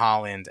Tom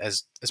Holland,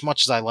 as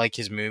much as I like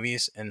his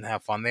movies and how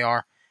fun they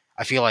are,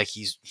 I feel like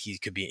he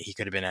could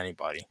have been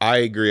anybody. I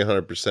agree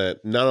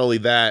 100%. Not only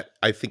that,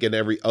 I think in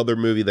every other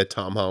movie that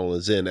Tom Holland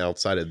is in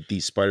outside of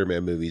these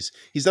Spider-Man movies,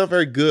 he's not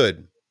very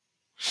good.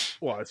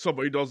 Well,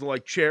 somebody doesn't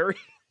like Cherry.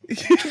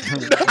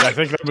 I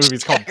think that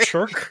movie's called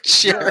Chirk. Like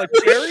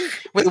Cherry?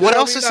 Wait, what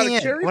else is he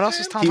in? What else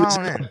is Tom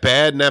Holland in? A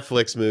bad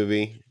Netflix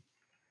movie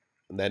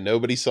that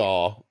nobody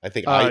saw. I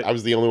think I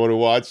was the only one who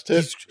watched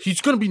it. He's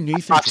going to be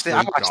Nathan.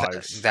 I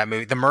watched that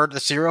movie, the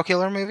serial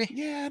killer movie.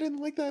 Yeah, I didn't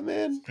like that,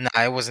 man. No,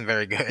 it wasn't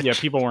very good. Yeah,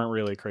 people weren't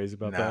really crazy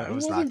about that. It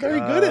was not very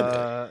good in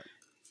it.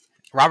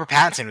 Robert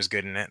Pattinson was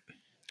good in it.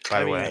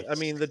 By the way, I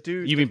mean the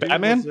dude. You mean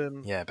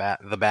Batman? Yeah,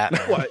 the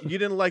Batman. What, you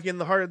didn't like In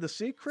the Heart of the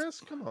Sea,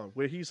 Chris? Come on,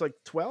 where he's like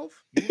 12?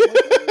 You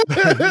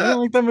didn't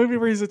like that movie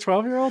where he's a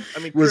 12-year-old? I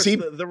mean, Chris,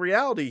 the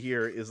reality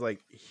here is like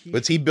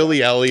was he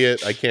Billy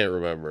Elliot? I can't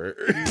remember.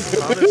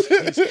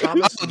 He's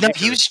Thomas no,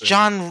 he was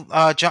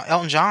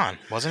Elton John,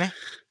 wasn't he?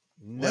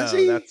 No, was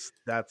he?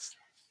 That's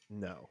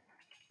no.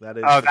 That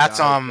is. Oh, that's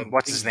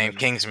what's his name?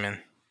 Kingsman.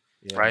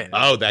 Yeah, right?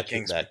 Oh, that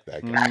guy.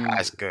 That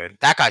guy's good.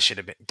 That guy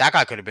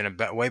could have been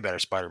a way better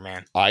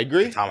Spider-Man. I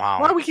agree. Tom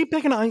Holland. Why do we keep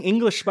picking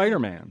English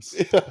Spider-Mans?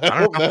 I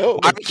don't know.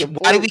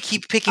 Why do we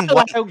keep picking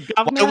white?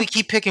 Why do we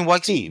keep picking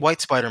white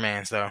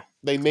Spider-Mans though?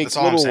 They make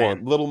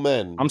little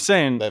men. I'm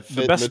saying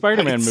the best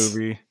Spider-Man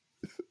movie,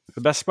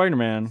 the best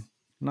Spider-Man,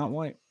 not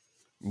white.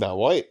 Not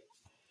white.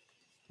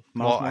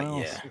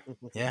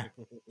 Yeah,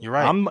 you're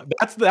right.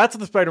 That's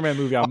the Spider-Man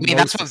movie. I mean,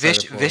 that's what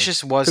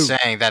Vicious was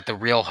saying, that the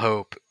real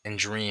hope and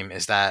dream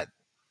is that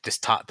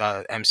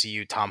the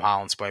MCU Tom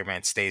Holland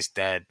Spider-Man stays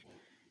dead,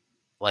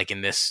 like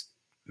in this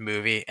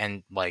movie,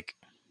 and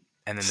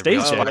then the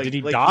stays dead. Did he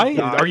die?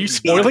 Are you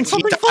spoiling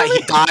something?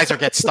 He dies or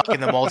gets stuck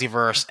in the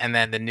multiverse, and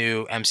then the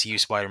new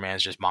MCU Spider-Man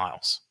is just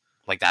Miles.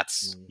 Like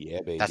that's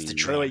baby. That's the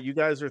dream. By the way, you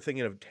guys are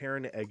thinking of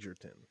Taron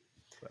Egerton,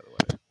 by the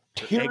way.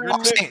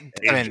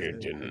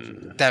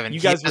 Devin, you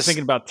guys were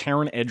thinking about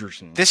Taron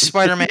Egerton. This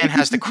Spider-Man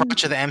has the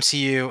crutch of the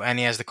MCU, and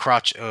he has the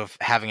crutch of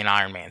having an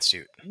Iron Man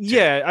suit.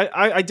 Yeah,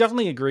 I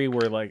definitely agree.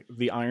 Where like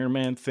the Iron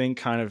Man thing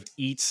kind of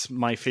eats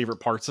my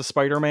favorite parts of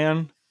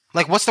Spider-Man.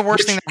 Like, what's the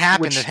worst thing that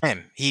happened to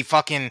him? He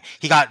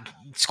got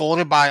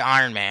scolded by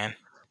Iron Man.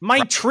 My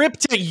trip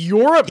to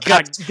Europe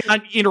got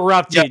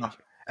interrupted. Yeah.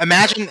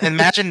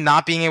 Imagine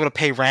not being able to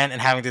pay rent and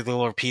having to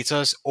deliver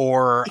pizzas,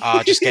 or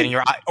just getting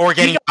your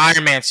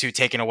Iron Man suit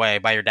taken away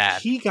by your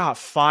dad. He got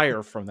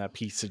fired from that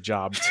pizza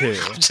job too.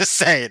 I'm just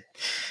saying,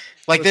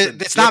 like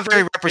it's not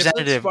very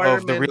representative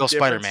of the real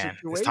Spider-Man.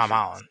 It's Tom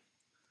Holland.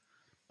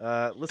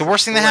 The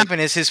worst thing that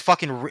happened is his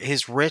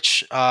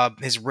rich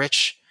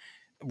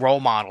role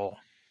model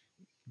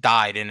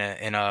died in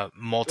a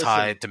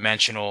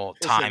multi-dimensional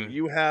time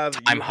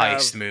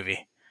heist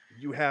movie.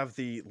 You have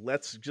the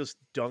let's just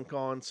dunk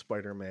on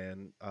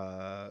Spider-Man,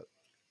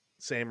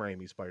 Sam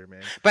Raimi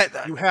Spider-Man.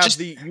 But you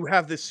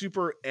have the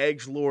super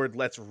edgelord.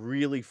 Let's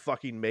really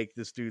fucking make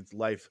this dude's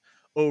life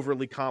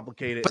overly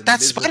complicated. But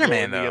that's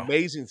Spider-Man, the though.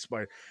 Amazing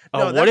Spider. Oh,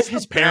 No, what that's if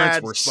his the parents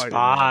bad were Spider-Man.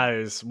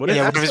 spies? What if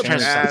Yeah, his what if his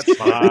parents parents were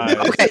were spies?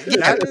 Okay,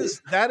 yeah.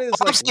 That is All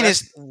I'm like saying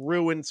is-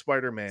 ruined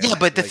Spider-Man. Yeah,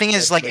 but the thing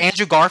is, that's like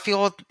Andrew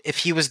Garfield, if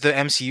he was the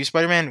MCU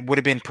Spider-Man, would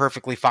have been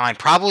perfectly fine.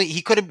 Probably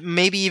he could have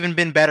maybe even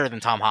been better than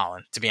Tom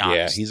Holland, to be Yeah,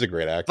 honest. he's a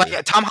great actor.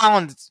 Like Tom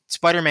Holland's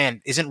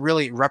Spider-Man isn't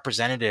really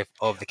representative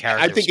of the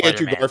character. I think of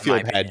Andrew Spider-Man, Garfield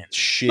in my had opinion.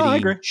 No, I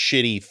agree.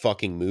 shitty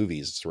fucking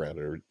movies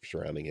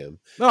surrounding him.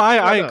 No, I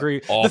No, no.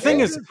 agree. Awful. The thing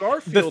is, Andrew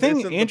Garfield thing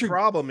isn't Andrew- the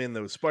problem in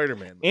those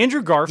Spider-Man.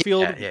 Andrew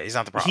Garfield, Yeah, he's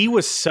not the problem. he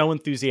was so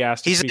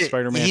enthusiastic He's to be a-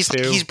 Spider-Man he's-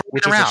 too, he's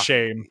which is a around.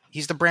 shame.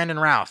 He's the Brandon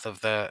Routh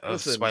of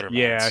Listen, Spider-Man.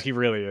 Yeah, he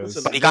really is.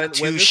 Listen, But he got when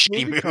two this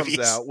shitty movie comes movies.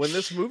 out, when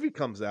this movie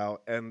comes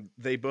out, and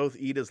they both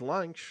eat his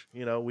lunch,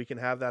 we can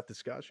have that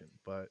discussion.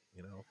 But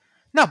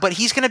No, but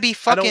he's gonna be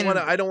fucking.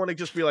 I don't want to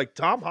just be like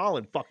Tom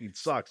Holland fucking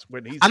sucks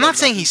when he's. I'm done not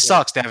saying he nothing but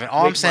sucks, Devin.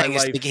 All I'm make saying my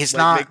is life- like, he's like,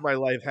 not make my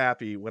life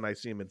happy when I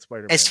see him in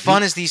Spider-Man. as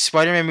fun as these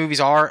Spider-Man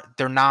movies are.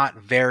 They're not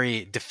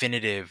very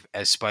definitive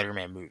as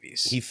Spider-Man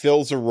movies. He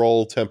fills a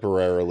role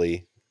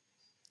temporarily.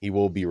 He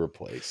will be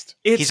replaced.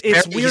 It's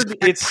He's weird.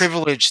 very It's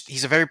privileged.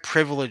 He's a very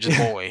privileged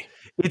boy.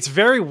 it's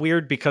very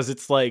weird because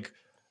it's like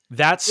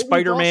that But we've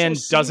Spider-Man also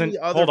seen doesn't.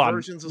 the other Hold on,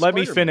 versions of let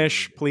me Spider-Man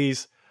finish, movies.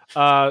 please.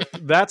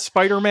 That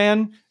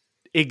Spider-Man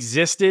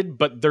existed,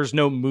 but there's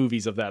no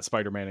movies of that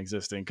Spider-Man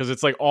existing because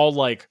it's like all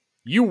like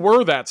you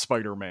were that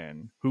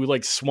Spider-Man who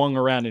like swung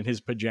around in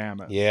his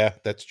pajamas. Yeah,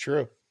 that's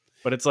true.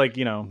 But it's like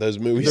Those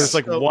movies. there's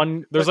like So-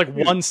 there's but like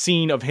dude- one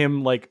scene of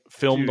him like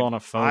filmed Dude, on a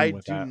phone I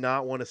with do that.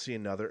 not want to see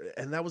another,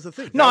 and that was the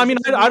thing. No, That I was mean,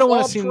 the thing I don't we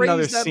wanna all see another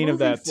praised that scene of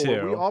movie that, for.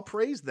 too. We all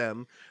praised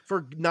them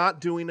for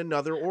not doing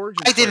another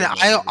origin. I didn't.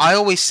 Spider-Man movie. I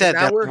always said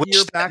now that. we're wish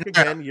here that- back no,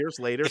 no. again years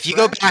later. If you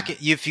go thrashing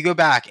back, if you go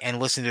back and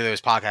listen to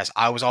those podcasts,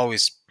 I was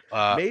always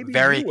maybe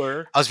very. you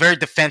were. I was very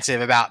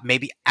defensive about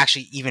maybe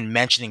actually even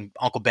mentioning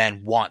Uncle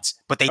Ben once,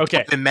 but they Okay.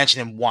 don't even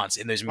mention him once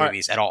in those All right.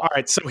 movies at all. All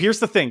right, so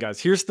here's the thing, guys.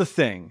 Here's the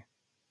thing.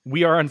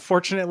 We are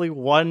unfortunately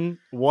one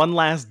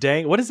last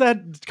day. What is that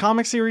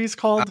comic series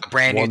called?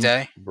 Brand new One-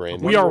 day.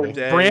 Brand We new. are more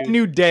day. brand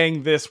new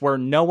daying this where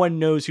no one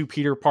knows who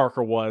Peter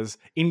Parker was,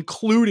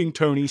 including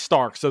Tony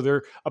Stark. So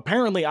they're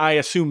apparently, I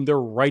assume they're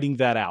writing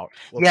that out.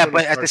 Well, Yeah, Tony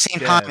but at the Stark's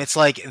same time, dead. it's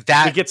like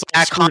that. It gets all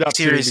that screwed comic up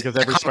too series because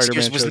that every comic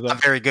series Spider-Man was shows not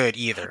up. very good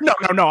either.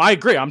 No, I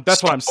agree.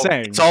 That's what I'm So,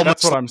 saying. it's almost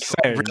That's what I'm like,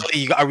 saying.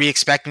 Really, are we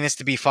expecting this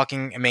to be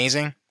fucking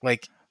amazing?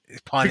 Like,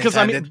 pun Because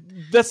intended. I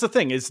mean, that's the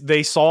thing is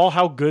they saw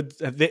how good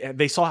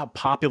they saw how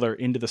popular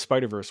Into the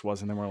Spider-Verse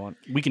was, and then we're like,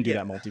 we can do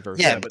Yeah. that multiverse.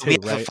 Yeah, thing but too, we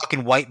have right? a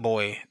fucking white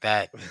boy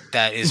that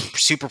is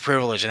super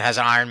privileged and has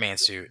an Iron Man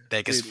suit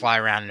that can Dude, fly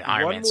around in an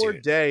Iron One Man More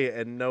suit. Day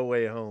and No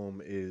Way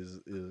Home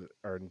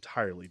are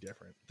entirely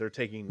different. They're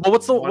taking Well,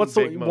 what's the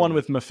big one moment.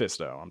 with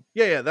Mephisto?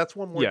 Yeah, that's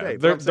One More Yeah, Day.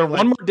 But they're I'm saying,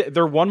 one more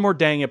they're one more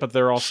dang it, but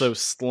they're also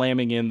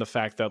slamming in the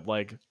fact that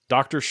like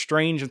Doctor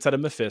Strange instead of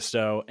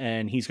Mephisto,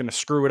 and he's going to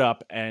screw it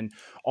up, and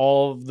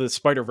all the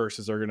Spider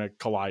Verses are going to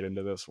collide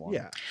into this one.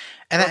 Yeah,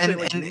 And I'm saying, and,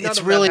 like, and none it's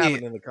of that really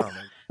happened in the comic.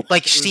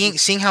 like was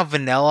seeing how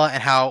vanilla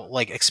and how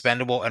like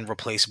expendable and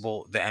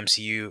replaceable the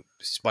MCU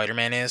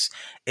Spider-Man is.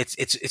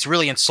 It's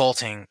really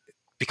insulting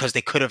because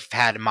they could have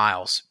had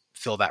Miles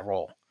fill that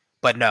role,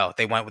 but no,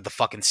 they went with the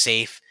fucking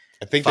safe.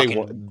 I think they fucking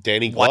want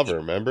Danny white- Glover.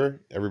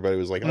 Remember, everybody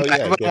was like, "Oh yeah,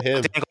 Everybody get him."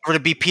 wanted Danny Glover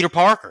to be Peter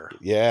Parker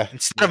Yeah,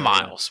 instead of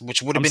Miles,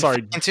 which would have I'm been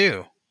sorry. fine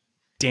too.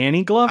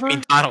 Danny Glover. I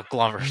mean, Donald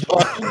Glover.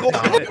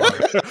 Donald Glover.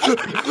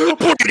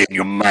 Put it in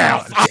your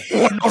mouth. I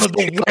want none of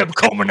the web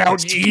coming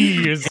out your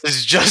ears.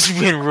 It's just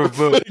been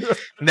revoked.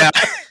 Now,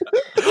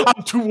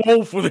 I'm too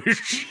old for this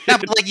shit. no,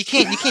 but like you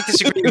can't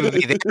disagree with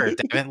me there,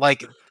 Devin.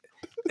 Like,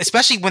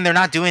 especially when they're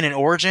not doing an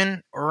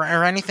origin or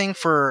anything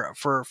for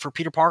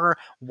Peter Parker.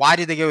 Why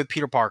did they go with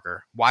Peter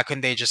Parker? Why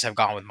couldn't they just have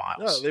gone with Miles?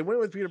 No, they went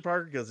with Peter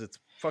Parker because it's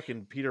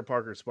fucking Peter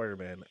Parker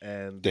Spider-Man,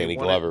 and Danny they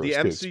wanted- Glover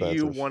The was too MCU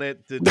expensive.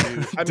 wanted to do. I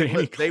mean, Danny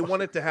look, they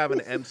wanted to have an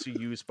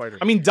MCU Spider-Man.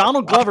 I mean,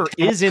 Donald Glover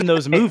is in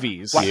those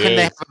movies. Why couldn't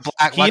they have a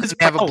black? He Why is couldn't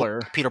they have a Prowler.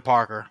 black Peter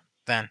Parker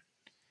then?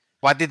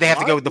 Why did they have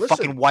to go with the Listen.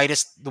 fucking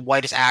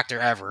whitest actor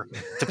ever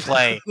to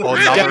play? Oh,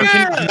 Devin,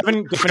 another can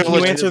you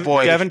privileged answer?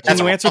 boy. Devin, can That's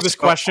you answer also this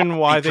question?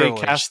 Why they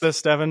privileged. cast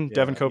this? Devin,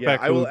 Devin Kopeck,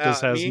 I who will,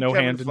 just has me and no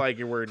Kevin hand.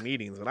 Feige were in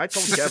meetings, and I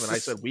told Kevin, I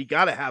said, we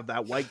got to have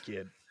that white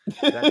kid,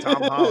 that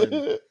Tom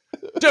Holland.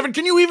 Devin,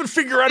 can you even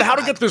figure out how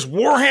to get this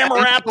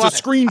Warhammer app to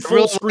screen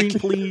full screen,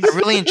 please? I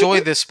really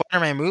enjoy the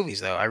Spider-Man movies,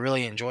 though. I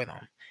really enjoy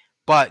them,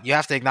 but you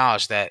have to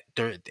acknowledge that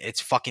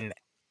it's fucking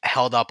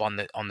held up on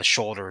the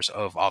shoulders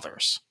of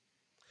others,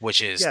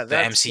 which is Yeah, the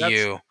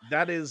MCU.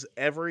 That is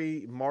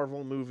every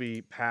Marvel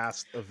movie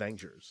past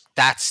Avengers.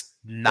 That's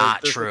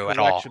not There's a true at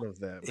all. collection of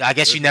them. I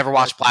guess There's you a never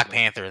watched Black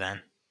collection of them. Panther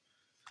then.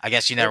 I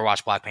guess you never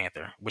watched Black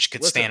Panther, which could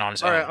Listen, stand on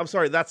its all own. right, I'm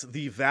sorry. That's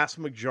the vast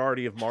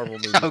majority of Marvel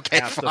movies Okay,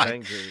 past fine.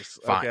 Avengers.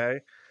 Fine. Okay.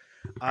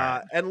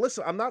 Right. And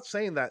listen, I'm not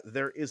saying that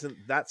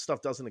that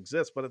stuff doesn't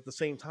exist, but at the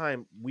same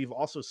time, we've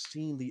also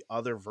seen the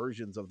other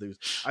versions of those.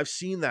 I've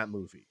seen that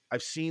movie.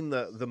 I've seen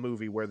the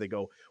movie where they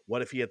go,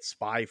 "What if he had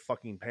spy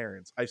fucking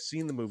parents?" I've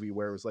seen the movie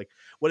where it was like,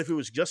 "What if it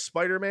was just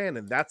Spider-Man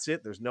and that's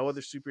it? There's no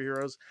other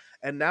superheroes."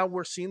 And now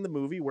we're seeing the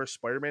movie where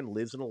Spider-Man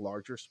lives in a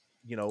larger,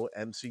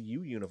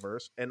 MCU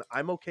universe, and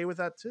I'm okay with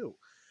that too.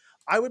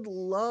 I would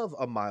love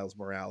a Miles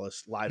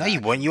Morales live. No, you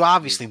action wouldn't. You movie.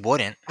 obviously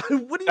wouldn't.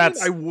 What do you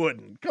That's- mean I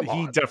wouldn't? Come he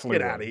on, definitely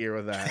get out would. of here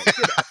with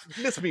that.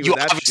 Miss me You with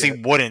that obviously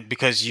shit. wouldn't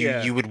because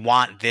Yeah. you would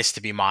want this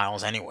to be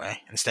Miles anyway,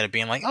 instead of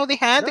being like, oh, they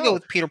had to No, go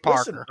with Peter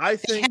listen, Parker. I They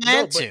think had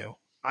no, but to.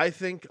 I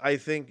think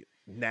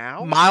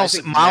now Miles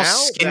I think now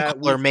skin that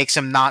color we've- makes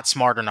him not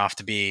smart enough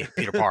to be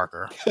Peter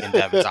Parker in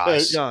Devin's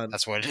eyes. John,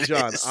 That's what it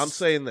John, is. I'm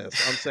saying this.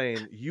 I'm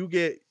saying you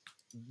get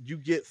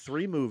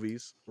 3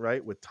 movies,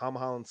 right, with Tom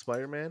Holland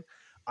Spider-Man.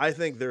 I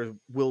think there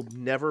will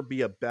never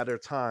be a better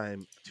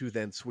time to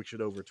then switch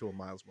it over to a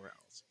Miles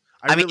Morales.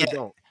 I mean, really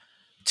don't.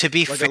 to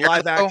be Like fair, a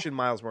live though, action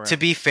Miles Morales. to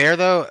be fair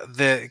though,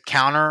 the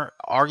counter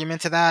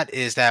argument to that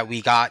is that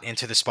we got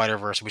Into the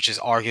Spider-Verse, which is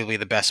arguably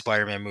the best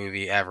Spider-Man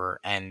movie ever,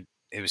 and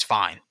it was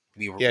fine.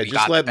 We Yeah, we just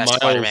got let the best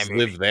Spider-Man Miles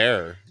movie. live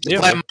there. Yeah.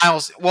 Let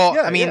Miles. Well,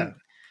 Yeah, I mean, yeah.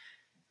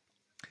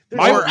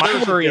 My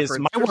There's a worry is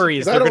difference. my worry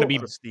is There's a they're going to be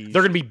prestige.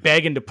 they're going to be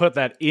begging to put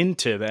that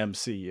into the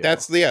MCU.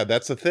 That's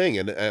the thing,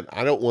 and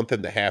I don't want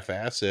them to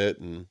half-ass it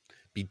and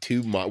be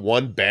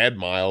one bad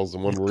Miles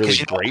and one really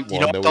 'cause great you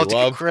one know that what we they'll do,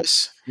 love.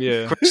 Chris.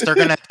 yeah. Chris, they're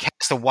gonna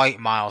cast a white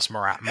Miles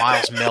Miller.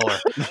 Miles Miller.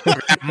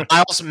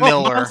 Miles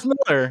Miller. Miles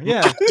Miller.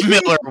 Yeah.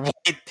 Miller,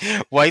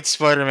 white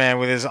Spider-Man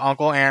with his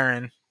Uncle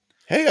Aaron.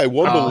 Hey, I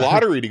won the Uh,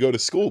 lottery to go to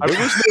school. There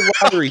was no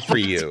lottery for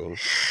you,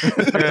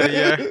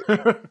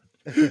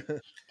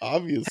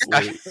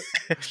 obviously.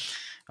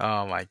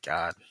 Oh my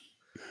god.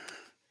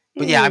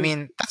 But yeah, I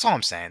mean, that's all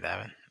I'm saying,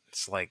 Devin.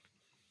 It's like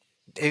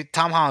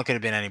Tom Holland could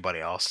have been anybody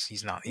else.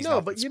 He's not. He's no,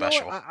 nothing but you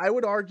special. know what? I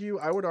would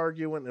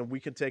argue, and we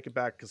can take it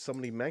back because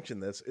somebody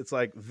mentioned this. It's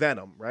like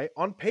Venom, right?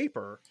 On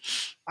paper,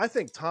 I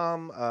think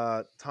Tom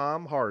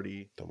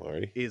Hardy Don't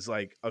worry. is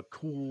like a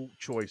cool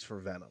choice for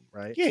Venom,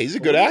 right? Yeah, he's a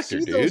But good when you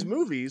actor, see Those dude.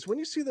 movies, when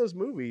you see those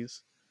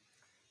movies,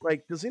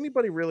 like, does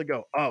anybody really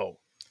go, "Oh,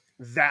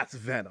 that's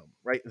Venom,"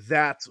 right?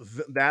 That's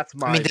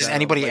my. I mean, does Venom.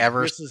 anybody Like,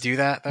 ever this is- do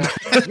that though?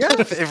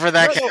 Yes. For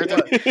that No,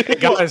 character? but-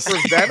 Guys, for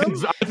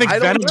Venom, I think I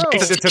don't Venom know.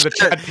 makes it to the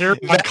Chad Period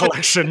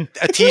collection.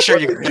 A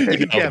T-shirt you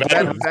Yeah,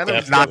 Venom's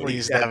Venom's not definitely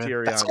these, Chad Devin.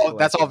 Period That's all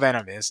collection.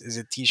 Venom is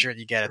a T-shirt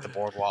you get at the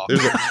boardwalk.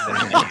 There's No,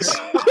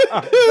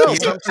 He's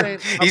but I'm saying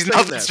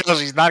nothing this. special.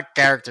 He's not a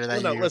character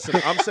that No, you. listen,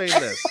 I'm saying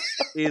this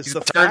is He's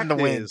the third in fact the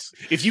wind. is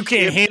If you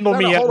can't handle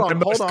me hold at on,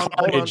 my most hold on,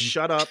 carnage,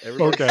 shut up,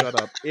 everybody, Okay.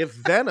 shut up. If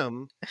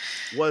Venom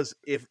was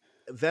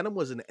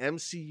an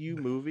MCU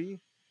movie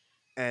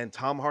and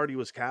Tom Hardy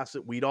was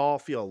casted, we'd all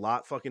feel a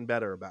lot fucking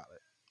better about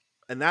it,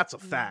 and that's a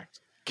fact.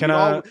 Can We'd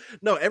I- all-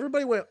 No,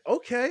 everybody went,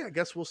 okay, I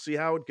guess we'll see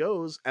how it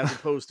goes, as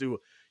opposed to,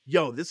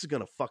 yo, this is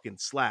gonna fucking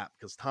slap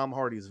because Tom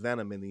Hardy's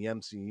Venom in the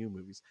MCU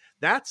movies.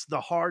 That's the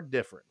hard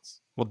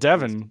difference. well,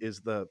 Devin, is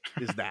that.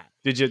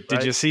 did you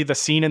right? see the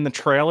scene in the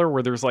trailer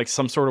where there's like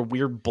some sort of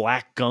weird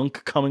black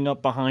gunk coming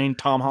up behind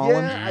Tom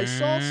Holland? Yeah, I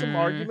saw some Mm.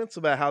 arguments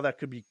about how that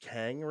could be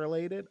Kang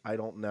related. I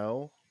don't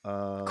know.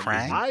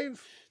 Krang?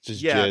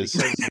 just Yeah,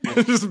 jizz.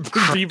 because Just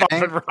Bebop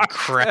and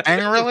Rocksteady.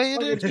 Krang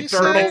related? Fucking You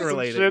turtles say? and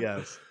related, shit.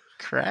 yes.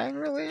 Krang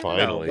related? Fine.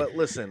 No, Finally. but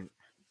listen,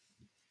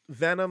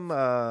 Venom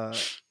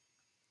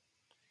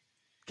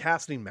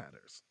casting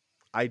matters.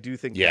 I do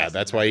think. Yeah, casting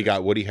that's why you matters.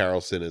 got Woody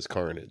Harrelson as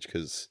Carnage,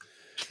 because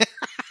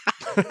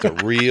it's a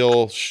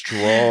real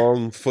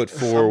strong foot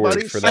forward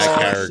Somebody for that saw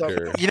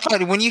character. You know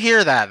what? When you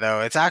hear that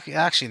though, it's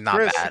actually not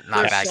Chris, bad.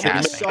 Not bad somebody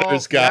casting. saw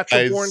Those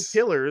Natural guys- Born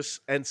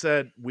Killers and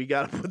said we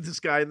got to put this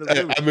guy in the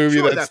movie. A movie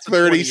Sure, that's a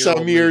 30 some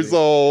 20-year-old years movie.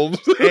 old.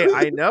 Hey,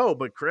 I know,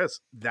 but Chris,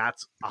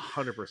 that's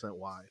 100%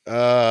 why.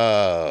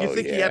 Oh, You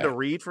think he yeah. had to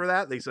read for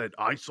that? They said,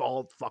 I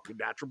saw fucking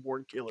Natural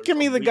Born Killers. Give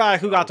me a the week guy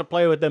who ago." got to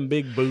play with them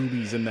big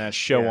boobies in that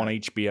show Yeah. on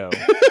HBO.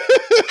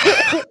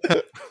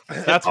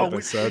 That's what they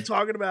we said.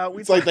 talking about.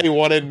 It's like they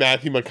wanted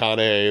Matthew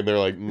McConaughey, and they're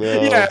like,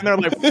 no. Yeah, and they're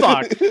like,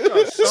 fuck.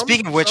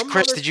 Speaking of which,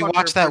 Chris, did you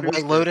watch that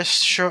White Lotus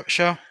show Which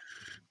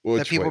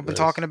that people White have been Lotus?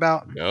 talking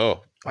about?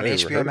 No. On I never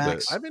HBO heard of Max?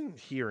 this. I've been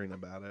hearing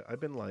about it. I've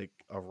been like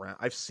around.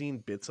 I've seen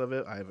bits of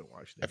it. I haven't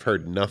watched it. I've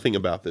heard nothing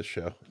about this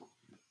show.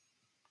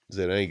 Is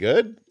it any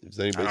good? Has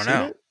anybody I don't seen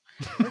know. it?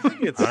 I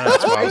think it's. I don't know,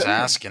 that's why I was hear-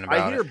 asking I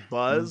about hear it.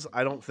 buzz.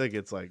 I don't think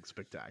it's like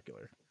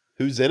spectacular.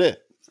 Who's in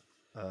it?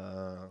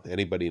 Uh,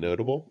 Anybody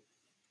notable?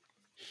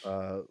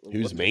 Who's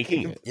what's-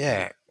 making it?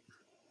 Yeah.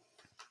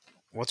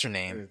 What's her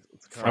name?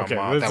 It's kind of- Okay,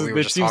 that this, we were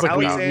this just seems like talking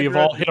we, about. we've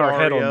all hit our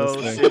head on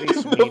Alexandra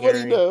this thing. Daddario, Sydney Nobody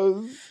Sweeney,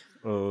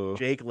 knows.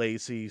 Jake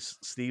Lacey,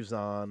 Steve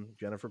Zahn,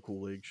 Jennifer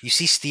Coolidge. You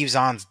see Steve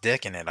Zahn's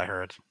dick in it, I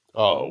heard.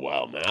 Oh,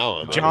 well, now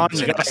I'm John, I you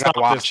gotta gotta stop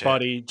watch this, it.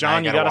 buddy. I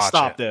John, you gotta gotta watch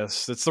stop it.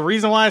 this. It's the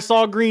reason why I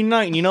saw Green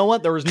Knight. And you know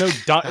what? There was no. You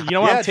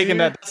know what? Yeah, I'm taking dude.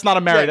 that. That's not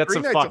a marry. Yeah, that's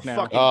Green a Knight's fuck now.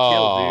 fucking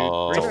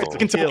Oh. kill, dude. Green Knight's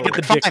a Until I kill. get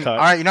the dick Fine. cut. All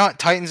right, you know what?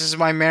 Titans is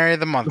my Mary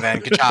of the month, man.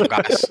 Good job,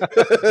 guys.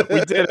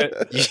 We did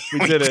it. We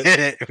did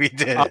it. We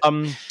did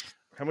it.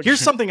 Here's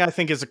something I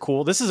think is a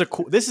cool. This is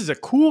a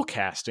cool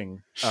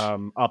casting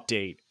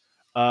update.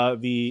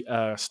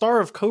 The star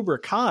of Cobra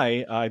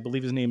Kai, I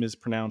believe his name is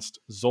pronounced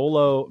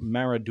Zolo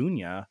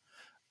Maradunya.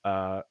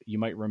 You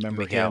might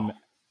remember him.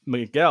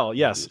 Miguel,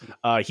 yes.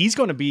 He's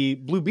going to be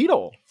Blue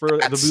Beetle for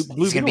the Blue Beetle.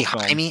 He's going to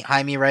be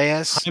Jaime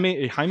Reyes.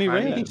 Jaime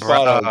Reyes.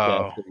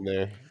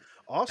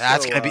 Also,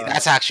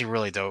 that's actually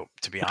really dope,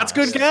 to be honest.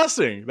 That's good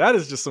casting. That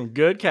is just some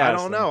good casting.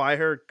 I don't know. I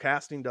heard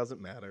casting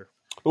doesn't matter.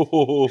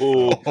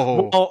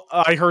 Well,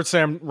 I heard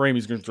Sam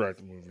Raimi's going to direct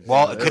the movie.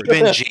 Well, it could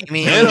have been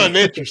Jamie. And I'm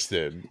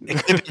interested. It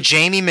could have been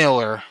Jamie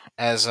Miller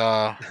as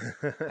hey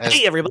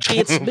everybody,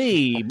 it's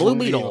me, Blue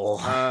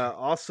Beetle.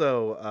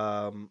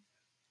 Also,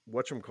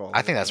 whatchamacallit?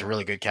 I think that's a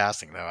really good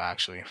casting, though.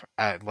 Actually,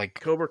 like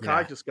Cobra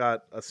Kai just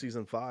got a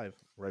season 5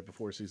 right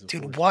before season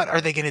 4. Dude, what are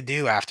they gonna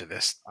do after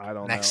this? I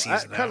don't next know.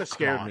 Season, that kind of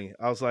scared me.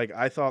 I was like,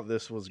 I thought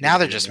this was now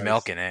they're just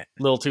milking it.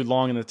 A little too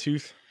long in the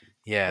tooth.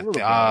 Yeah.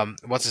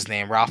 What's his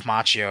name? Ralph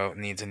Macchio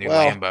needs a new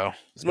Lambo.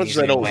 As much as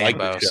I don't like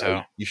the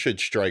show, you should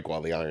strike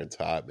while the iron's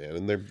hot, man.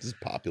 And this is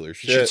popular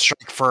shit. You should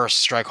strike first,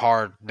 strike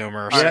hard, no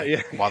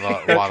mercy. While the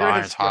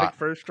iron's hot.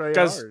 First, strike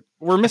guys, hard.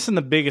 We're missing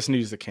the biggest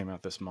news that came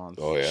out this month.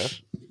 Oh yeah,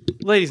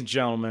 ladies and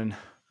gentlemen.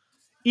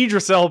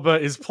 Idris Elba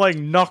is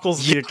playing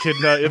Knuckles the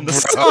Echidna in the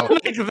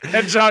Sonic the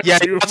Hedgehog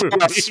 2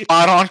 movie.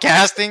 Spot on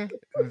casting.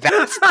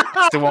 That's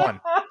the one.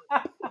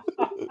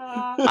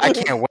 I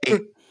can't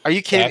wait. Are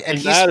you kidding?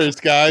 And matters,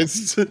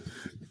 guys. Dude,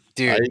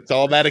 it's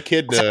all about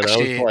Echidna.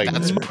 Actually, and I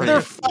was like,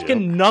 they're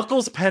fucking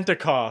Knuckles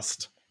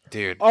Pentecost.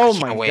 Dude. Oh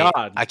my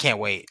god. I can't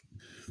wait,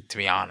 to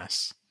be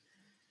honest.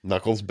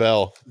 Knuckles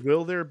Bell.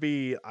 Will there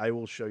be I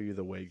will show you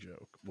the way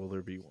joke? Will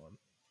there be one?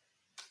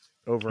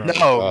 Over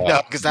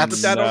no, because that's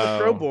put that on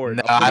the pro board.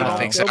 No, I don't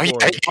think so. You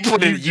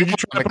put it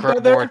on the pro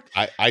board.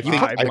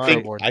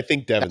 I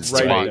think Devin's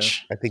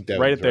right. I think Devin's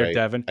right there,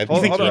 Devin. I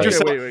think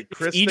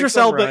Idris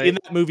Elba in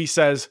that movie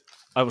says,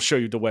 "I will show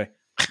you the way."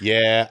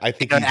 Yeah, I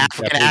think he's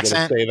definitely going to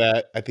say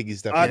that. I think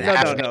he's definitely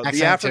no.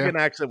 The African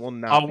accent will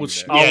not. I will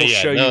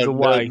show you the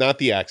way. Not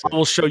the accent. I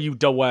will show you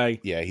the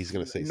way. Yeah, he's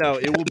going to say no.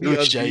 something. It will be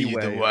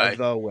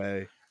the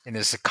way. And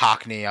it's a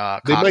Cockney.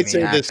 They might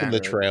say this in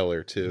the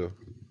trailer too.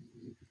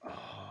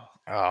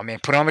 Oh man,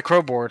 put it on the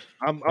crow board.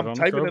 I'm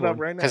typing it up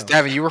right now. Because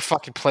Devin, you were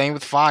fucking playing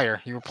with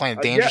fire. You were playing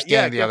Dangerous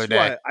Game the other day.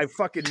 What? I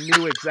fucking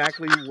knew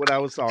exactly what I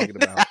was talking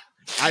about.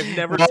 I've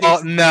never.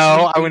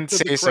 No, I wouldn't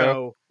say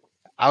so.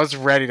 I was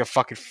ready to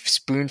fucking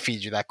spoon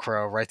feed you that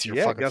crow right to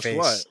your fucking face. Guess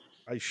what?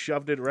 I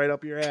shoved it right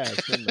up your ass,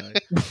 didn't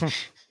I?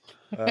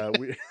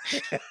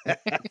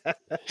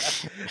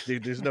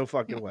 Dude, there's no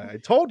fucking way. I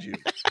told you.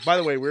 By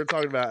the way, we were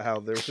talking about how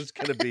there was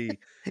going to be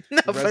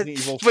Resident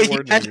Evil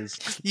 4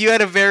 news. You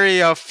had a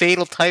very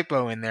fatal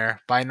typo in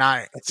there by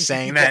not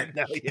saying that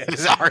it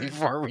was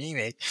RE4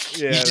 remake.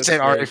 Yeah, you just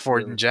said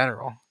RE4 in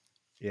general.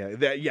 Yeah,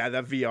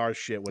 that VR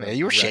shit. Yeah,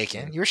 you were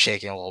shaking. You were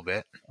shaking a little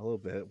bit. A little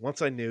bit.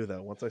 Once I knew,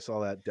 though. Once I saw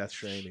that Death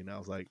Stranding, I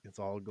was like, it's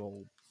all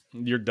gold.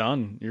 You're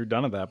done. You're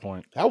done at that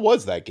point. How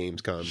was that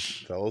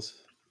Gamescom, fellas?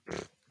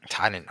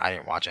 I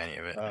didn't watch any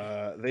of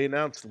it. They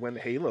announced when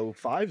Halo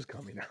 5's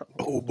coming out.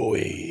 Oh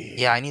boy!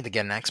 Yeah, I need to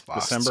get an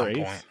Xbox. December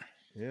 8th. Point.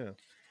 Yeah,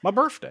 my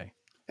birthday.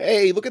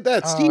 Hey, look at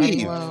that,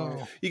 Steve!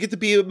 You get to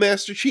be a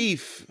Master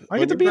Chief. I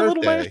get to be a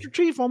little Master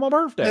Chief on my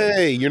birthday.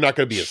 Hey, you're not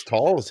going to be as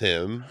tall as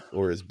him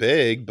or as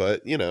big,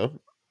 but you know.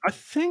 I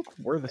think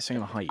we're the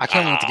same height. I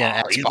can't wait to get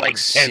an Xbox he's like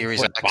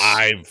Series X.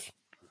 5.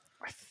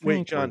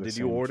 Wait, John, did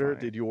you order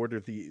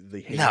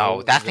the Halo?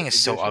 No, that thing is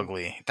so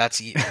ugly.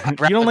 That's you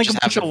don't like a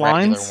bunch of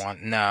lines?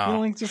 One. No. You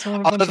don't like just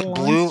one bunch of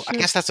blue. lines? I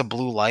guess that's a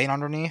blue light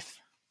underneath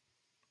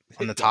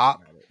on the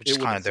top, which is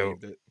kind of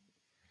dope.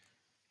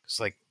 It's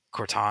like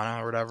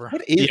Cortana or whatever.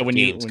 What is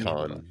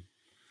Gamescom?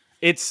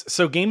 It's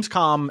so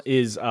Gamescom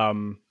is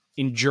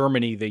in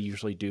Germany. They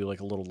usually do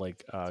like a little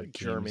like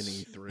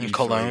Germany 3 in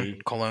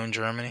Cologne,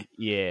 Germany.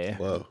 Yeah.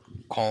 Whoa.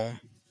 Cologne.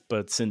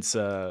 But since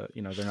they're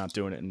not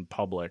doing it in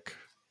public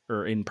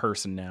or in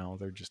person now,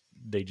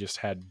 they just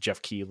had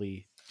Jeff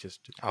Keighley just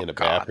in a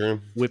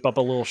bathroom whip up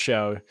a little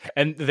show,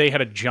 and they had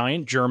a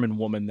giant German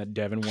woman that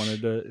Devin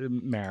wanted to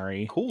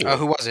marry. Cool.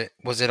 Who was it?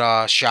 Was it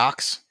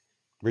Shocks?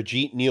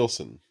 Brigitte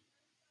Nielsen.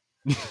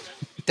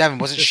 Devin,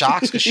 was it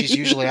Shocks? Because she's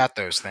usually at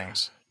those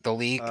things. The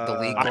league.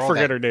 I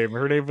forget her name.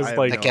 Her name was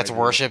like that gets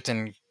worshipped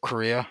in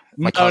Korea.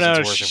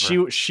 No,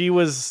 she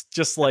was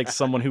just like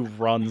someone who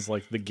runs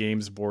like the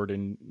games board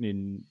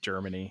in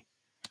Germany.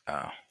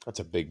 Oh, that's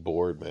a big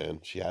board, man.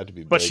 She had to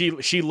be. But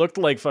big. she looked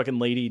like fucking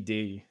Lady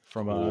D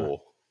from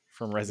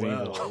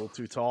Resident Evil. A little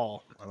too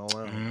tall. I don't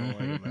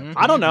know.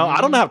 I don't know.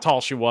 I don't know how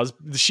tall she was.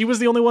 She was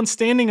the only one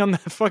standing on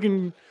that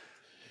fucking.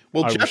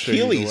 Well, Jeff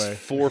Keighley's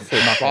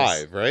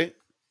 4'5", right?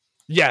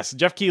 Yes,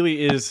 Jeff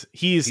Keighley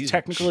he's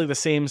technically the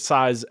same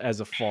size as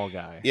a Fall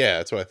Guy. Yeah,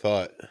 that's what I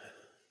thought.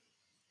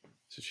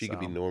 So she could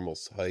be normal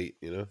height,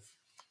 you know.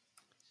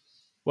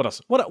 What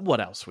else? What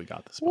else we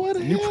got this month? A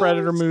new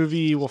Predator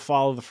movie will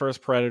follow the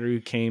first Predator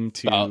who came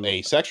to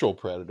a sexual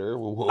predator.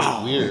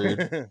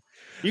 Weird.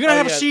 You gonna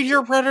have a seat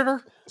here,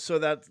 Predator? So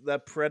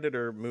that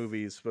Predator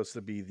movie is supposed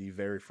to be the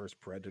very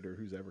first Predator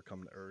who's ever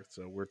come to Earth.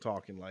 So we're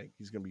talking like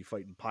he's gonna be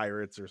fighting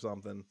pirates or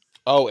something.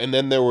 Oh, and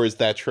then there was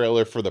that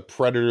trailer for the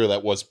Predator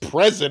that was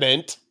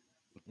President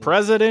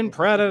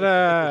Predator.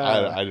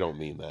 I don't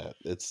mean that.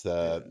 It's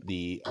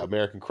the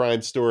American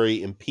Crime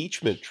Story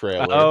impeachment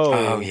trailer.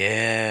 Oh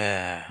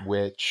yeah.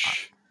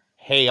 Which,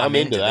 hey, I'm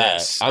into that.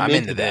 This. I'm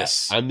into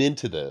this. I'm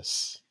into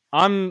this.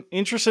 I'm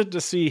interested to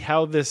see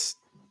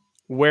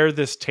where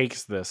this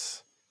takes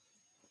this.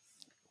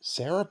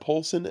 Sarah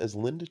Paulson as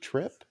Linda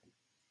Tripp.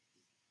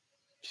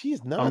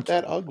 She's not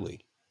that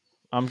ugly.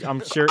 I'm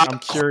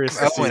curious.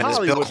 To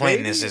see Bill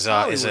Clinton is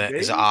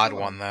an odd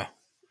one though.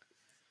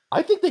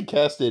 I think they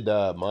casted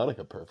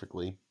Monica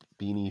perfectly.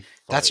 Beanie.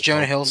 That's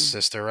Jonah Hill's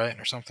sister, right,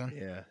 or something?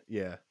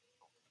 Yeah.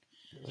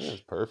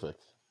 That's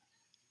perfect.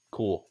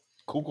 Cool.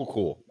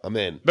 I'm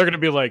in. They're gonna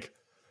be like,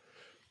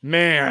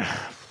 man,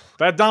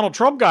 that Donald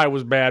Trump guy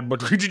was bad,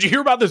 but did you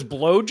hear about this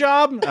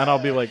blowjob? And I'll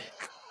be like,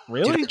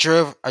 really?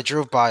 Dude, I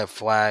drove by a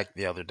flag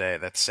the other day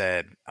that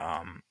said,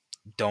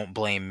 "Don't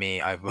blame me.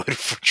 I voted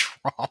for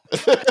Trump."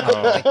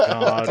 Oh my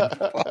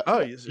god! Oh,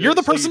 you're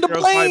the person to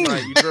blame.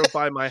 You drove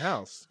by my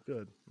house.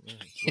 Good.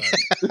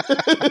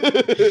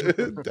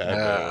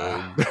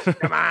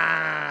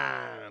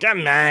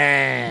 Come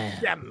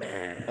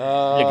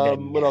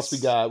on. What else we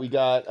got? We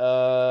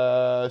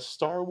got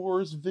Star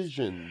Wars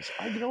Visions.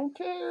 I don't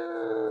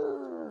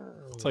care.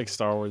 It's like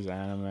Star Wars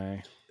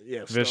anime.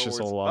 Yeah, Vicious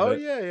will love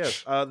it. Yeah.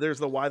 There's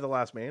the Y the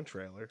Last Man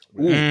trailer.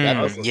 Ooh,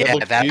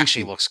 that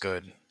actually looks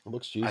good. It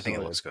looks juicy. I think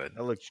it looks good.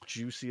 That looks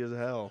juicy as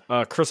hell.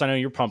 Chris, I know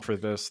you're pumped for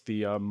this.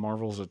 The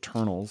Marvel's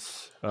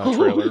Eternals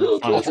trailer,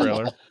 final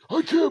trailer.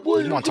 I can't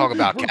wait. You want to talk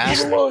about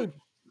casting?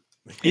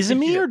 Is it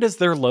me or does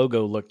their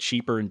logo look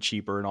cheaper and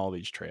cheaper in all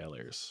these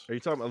trailers? Are you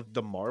talking about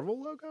the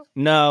Marvel logo?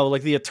 No,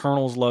 like the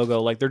Eternals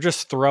logo. Like they're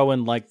just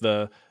throwing like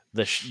the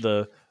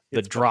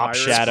drop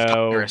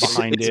shadow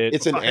behind it.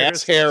 It's an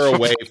ass hair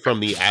away from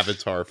the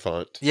Avatar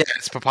font. Yeah,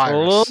 it's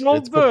Papyrus.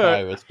 It's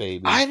Papyrus,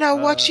 baby. I know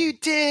what you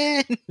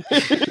did.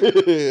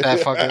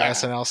 That fucking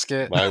SNL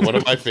skit. One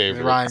of my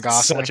favorites. Ryan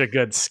Gosling. Such a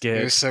good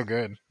skit. It was so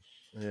good.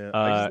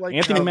 Yeah,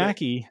 Anthony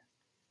Mackie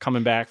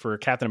coming back for a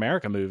Captain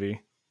America movie.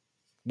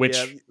 Which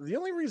the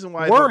only reason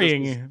why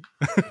worrying.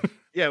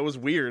 It was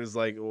weird. Is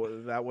like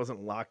that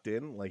wasn't locked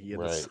in. Like he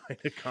had to sign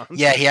a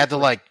contract. Yeah, he had to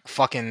like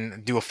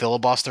fucking do a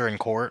filibuster in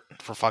court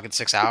for fucking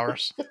 6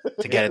 hours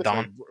to get it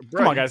done.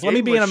 Come on, guys, let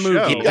me be in a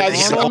movie.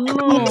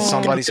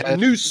 Somebody's a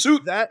new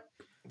suit. That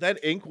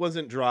ink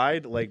wasn't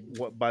dried. Like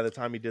by the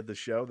time he did the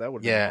show, that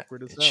would be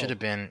awkward as hell. It should have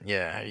been.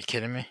 Yeah, are you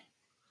kidding me?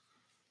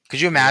 Could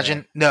you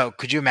imagine? Yeah. No,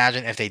 could you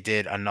imagine if they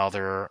did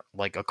another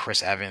like a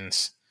Chris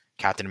Evans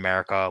Captain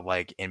America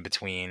like in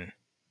between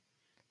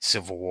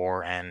Civil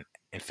War and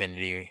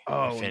Infinity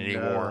War.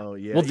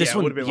 Yeah. Well, this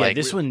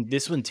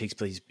one takes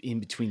place in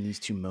between these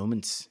two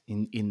moments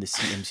in the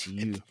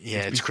MCU.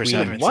 It's Chris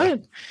Evans.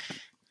 What?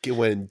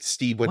 When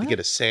Steve went to get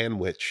a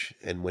sandwich,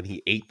 and when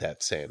he ate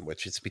that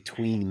sandwich, it's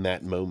between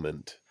that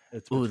moment.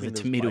 Oh, the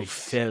tomato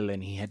fell,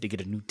 and he had to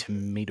get a new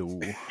tomato.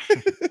 Ooh,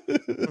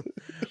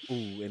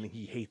 and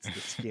he hates the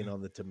skin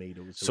on the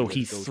tomatoes. So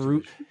he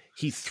threw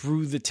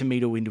the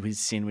tomato into his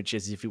sandwich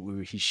as if it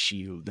were his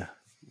shield.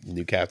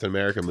 New Captain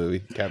America movie,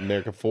 Captain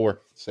America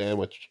 4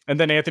 sandwich. And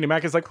then Anthony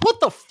Mackie is like, "What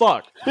the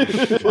fuck?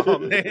 Oh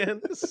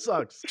man, this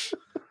sucks."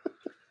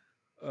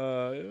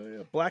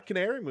 Black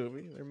Canary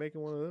movie. They're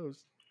making one of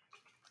those.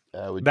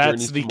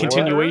 That's the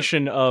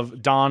continuation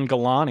of Don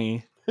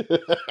Galani.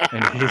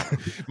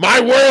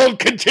 My world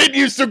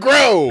continues to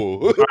grow.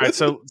 All right,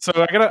 so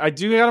I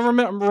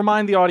gotta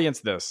remind the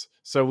audience this.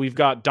 So we've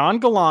got Don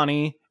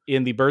Galani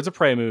in the Birds of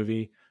Prey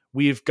movie.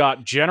 We've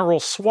got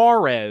General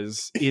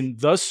Suarez in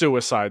the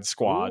Suicide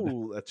Squad.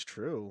 Ooh, that's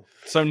true.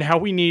 So now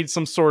we need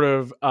some sort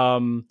of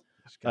King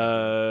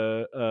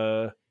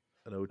Kopech.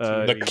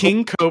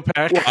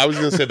 Well, I was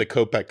going to say the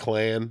Kopech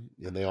clan,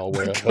 and they all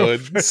wear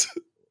hoods.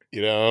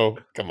 You know,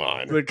 come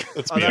on.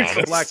 Let's be honest. That's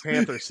a Black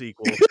Panther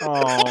sequel.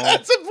 Oh,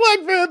 that's a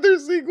Black Panther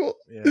sequel.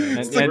 Yeah,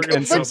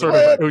 and some sort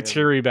of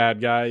Otiri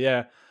bad guy.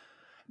 Yeah.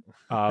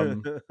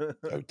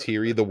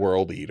 Otiri the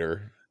World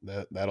Eater.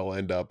 That'll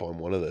end up on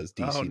one of those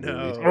DC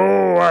movies.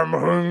 Oh, I'm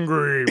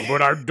hungry,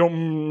 but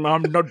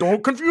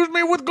don't confuse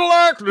me with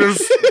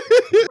Galactus.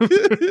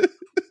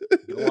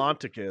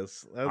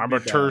 Galanticus. I'm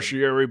a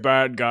tertiary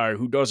bad guy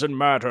who doesn't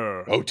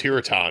matter. Oh,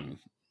 Tiraton.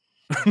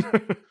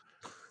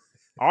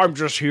 I'm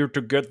just here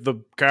to get the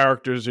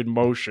characters in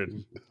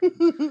motion.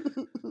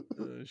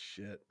 Oh,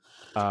 shit.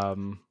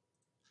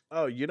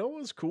 Oh, you know what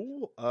was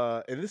cool?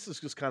 And this is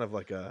just kind of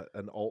like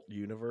an alt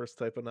universe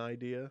type of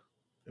idea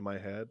in my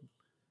head.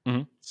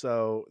 Mm-hmm.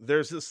 So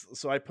there's this.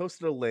 So I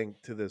posted a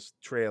link to this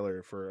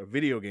trailer for a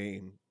video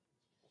game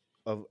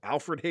of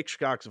Alfred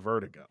Hitchcock's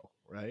Vertigo.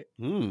 Right.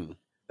 Mm.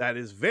 That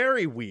is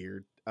very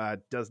weird.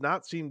 does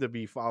not seem to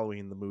be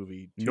following the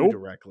movie too Nope.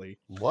 directly.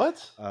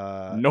 What?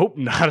 Nope,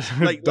 not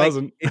it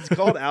doesn't. It's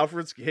called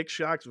Alfred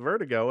Hitchcock's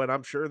Vertigo, and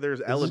I'm sure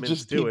there's elements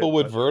just to people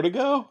it. with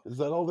vertigo? Is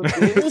that all that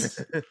it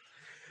is?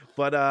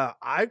 But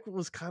I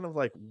was kind of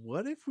like,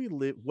 what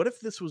if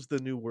this was the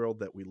new world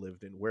that we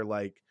lived in, where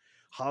like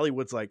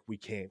Hollywood's like, we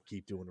can't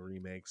keep doing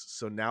remakes,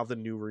 so now the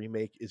new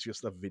remake is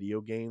just a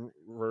video game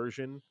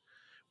version,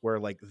 where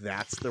like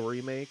that's the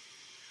remake.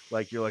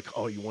 Like you're like,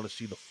 oh, you want to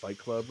see the Fight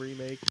Club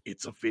remake?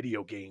 It's a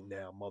video game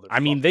now, motherfucker. I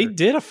mean, they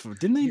did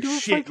didn't they do a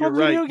Fight Club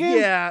video game?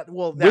 Yeah,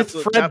 well, with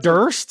Fred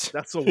Durst.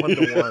 That's a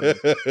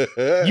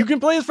 1-to-1. You can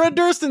play as Fred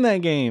Durst in that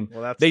game.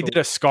 Well, they did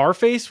a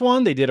Scarface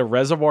one. They did a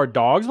Reservoir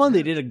Dogs one.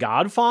 They did a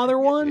Godfather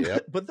one.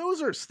 Yep. But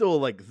those are still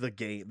like the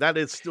game. That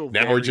is still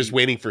Now we're just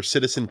waiting for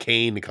Citizen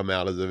Kane to come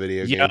out as a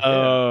video game.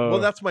 Well,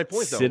 that's my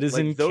point, though.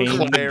 Citizen like, those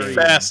Kane. are very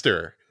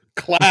Faster.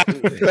 Clap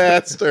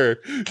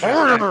faster.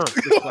 Harder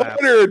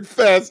and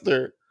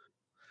faster.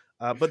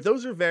 But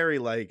those are very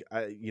like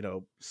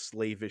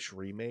slavish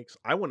remakes.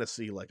 I want to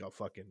see like a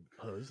fucking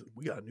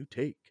we got a new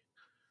take.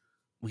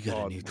 We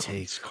got a new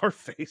take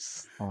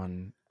Scarface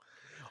on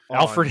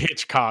Alfred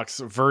Hitchcock's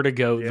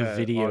Vertigo, the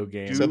video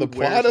game. Dude, So the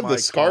plot of the car?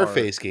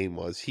 Scarface game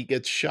was he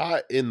gets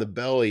shot in the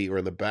belly or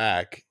in the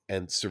back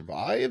and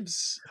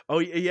survives. Oh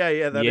yeah.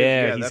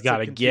 He's got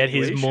to get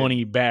his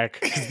money back.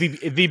 'Cause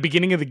the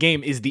beginning of the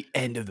game is the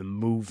end of the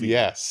movie.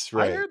 Yes, I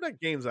right. heard that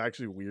game's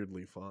actually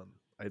weirdly fun.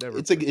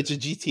 It's a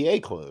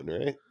GTA clone,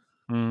 right?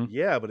 Mm.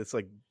 Yeah, but it's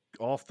like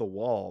off the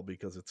wall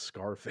because it's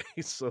Scarface.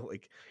 So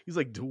like he's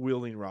like dual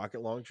wielding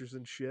rocket launchers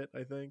and shit,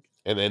 I think.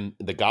 And then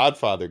the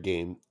Godfather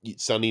game,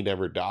 Sonny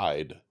never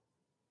died,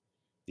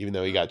 even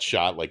though he got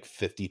shot like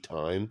 50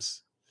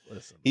 times.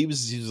 Listen, He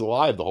was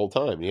alive the whole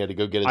time. He had to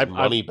go get his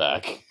money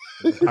back.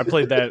 I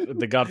played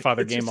the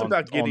Godfather It's game just on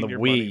about the getting your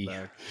money Wii,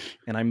 back.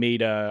 and I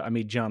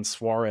made John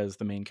Suarez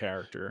the main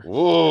character.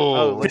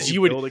 Whoa! like- Because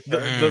you would build a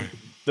character?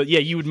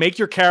 you would make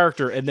your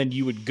character, and then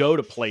you would go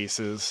to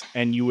places,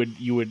 and you would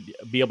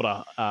be able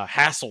to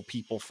hassle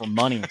people for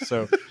money.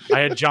 So I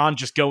had John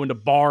just go into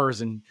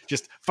bars and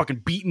just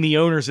fucking beating the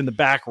owners in the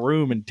back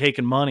room and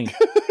taking money.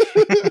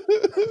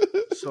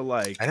 So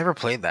like I never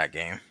played that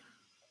game.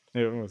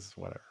 It was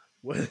whatever.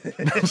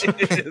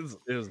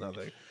 it was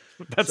nothing.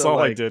 That's So, all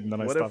I like, did, and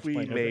then I what stopped if we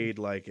playing. made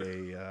like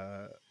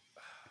a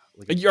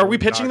Are we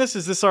pitching this?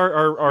 Is this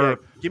our Yeah,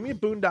 give me a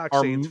Boondock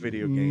our Saints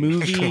video game.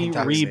 movie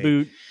Boondock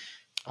reboot?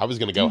 I was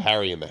gonna go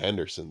Harry and the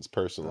Hendersons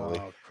personally.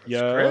 Oh, Chris.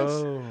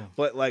 Yo,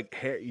 But like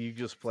you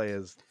just play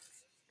as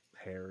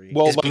Harry.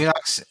 Well, Is like-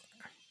 Boondock Sa-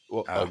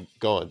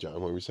 go on, John.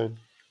 What were you saying?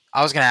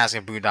 I was going to ask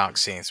if Boondock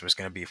Saints was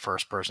going to be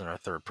first person or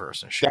third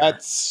person. Sure.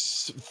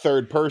 That's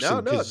third person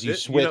No, because you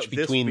this- switch this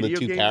between the video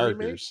two game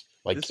characters,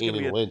 like this is Kane gonna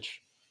and be a-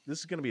 Lynch. This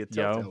is going to be a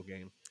Telltale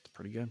game. it's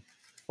pretty good.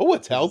 Oh, a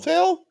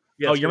Telltale?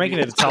 Yeah, Oh, it's you're gonna making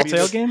be- it a it's gonna be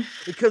Telltale this- game?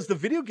 Because the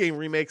video game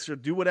remakes are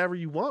do whatever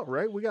you want,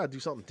 right? We got to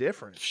do something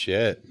different.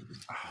 Shit.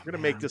 We're going to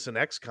make this an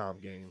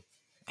XCOM game.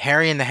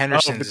 Harry and the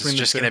Hendersons between is the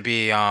just two. going to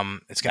be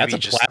it's going That's to a be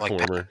just like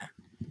platformer.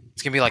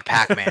 it's going to be like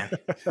Pac-Man.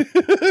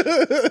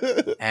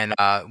 And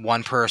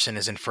one person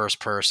is in first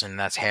person,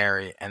 that's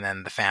Harry, and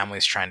then the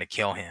family's trying to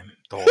kill him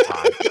the whole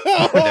time.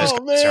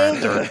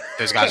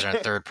 Those guys are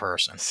in third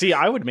person. See,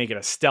 I would make it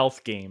a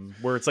stealth game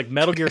where it's like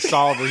Metal Gear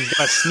Solid, where he's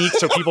got to sneak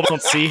so people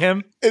don't see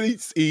him. And he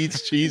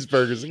eats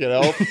cheeseburgers to get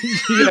help.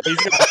 Yeah, he's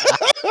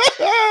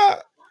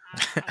got-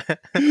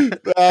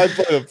 I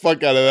play the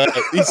fuck out of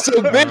that. He's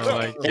so big. Oh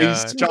my He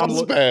God.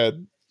 smells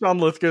bad. John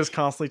Lithgow's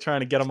constantly trying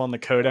to get him on the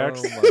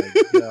Codex. Oh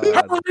my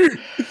god.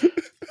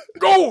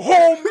 Go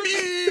home,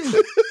 leave.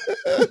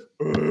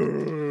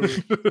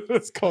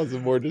 It's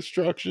causing more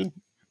destruction.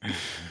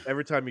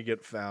 Every time you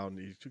get found,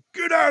 you just,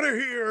 get out of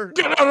here.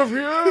 Get out of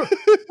here.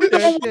 We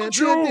don't want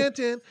you. Leave.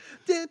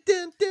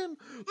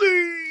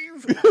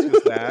 It's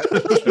just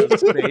that.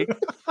 Snake.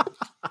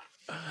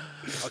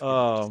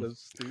 So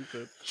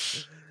stupid.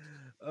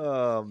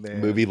 Oh man.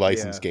 Movie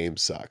license Yeah.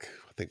 games suck.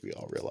 I think we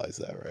all realize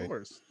that, Of right?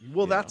 course.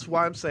 Well, that's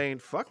why I'm saying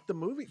fuck the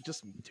movie.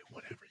 Just do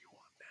whatever you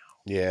want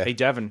now. Yeah. Hey,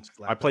 Devin,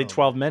 Slap I it played on.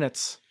 12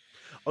 minutes.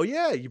 Oh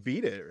yeah, you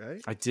beat it,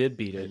 right? I did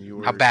beat it. And you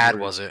were, How bad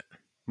was it?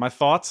 My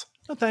thoughts?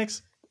 No,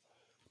 thanks.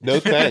 No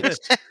thanks.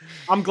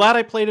 I'm glad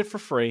I played it for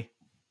free.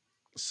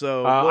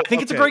 So I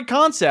think it's a great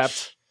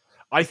concept.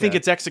 I think Okay.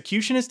 its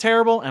execution is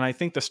terrible, and I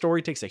think the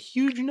story takes a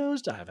huge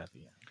nosedive at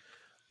the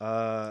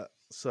end.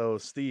 So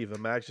Steve,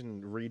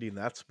 imagine reading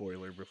that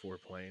spoiler before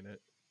playing it.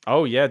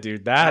 Oh yeah,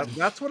 dude.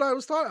 That's what I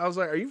was thought. I was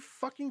like, "Are you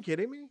fucking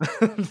kidding me?"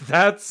 I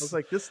That's was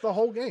like, "This is the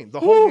whole game. The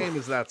whole Woo. game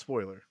is that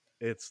spoiler.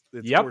 It's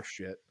Yep. horse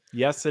shit."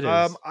 yes, it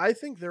is. I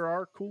think there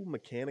are cool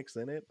mechanics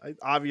in it.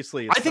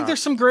 Obviously, I think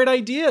there's some great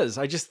ideas.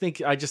 I just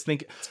think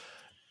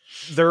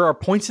there are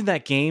points in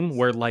that game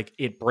where like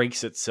it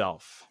breaks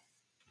itself.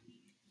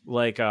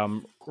 Like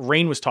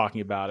Rain was talking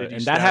about Did it, you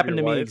and that stab happened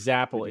to your me wife?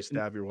 exactly. Did you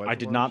stab your wife? I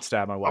did once? not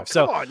stab my Oh, wife. come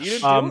So on, you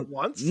didn't do it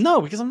once.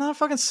 no, because I'm not a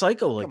fucking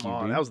psycho like Come you,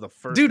 on, dude. that was the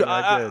first. Dude, thing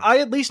I did. I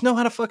at least know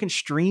how to fucking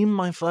stream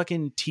my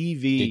fucking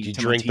TV. Did you to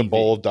my drink the TV.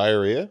 bowl of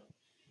diarrhea?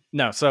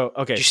 No, so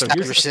okay. Did you So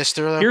stab your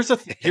sister? Though?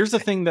 here's the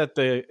thing that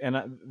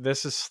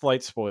this is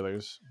slight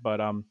spoilers, but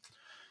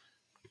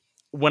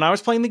when I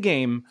was playing the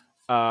game,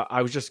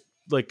 I was just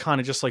like kind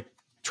of just like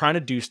trying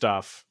to do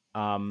stuff,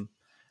 and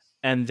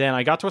then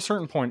I got to a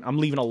certain point. I'm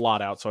leaving a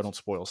lot out so I don't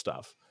spoil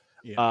stuff.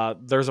 Yeah.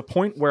 There's a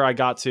point where I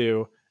got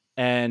to,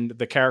 and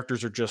the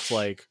characters are just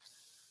like,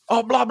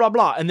 oh, blah blah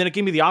blah, and then it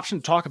gave me the option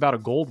to talk about a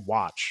gold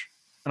watch,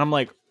 and I'm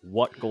like,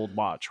 what gold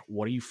watch?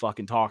 What are you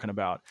fucking talking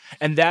about?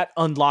 And that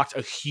unlocked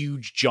a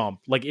huge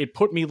jump. Like it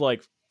put me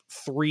like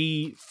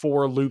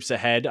 3-4 loops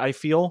ahead, I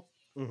feel,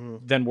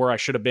 than where I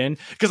should have been.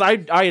 Because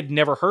I had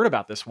never heard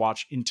about this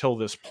watch until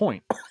this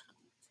point.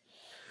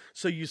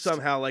 So you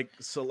somehow like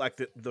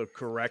selected the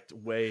correct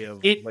way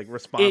of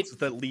responses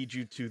that lead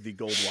you to the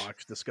gold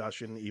watch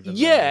discussion. Even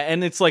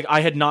and it's like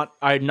I had not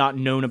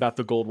known about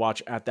the gold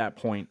watch at that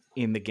point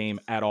in the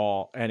game at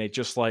all, and it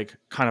just like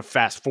kind of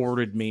fast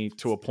forwarded me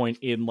to a point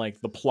in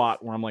like the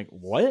plot where I'm like,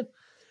 what?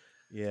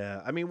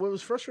 Yeah, I mean, what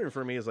was frustrating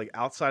for me is like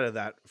outside of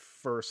that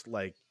first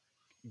like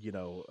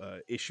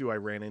issue I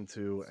ran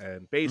into,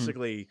 and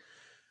basically.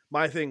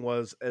 My thing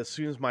was, as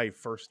soon as my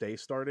first day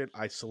started,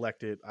 I just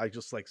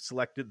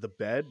selected the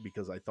bed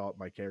because I thought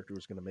my character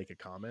was going to make a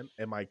comment,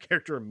 and my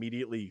character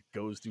immediately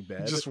goes to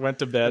bed. Just went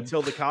to bed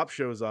until the cop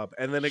shows up,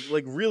 and then it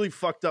like really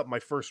fucked up my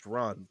first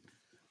run.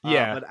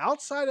 Yeah, but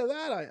outside of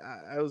that,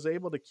 I was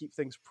able to keep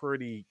things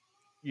pretty,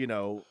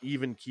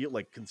 even keel,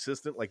 like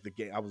consistent. Like the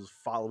game, I was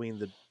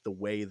following the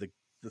way the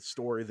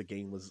story the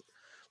game was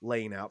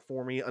laying out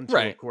for me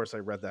until, of course, I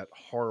read that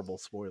horrible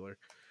spoiler.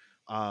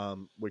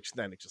 Which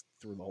then it just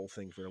threw the whole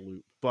thing for a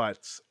loop. But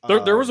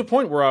there was a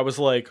point where I was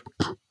like,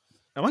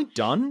 am I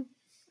done?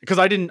 Because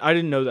I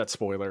didn't know that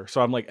spoiler.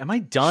 So I'm like, am I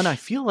done? I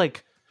feel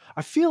like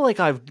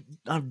I've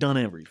done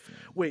everything.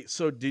 Wait,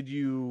 so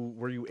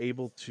were you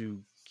able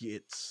to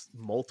get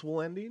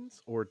multiple endings,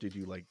 or did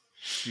you like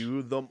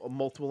do the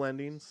multiple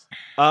endings?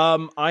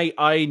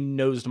 I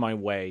nosed my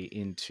way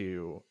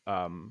into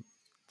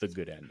the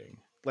good ending.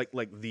 Like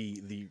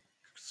the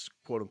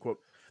quote unquote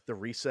the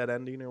reset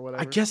ending or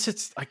whatever. I guess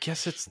it's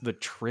the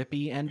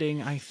trippy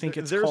ending. I think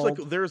it's there's called,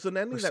 like there's an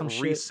ending that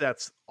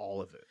resets shit.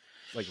 All of it,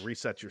 like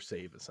resets your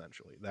save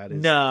essentially. That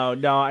is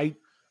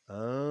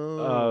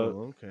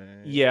okay.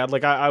 Yeah,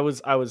 like I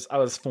was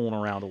fooling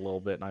around a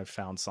little bit, and I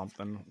found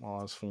something while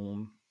I was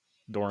fooling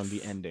during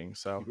the ending.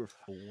 So you were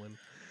fooling.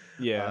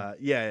 Yeah,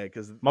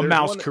 because my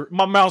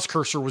mouse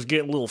cursor was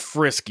getting a little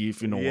frisky,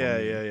 if you know.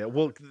 Yeah.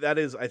 Well,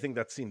 I think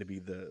that seemed to be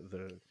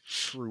the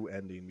true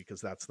ending because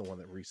that's the one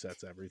that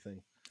resets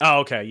everything.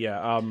 Oh, okay,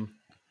 yeah.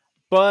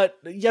 But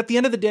at the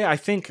end of the day, I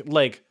think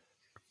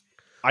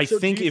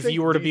if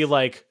you were to be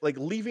like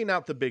leaving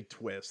out the big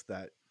twist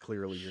that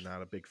clearly you're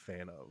not a big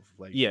fan of,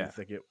 like, do you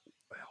think it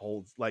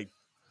holds like?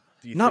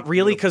 Do you not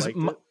really, because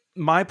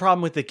my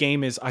problem with the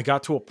game is I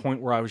got to a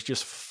point where I was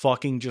just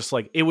fucking just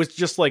like, it was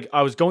just like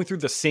I was going through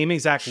the same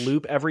exact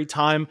loop every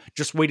time,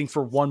 just waiting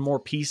for one more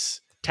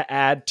piece to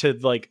add to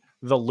like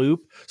the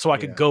loop so I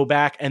could go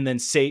back and then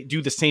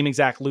do the same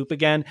exact loop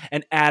again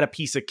and add a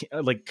piece of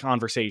like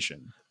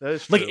conversation. That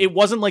is true. Like it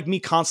wasn't like me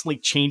constantly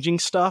changing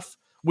stuff,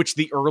 which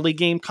the early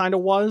game kind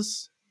of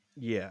was.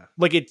 Yeah.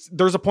 Like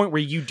there's a point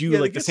where you do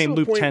like the same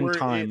loop 10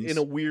 times. In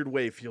a weird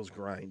way feels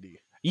grindy.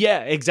 Yeah,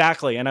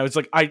 exactly. And I was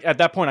like, at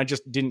that point, I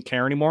just didn't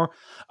care anymore.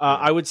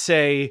 I would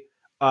say,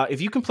 if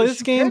you can play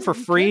this game for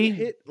free,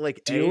 hit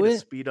like do it it. To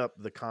speed up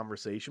the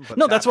conversation. But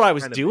no, that's what I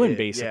was doing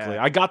basically.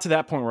 Yeah. I got to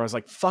that point where I was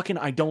like, fucking,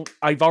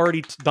 I've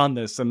already done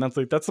this, and that's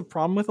the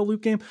problem with a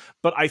loop game.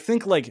 But I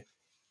think like,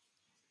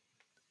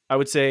 I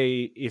would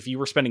say if you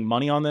were spending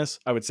money on this,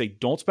 I would say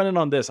don't spend it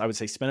on this. I would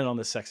say spend it on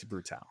this Sexy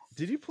Brutale.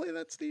 Did you play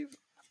that, Steve?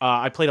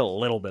 I played a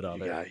little bit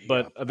of it,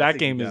 but that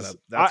game is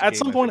at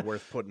some point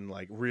worth putting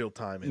like real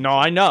time in. No,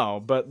 I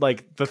know, but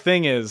like the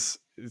thing is,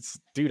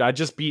 dude, I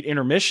just beat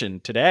intermission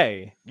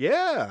today.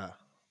 Yeah,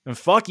 and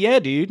fuck yeah,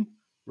 dude.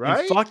 Right?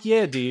 And fuck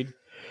yeah, dude.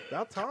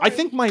 About time. I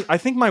think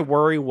my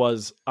worry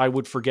was I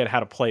would forget how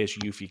to play as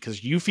Yuffie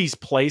because Yuffie's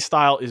play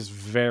style is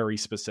very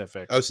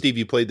specific. Oh, Steve,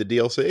 you played the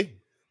DLC?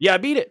 Yeah, I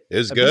beat it. It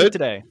was good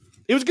today.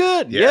 It was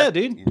good. Yeah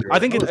dude. I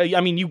think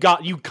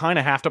you kind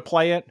of have to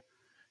play it.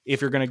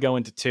 If you're going to go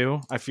into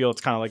 2, I feel it's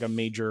kind of like a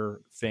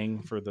major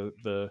thing for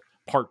the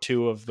part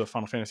 2 of the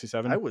Final Fantasy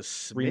VII. I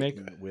was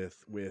remake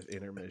with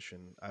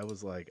intermission. I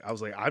was like,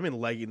 I'm in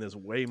legging this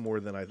way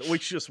more than I thought,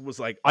 which just was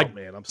like, oh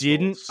man,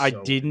 I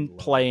didn't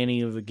play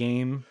any of the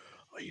game.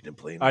 Oh, you didn't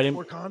play any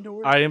Fort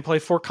Condor? I didn't play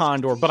Fort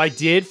Condor, but I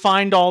did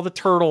find all the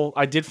turtle.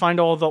 I did find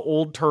all the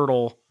old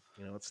turtle.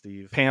 You know what,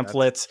 Steve?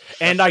 Pamphlets,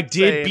 and I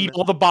did beat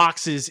all the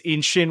boxes in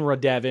Shinra,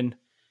 Devin.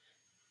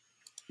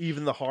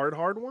 Even the hard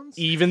ones?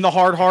 Even the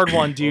hard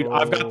one, dude.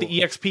 I've got the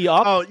EXP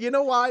up. Oh, you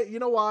know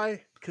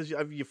why? Because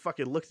you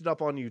fucking looked it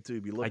up on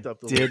YouTube. You looked up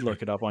the did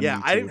look it up on YouTube.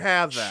 Yeah, I didn't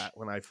have that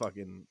when I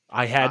fucking...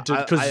 I had to,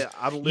 because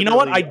you know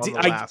what?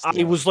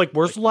 I was like,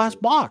 where's the last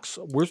box?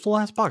 Where's the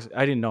last box?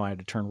 I didn't know I had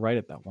to turn right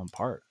at that one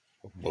part.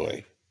 Oh,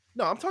 boy.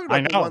 No, I'm talking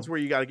about the ones where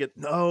you got to get...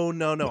 No.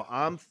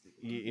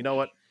 You know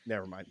what?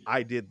 never mind.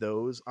 I did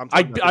those.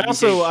 I got There's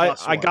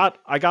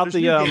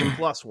the New Game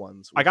Plus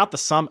ones. I got the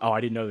sum. Oh,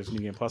 I didn't know there's New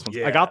Game Plus ones.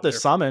 Yeah, I got the they're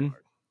summon.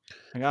 hard.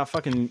 I got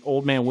fucking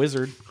Old Man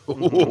Wizard.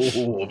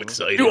 Oh, I'm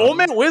excited. Dude, Old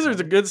Man Wizard's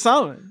a good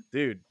summon.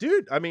 Dude.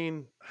 I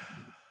mean,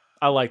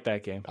 I like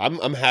that game.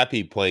 I'm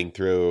happy playing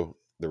through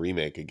the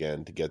remake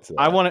again to get to that.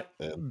 I want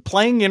to Yeah.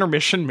 playing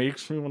Intermission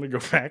makes me want to go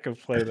back and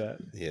play that.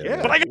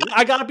 Yeah. But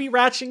I gotta beat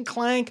Ratchet and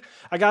Clank.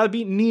 I gotta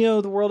beat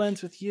Neo. The World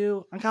Ends with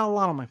You. I got a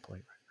lot on my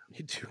plate.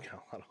 you do got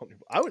a lot on your.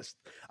 I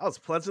was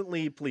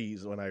pleasantly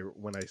pleased when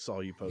I saw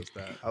you post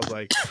that. I was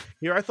like,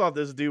 here, I thought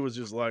this dude was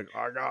just like,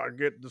 I gotta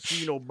get the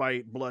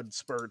Xenobite blood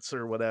spurts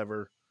or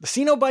whatever. The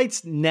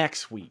Xenobites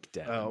next week,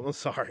 Devin. Oh, I'm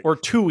sorry. Or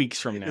 2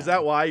 weeks from now. Is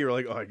that why you were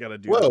like, oh, I gotta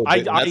do? Whoa,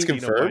 that. that's Xenobites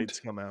confirmed?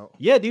 come out.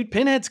 Yeah, dude,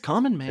 Pinhead's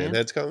coming, man.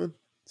 Pinhead's coming?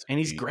 And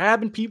he's Sweet.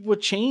 grabbing people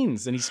with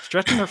chains and he's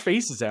stretching their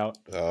faces out.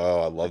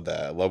 Oh, I love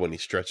that. I love when he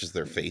stretches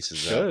their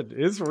faces out. Good.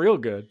 It's real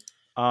good.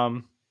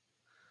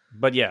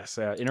 But yes,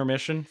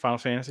 Intermission, Final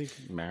Fantasy,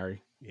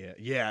 marry.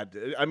 Yeah.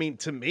 I mean,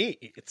 to me,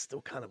 it's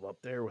still kind of up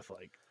there with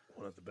like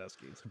one of the best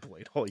games I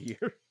played all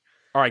year.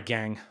 All right,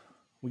 gang.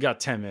 We got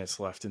 10 minutes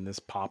left in this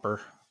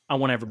popper. I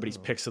want everybody's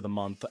picks of the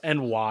month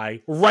and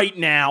why right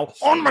now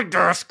on my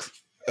desk.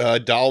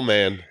 Doll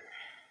Man.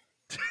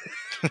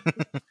 I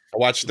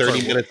watched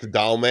 30 minutes of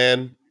Doll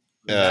Man.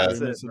 That's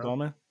it, Mr. bro.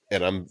 Dollman?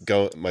 And I'm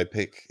going. My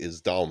pick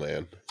is Doll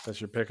Man. That's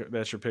your pick.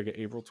 That's your pick of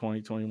April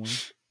 2021.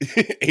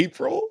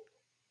 April,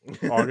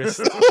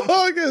 August.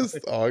 August.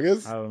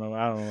 I don't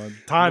know. You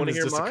Time wanna is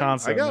hear just a mine?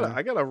 concept. man.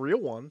 I got a real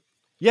one.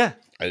 Yeah.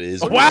 It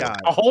is. Oh, real, wow. God.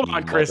 Hold you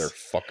on, Chris.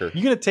 motherfucker.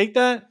 You gonna take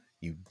that?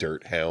 You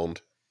dirt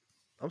hound.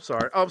 I'm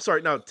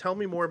sorry. No, tell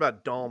me more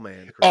about Doll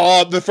Man. Chris.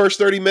 Oh, the first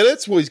 30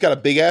 minutes? Well, he's got a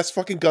big ass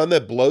fucking gun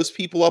that blows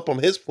people up on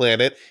his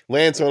planet,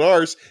 lands on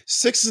ours,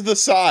 6 is the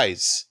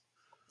size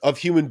of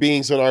human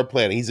beings on our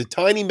planet. He's a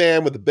tiny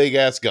man with a big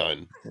ass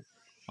gun.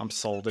 I'm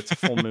sold. It's a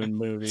full moon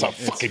movie. It's a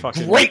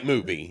fucking great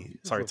movie.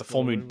 Sorry, it's a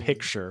full moon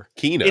picture.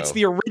 Kino. It's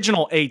the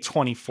original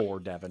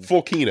A24, Devin.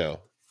 full Kino.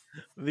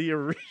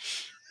 The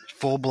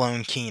Full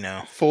blown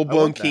Kino. Full I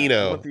blown want that. I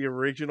Kino. want the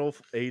original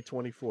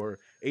A24.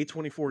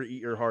 A24 to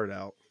eat your heart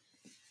out.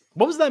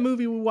 What was that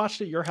movie we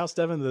watched at your house,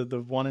 Devin? The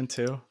 1 and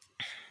 2?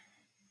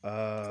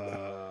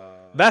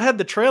 That had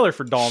the trailer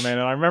for Doll Man,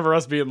 and I remember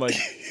us being like,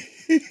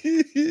 Is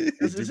you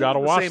it gotta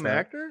the watch same that.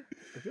 actor?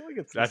 I feel like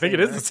it's. I think it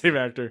is the same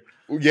actor.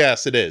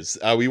 Yes, it is.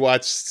 We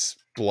watched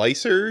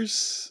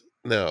Splicers.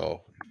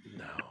 No.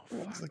 No.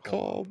 What's it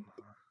called?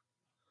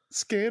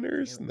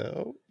 Scanners?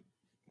 No.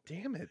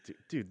 Damn it,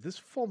 dude! This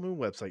full moon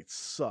website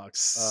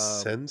sucks.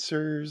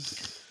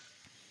 Sensors.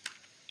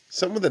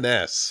 Something with an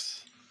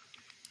S.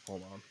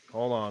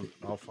 Hold on.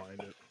 I'll find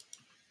it.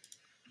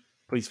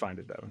 Please find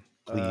it, Devin.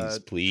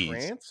 Please.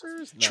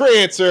 Trancers? No.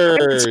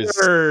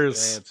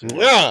 Trancers.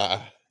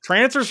 Yeah.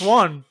 Trancers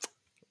 1.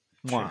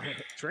 Mwah.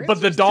 But the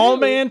Trancers Doll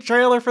 2. Man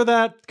trailer for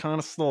that kind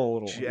of stole a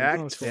little. Jack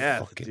Kinda stole-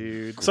 Death, fucking-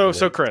 dude.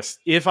 So Chris,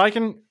 if I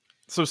can,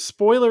 so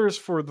spoilers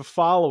for the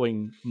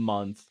following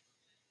month.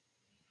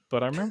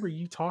 But I remember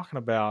you talking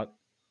about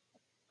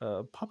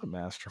Puppet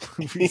Master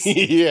movies.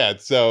 Yeah.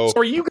 So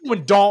So are you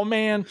going Doll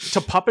Man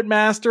to Puppet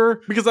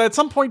Master? Because at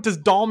some point, does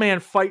Doll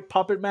Man fight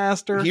Puppet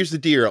Master? here's the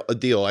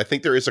deal. I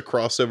think there is a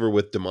crossover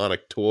with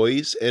Demonic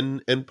Toys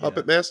and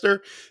Puppet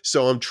Master.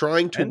 So I'm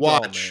trying to And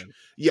watch. Doll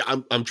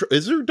Yeah,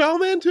 is there Doll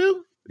Man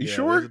too? You Man.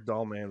 sure? There's a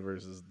Doll Man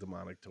versus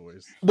Demonic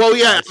Toys. Well,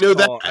 yeah, I know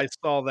that. I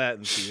saw that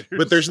in theaters.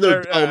 But there's no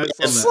Or, Doll I Man.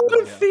 saw It's that, still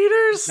in yeah.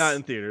 theaters. Not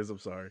in theaters. I'm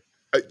sorry.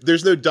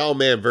 There's no Doll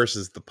Man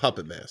versus the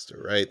Puppet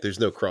Master, right? There's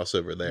no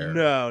crossover there.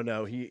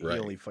 No. He Right.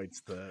 only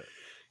fights the.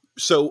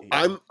 So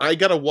Yeah. I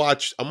gotta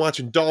watch. I'm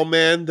watching Doll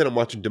Man, then I'm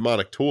watching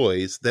Demonic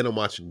Toys, then I'm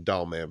watching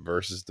Doll Man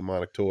versus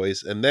Demonic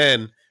Toys, and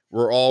then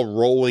we're all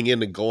rolling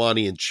into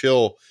Galani and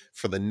Chill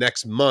for the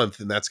next month,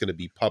 and that's gonna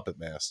be Puppet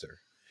Master.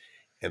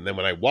 And then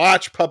when I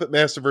watch Puppet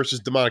Master versus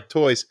Demonic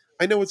Toys,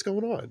 I know what's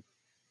going on.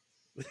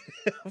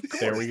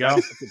 There we go.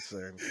 That's the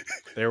concern.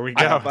 There we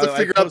I go. have By the to way,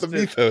 figure I out the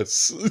posted-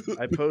 mythos.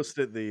 I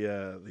posted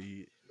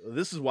the.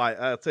 This is why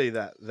I'll tell you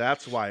that.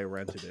 That's why I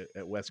rented it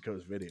at West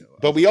Coast Video.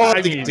 But we all I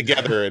have to mean- get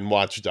together and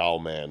watch Doll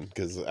Man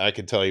because I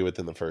can tell you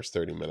within the first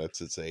 30 minutes,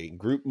 it's a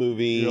group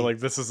movie. You're like,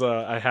 this is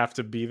I have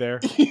to be there.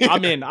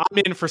 I'm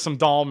in for some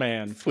Doll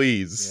Man.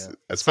 Please,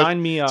 Yeah.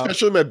 Sign me up.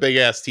 especially my big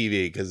ass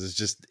TV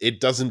because it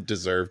doesn't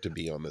deserve to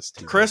be on this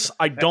TV. Chris,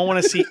 I don't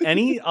want to see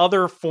any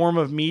other form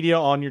of media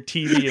on your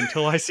TV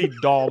until I see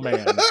Doll Man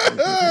See?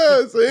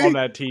 on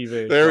that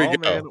TV. There we Doll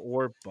go. Man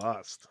or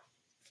bust.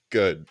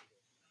 Good.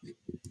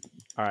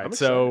 All right, I'm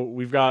so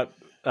we've got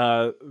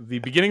the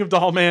beginning of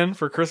Doll Man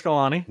for Chris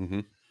Galani.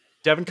 Mhm.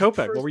 Devin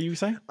Kopeck, what were you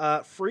saying?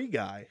 Free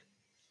Guy.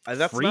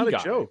 That's Free not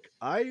Guy. a joke.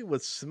 I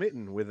was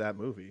smitten with that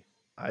movie.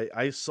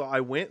 I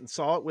went and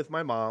saw it with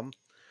my mom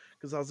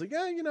because I was like,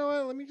 yeah, you know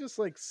what? Let me just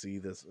like see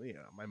this. You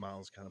know, my mom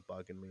was kind of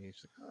bugging me.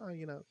 She's like, oh,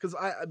 you know, because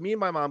me and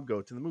my mom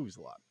go to the movies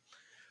a lot,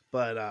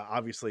 but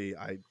obviously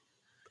I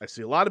I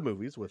see a lot of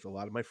movies with a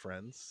lot of my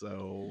friends,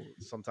 so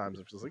sometimes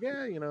I'm just like,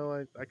 yeah,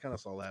 I kind of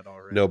saw that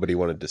already. Nobody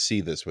wanted to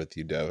see this with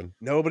you, Devin.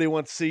 Nobody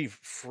wants to see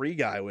Free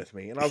Guy with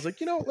me, and I was like,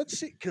 let's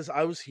see, because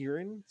I was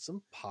hearing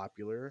some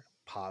popular,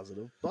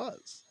 positive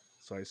buzz.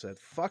 So I said,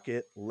 fuck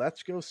it,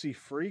 let's go see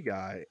Free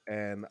Guy,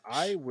 and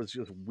I was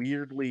just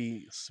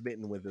weirdly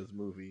smitten with this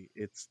movie.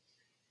 It's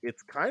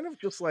kind of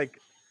just like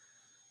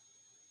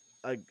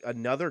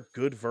another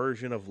good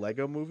version of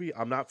Lego Movie.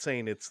 I'm not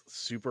saying it's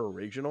super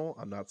original.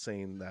 I'm not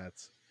saying that.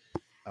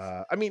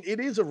 I mean, it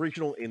is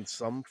original in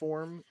some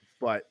form,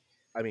 but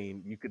I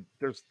mean,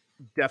 there's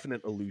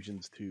definite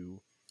allusions to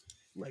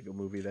Lego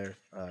Movie there.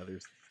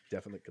 There's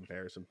definite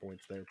comparison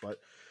points there, but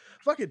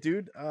fuck it,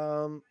 dude.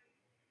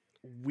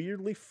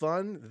 Weirdly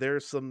fun.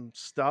 There's some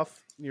stuff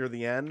near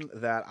the end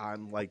that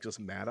I'm like just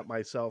mad at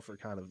myself for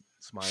kind of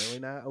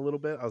smiling at a little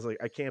bit. I was like,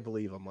 I can't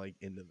believe I'm like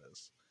into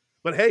this.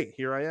 But hey,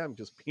 here I am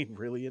just being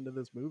really into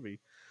this movie.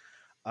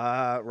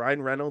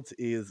 Ryan Reynolds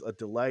is a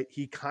delight.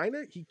 He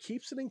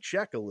keeps it in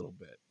check a little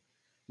bit.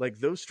 Like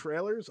those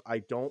trailers, I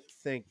don't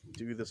think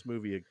do this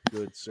movie a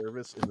good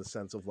service in the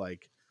sense of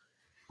like,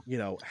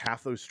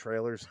 half those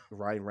trailers,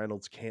 Ryan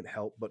Reynolds can't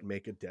help but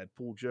make a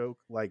Deadpool joke.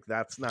 Like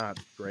that's not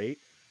great.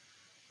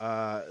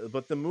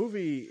 But the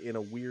movie in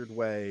a weird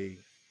way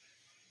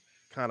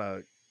kind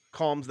of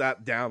calms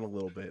that down a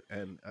little bit.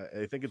 And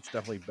I think it's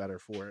definitely better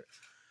for it.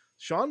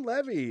 Sean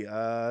Levy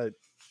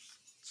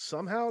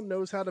somehow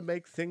knows how to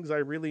make things I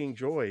really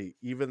enjoy,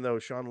 even though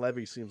Sean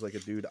Levy seems like a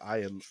dude I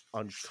am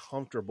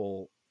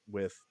uncomfortable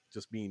with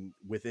just being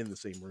within the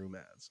same room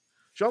as.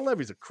 Sean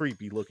Levy's a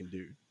creepy looking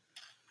dude.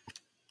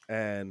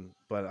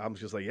 But I'm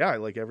just like, yeah, I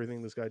like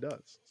everything this guy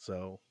does.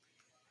 So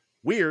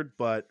weird,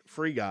 but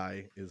Free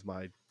Guy is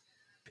my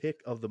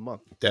pick of the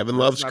month. Devin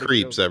loves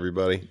creeps,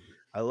 everybody.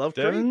 I love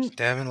creeps.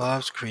 Devin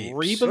loves creeps.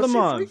 Creep of the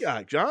month. Free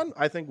Guy. John,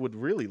 I think, would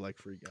really like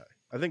Free Guy.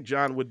 I think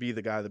John would be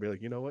the guy that'd be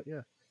like, you know what?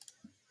 Yeah.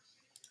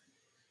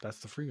 That's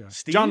the Free Guy.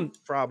 Steve, John,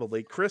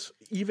 probably. Chris,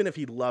 even if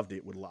he loved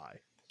it, would lie.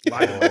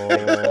 Lie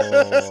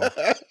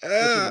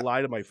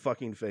to my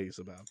fucking face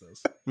about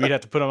this. we'd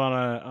have to put him on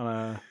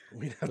a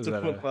We'd have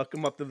to hook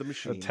him up to the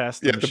machine.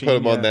 test. You have to put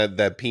him on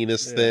that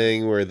penis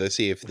thing where they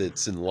see if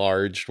it's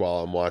enlarged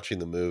while I'm watching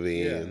the movie.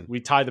 Yeah. And We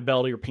tie the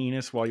bell to your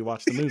penis while you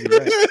watch the movie,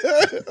 right?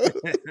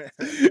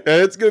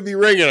 and it's gonna be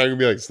ringing. I'm gonna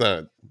be like, it's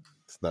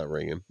not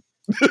ringing.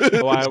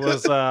 Oh,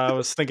 I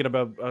was thinking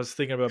about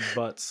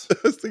butts. I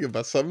was thinking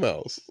about something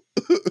else.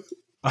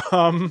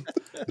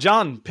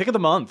 John, pick of the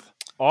month,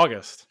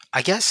 August.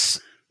 I guess.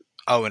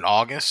 Oh, in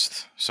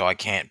August, so I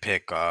can't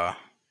pick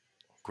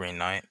Green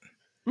Knight.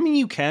 I mean,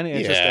 you can.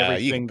 It's just Yeah, you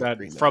everything can put that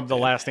Green Knight from the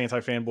in. last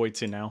Anti-Fanboy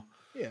to now.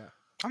 Yeah.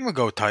 I'm gonna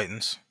go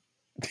Titans.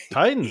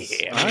 Titans.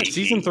 Yeah, All right,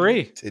 season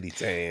 3. Titty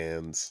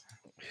tans.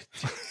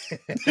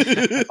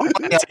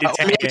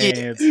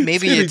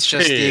 Maybe it's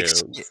just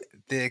Titty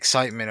the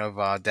excitement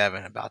of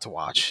Devin about to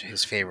watch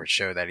his favorite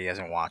show that he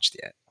hasn't watched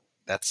yet.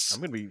 That's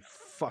I'm gonna be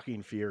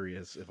fucking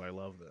furious if I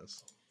love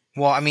this.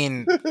 well, I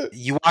mean,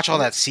 you watch all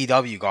that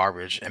CW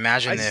garbage.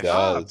 Imagine if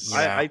stopped.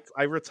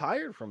 I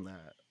retired from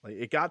that.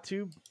 Like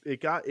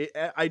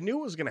I knew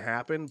it was gonna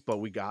happen, but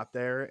we got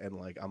there, and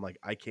I'm like,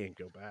 I can't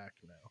go back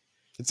now.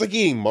 It's like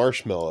eating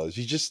marshmallows.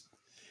 You just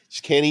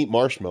can't eat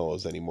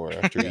marshmallows anymore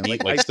after you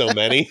eat so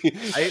many.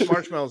 I ate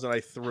marshmallows and I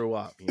threw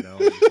up. You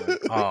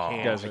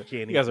guys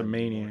are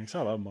maniacs.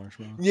 I love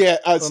marshmallows. Yeah,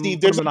 Steve.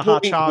 There's them a in a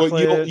hot point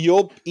where chocolate.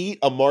 you'll eat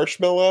a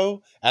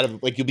marshmallow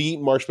you'll be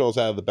eating marshmallows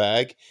out of the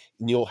bag,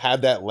 and you'll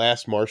have that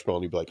last marshmallow,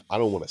 and you'll be like, I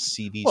don't want to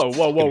see these.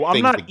 Whoa! I'm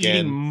things not again.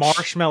 eating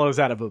marshmallows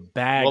out of a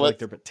bag like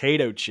they're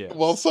potato chips.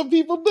 Well, some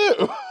people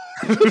do.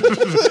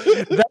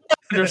 That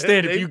I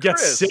understand if Hey, you get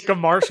Chris. sick of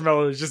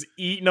marshmallows, just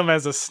eating them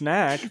as a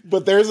snack.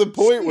 But there's a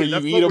point where you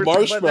That's eat what a but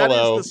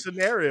marshmallow that is the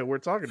scenario we're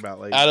talking about.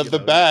 Like, out of the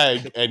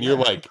bag, and you're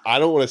like, I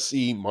don't want to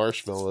see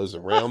marshmallows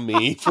around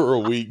me for a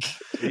week.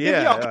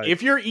 Yeah.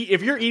 If you're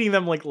eating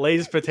them like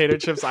Lay's potato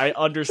chips, I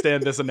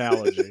understand this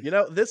analogy.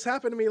 This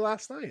happened to me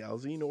last night. I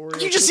was eating Oreo.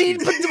 You just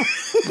cookies.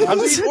 eat. I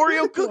was eating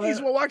Oreo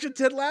cookies while watching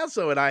Ted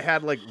Lasso, and I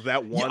had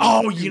that one.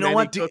 Oh, you know too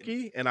what, many dude?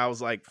 cookie, and I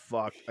was like,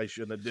 "Fuck, I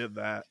shouldn't have did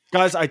that."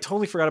 Guys, I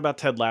totally forgot about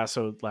Ted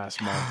Lasso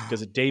last month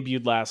because it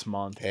debuted last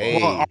month. Hey.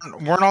 well,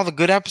 weren't all the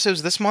good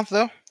episodes this month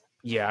though?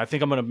 Yeah, I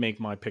think I'm gonna make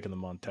my pick of the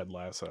month Ted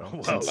Lasso.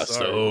 Well, sorry.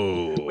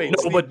 So Wait, No,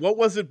 Steve, but- what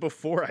was it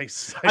before I?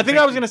 I think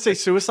I was gonna say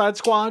Suicide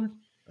Squad,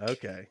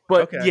 Okay,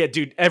 but okay. yeah,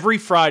 dude, every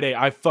Friday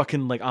I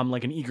fucking I'm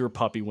like an eager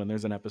puppy when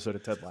there's an episode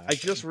of Ted Lasso. I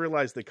just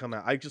realized they come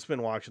out. I've just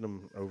been watching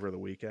them over the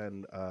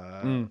weekend.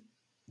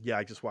 Yeah,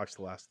 I just watched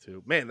the last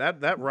two. Man,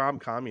 that Rom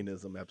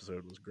Communism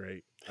episode was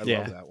great. I Yeah.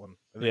 love that one.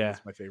 I think Yeah.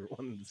 it's my favorite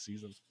one of the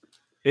season.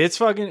 It's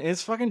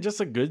fucking just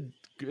a good.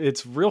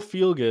 It's real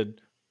feel good.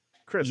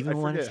 Chris, Even I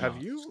when forget. it's Have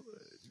not. you,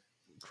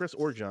 Chris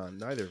or John?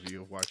 Neither of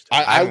you have watched.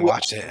 I I haven't would-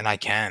 watched it, and I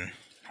can.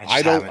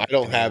 I just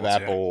don't haven't been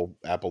have able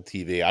to. Apple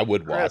TV. I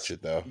would watch Chris,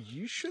 it though.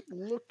 You should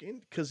look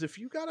in because if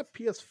you got a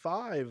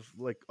PS5,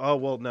 oh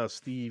well, no,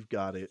 Steve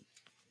got it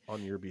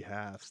on your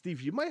behalf.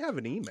 Steve, you might have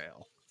an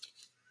email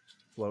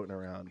floating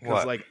around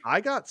because What? I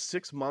got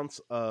 6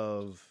 months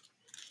of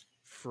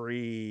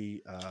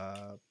free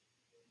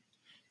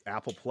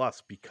Apple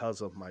Plus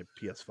because of my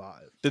PS5.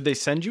 Did they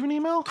send you an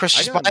email? Chris, I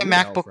just got buy a an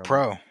email MacBook from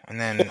Pro, and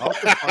then I'll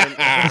have to find-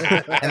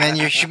 and then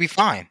you should be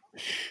fine.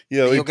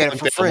 You'll get it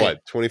for free.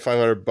 What,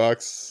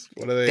 $2,500?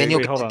 What are they? Then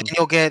Wait, hold on.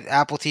 you'll get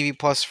Apple TV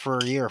Plus for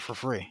a year for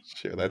free.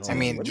 Sure, that's I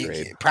mean,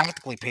 great. it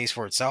practically pays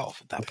for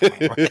itself at that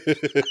point.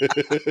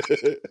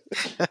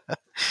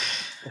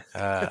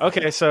 Right?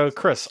 Okay, so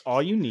Chris,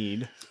 all you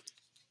need,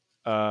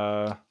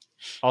 I'll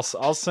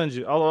send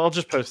you. I'll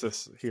just post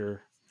this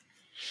here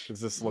because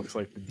this looks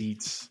like the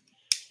deets.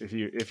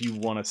 If you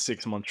want a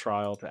 6-month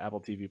trial to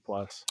Apple TV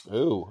Plus.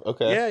 Ooh,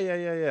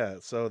 okay. Yeah.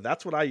 So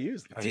that's what I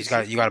use. you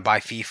got to buy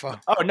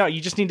FIFA. Oh no, you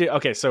just need to.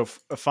 Okay, so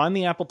find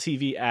the Apple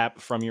TV app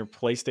from your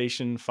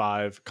PlayStation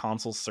 5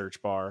 console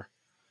search bar.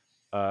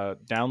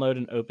 Download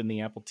and open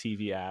the Apple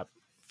TV app.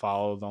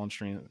 Follow the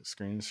on-screen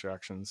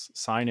instructions.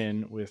 Sign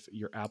in with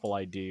your Apple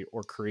ID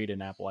or create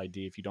an Apple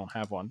ID if you don't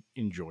have one.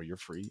 Enjoy your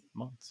free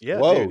months. Yeah.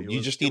 Whoa, dude,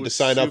 you just need to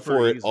sign up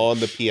for it on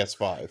the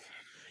PS5.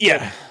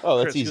 Yeah. Oh,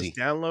 that's Chris, easy.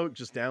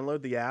 Just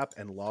download the app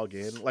and log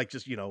in, like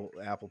just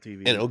Apple TV,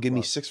 And it'll give me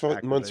Plus 6 months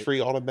activate.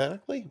 free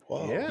automatically?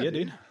 Wow. Yeah, Yeah,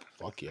 dude.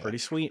 Fuck yeah. Pretty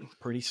sweet.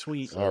 Pretty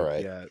sweet. All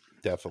right. Yeah,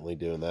 Definitely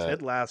doing that.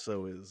 Ted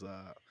Lasso is.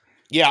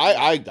 Yeah,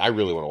 I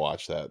really want to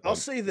watch that. I'll I'm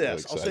say really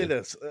this. I'll say excited.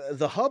 this.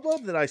 The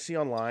hubbub that I see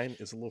online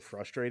is a little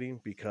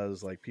frustrating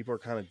because like people are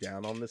kind of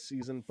down on this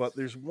season. But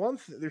there's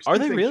there's Are two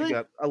they things really? You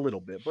got a little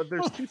bit, but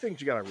there's two things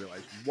you got to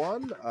realize.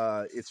 One,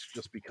 it's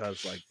just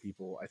because like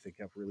people I think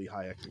have really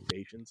high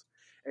expectations,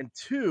 and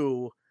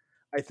two,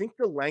 I think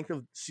the length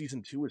of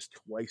season 2 is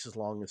twice as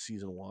long as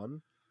season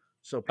 1.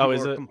 So people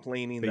is are it?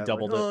 complaining They that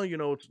doubled like,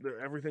 oh,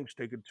 everything's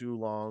taking too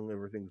long,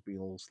 everything's being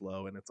a little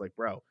slow, and it's like,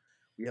 bro,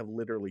 we have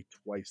literally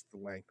twice the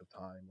length of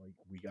time. Like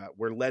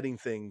we're letting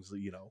things,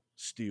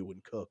 stew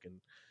and cook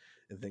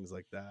and things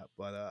like that.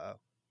 But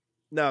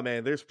no,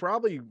 man, there's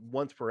probably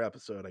once per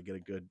episode I get a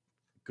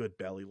good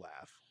belly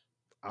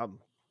laugh.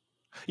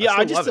 Yeah,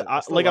 still love it. I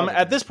still I'm love it, at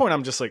man. this point.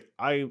 I'm just like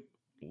I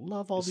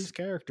love all It's- these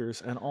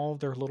characters and all of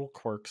their little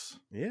quirks.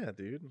 Yeah,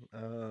 dude.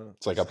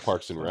 It's like a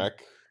Parks and Rec.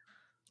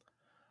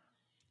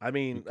 I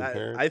mean, You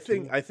compare it I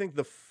to- think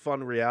the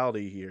fun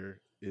reality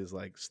here is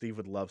like Steve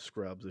would love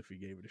Scrubs if he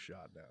gave it a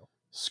shot. Now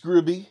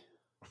Scrooby.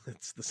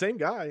 it's the same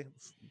guy.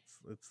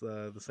 It's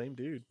the same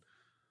dude.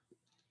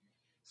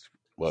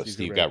 Well, Steve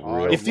Steve Carell. got Oh,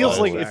 real. It feels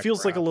like violent. it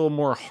feels like a little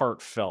more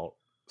heartfelt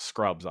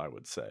Scrubs. I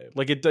would say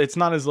like it's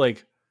not as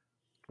like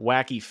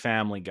wacky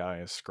Family Guy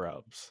as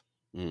Scrubs.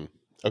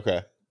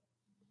 Okay.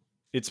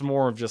 It's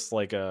more of just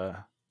like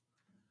a.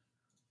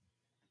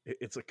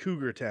 It's a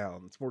cougar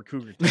town. It's more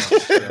cougar town.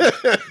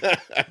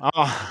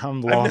 Oh, I'm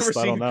I've lost. never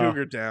I seen don't know.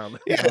 Cougar Town.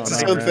 Yeah, Oh, it's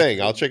its no, own man.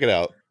 thing. I'll check it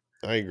out.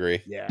 I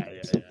agree. Yeah.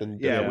 Something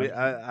Yeah, different.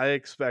 I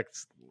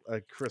expect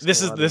Chris.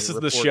 This Milani is the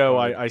report show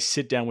card. I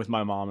sit down with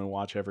my mom and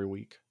watch every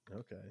week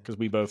Okay. because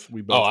we both. Oh,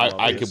 love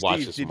I it. could watch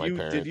Steve, this with my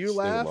parents. Did you They would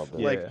laugh love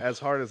that. like Yeah. as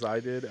hard as I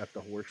did at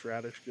the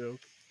horseradish joke?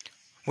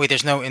 Wait,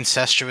 there's no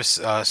incestuous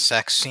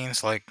sex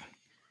scenes like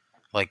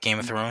Game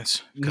of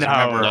Thrones? 'Cause No,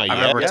 I remember, not I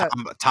remember yet.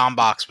 Tom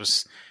Box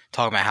was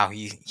talking about how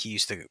he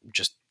used to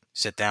just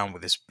sit down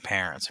with his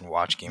parents and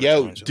watch Game of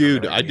Yo, Thrones. with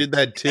dude, them I every did week.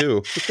 that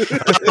too.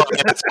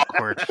 That's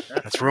awkward.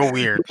 That's real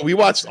weird. We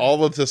watched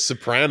all of The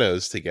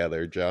Sopranos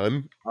together,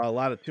 John. A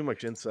lot of too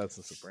much incest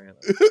in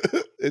Sopranos.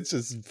 It's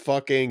just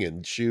fucking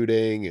and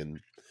shooting and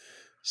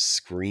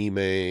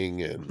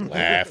screaming and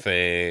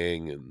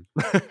laughing and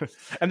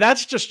And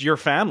that's just your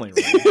family,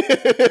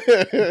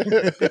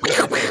 right?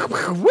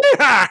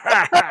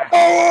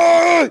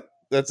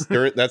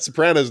 that's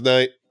Sopranos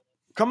night.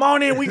 Come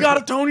on in, we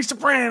got a Tony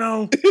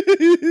Soprano.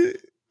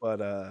 But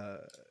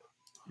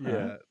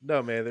yeah,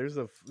 no, man. There's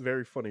a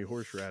very funny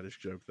horseradish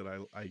joke that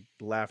I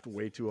laughed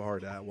way too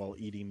hard at while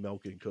eating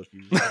milk and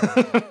cookies.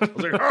 I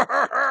was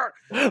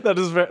like,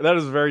 that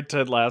is very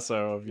Ted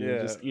Lasso of you,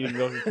 Yeah. just eating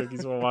milk and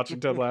cookies while watching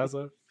Ted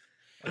Lasso.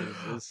 I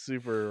was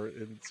super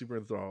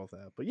enthralled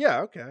with that. But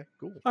yeah, okay,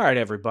 cool. All right,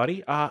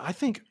 everybody. I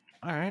think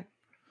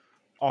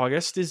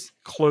August is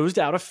closed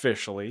out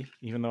officially,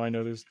 even though I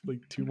know there's like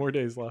 2 more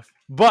days left.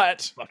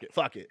 But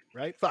Fuck it,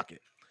 right? Fuck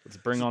it. let's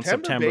bring on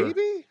September.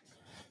 baby.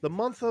 The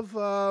month of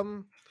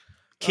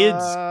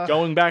Kids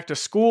going back to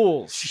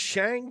schools.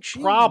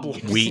 Shang-Chi.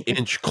 Problems. We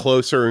inch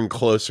closer and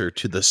closer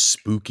to the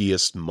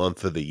spookiest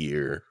month of the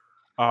year.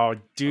 Oh,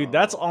 dude,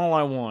 that's all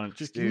I want.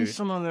 Just give me Dude.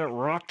 some of that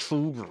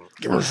Rocktober.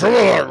 Give me some of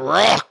that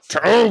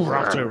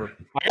Rocktober.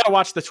 I gotta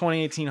watch the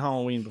 2018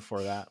 Halloween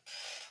before that.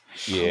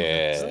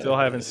 Yeah. Still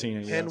haven't seen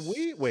it yet. And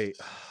we wait.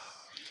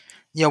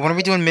 Yeah, when are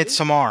we doing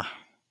Midsommar?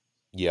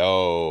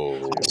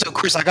 Yo. So,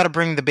 Chris, I got to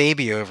bring the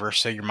baby over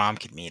so your mom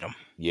can meet him.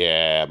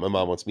 Yeah, my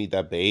mom wants to meet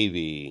that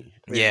baby.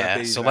 Wait, Yeah, that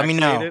baby so let me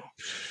know. vaccinated?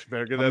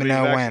 Better get Let that me baby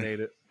know when.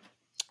 vaccinated.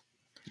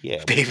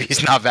 Yeah.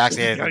 Baby's not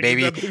vaccinated. The Gotta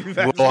baby get that baby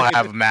will vaccinated.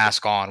 have a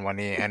mask on when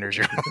he enters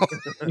your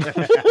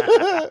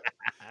home.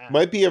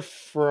 Might be a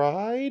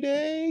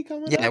Friday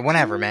coming Yeah, up,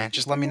 whenever, too, man.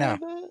 Just let me know.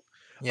 something like that.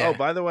 Yeah. Oh,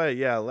 by the way,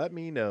 yeah, let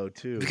me know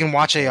too. we can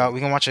watch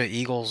a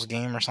Eagles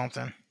game or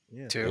something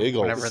Yeah. too.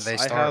 Eagles. Whenever they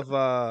start.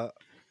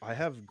 I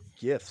have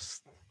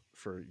gifts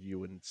for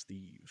you and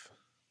Steve.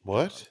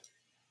 What?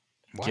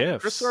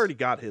 Gifts. Chris already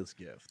got his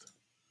gift.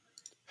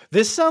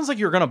 This sounds like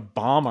you're gonna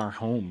bomb our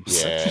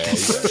homes.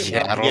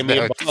 Yeah. I don't Give me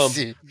know. a bump.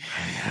 I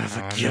have I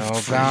a don't gift know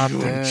for about you,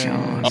 this.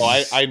 John.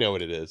 Oh, I know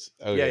what it is.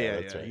 Oh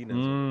Yeah, that's right. he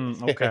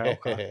knows. Okay.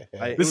 It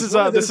This was is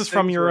one of this those is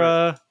from things your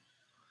where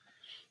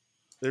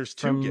there's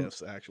two from-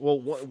 gifts actually. Well,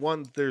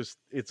 one there's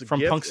it's a from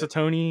gift.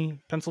 Punxsutawney,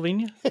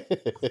 Pennsylvania.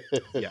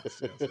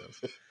 Yes.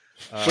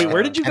 Wait,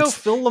 where did you go, Pens-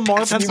 Phil Lamar,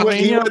 He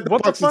Pennsylvania? went to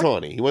What the fuck?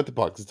 Punxsutawney. He went to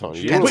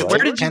Punxsutawney. Yeah, Wait, where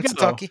did you go?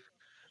 Pennsylvania?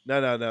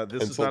 No.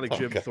 This is not a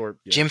Jim Pennsylvania.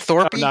 Thorpe gift. Jim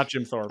Thorpe? Oh, not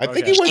Jim Thorpe. I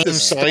think okay. he went to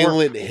James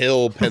Silent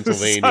Hill,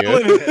 Pennsylvania.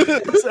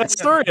 Silent-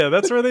 Astoria.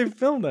 That's where they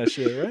filmed that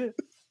shit, right?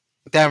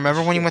 Dad,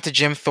 remember when you went to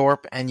Jim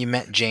Thorpe and you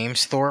met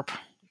James Thorpe,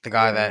 the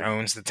guy that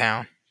owns the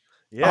town?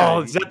 Yeah.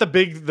 Oh, is that the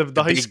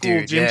high big school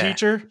dude, gym yeah.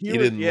 teacher? He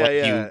didn't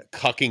like you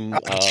cucking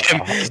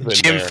a husband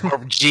Jim there.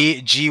 Thorpe,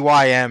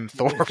 GYM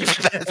Thorpe.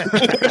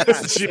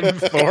 Jim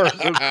Thorpe.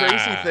 The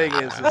crazy thing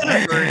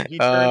is he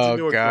turns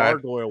into a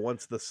gargoyle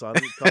once the sun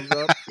comes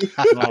up.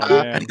 Oh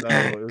man. So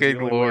it was Good the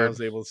only way I lord. was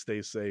able to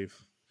stay safe.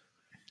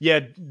 Yeah,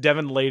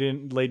 Devin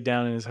laid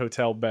down in his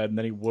hotel bed, and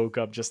then he woke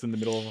up just in the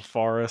middle of a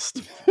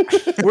forest.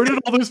 Where did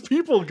all those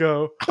people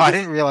go? I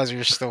didn't realize we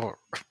were still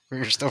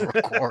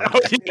recording. Oh,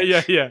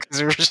 yeah. Because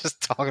we were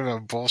just talking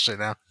about bullshit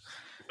now.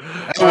 All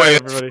right, Anyway,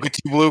 everybody. fuck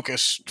Tim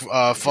Lucas.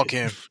 Fuck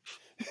him.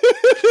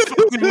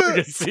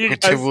 See you Fuck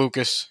guys. Tim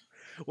Lucas.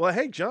 Well,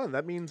 hey, John,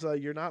 that means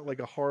you're not like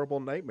a horrible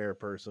nightmare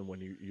person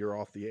when you're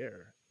off the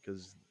air.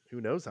 Because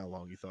who knows how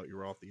long you thought you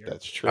were off the air.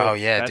 That's true. Oh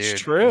yeah, That's dude.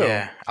 true.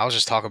 Yeah, I was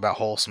just talking about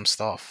wholesome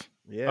stuff.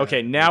 Yeah.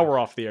 Okay, now we're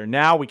off the air.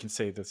 Now we can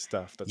say this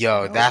stuff. That's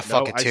Yo, fine. that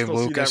fucking I Tim still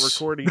see that Lucas.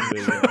 recording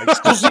video. I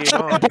still see it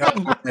on.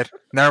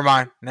 Never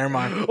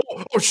mind.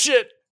 Oh shit!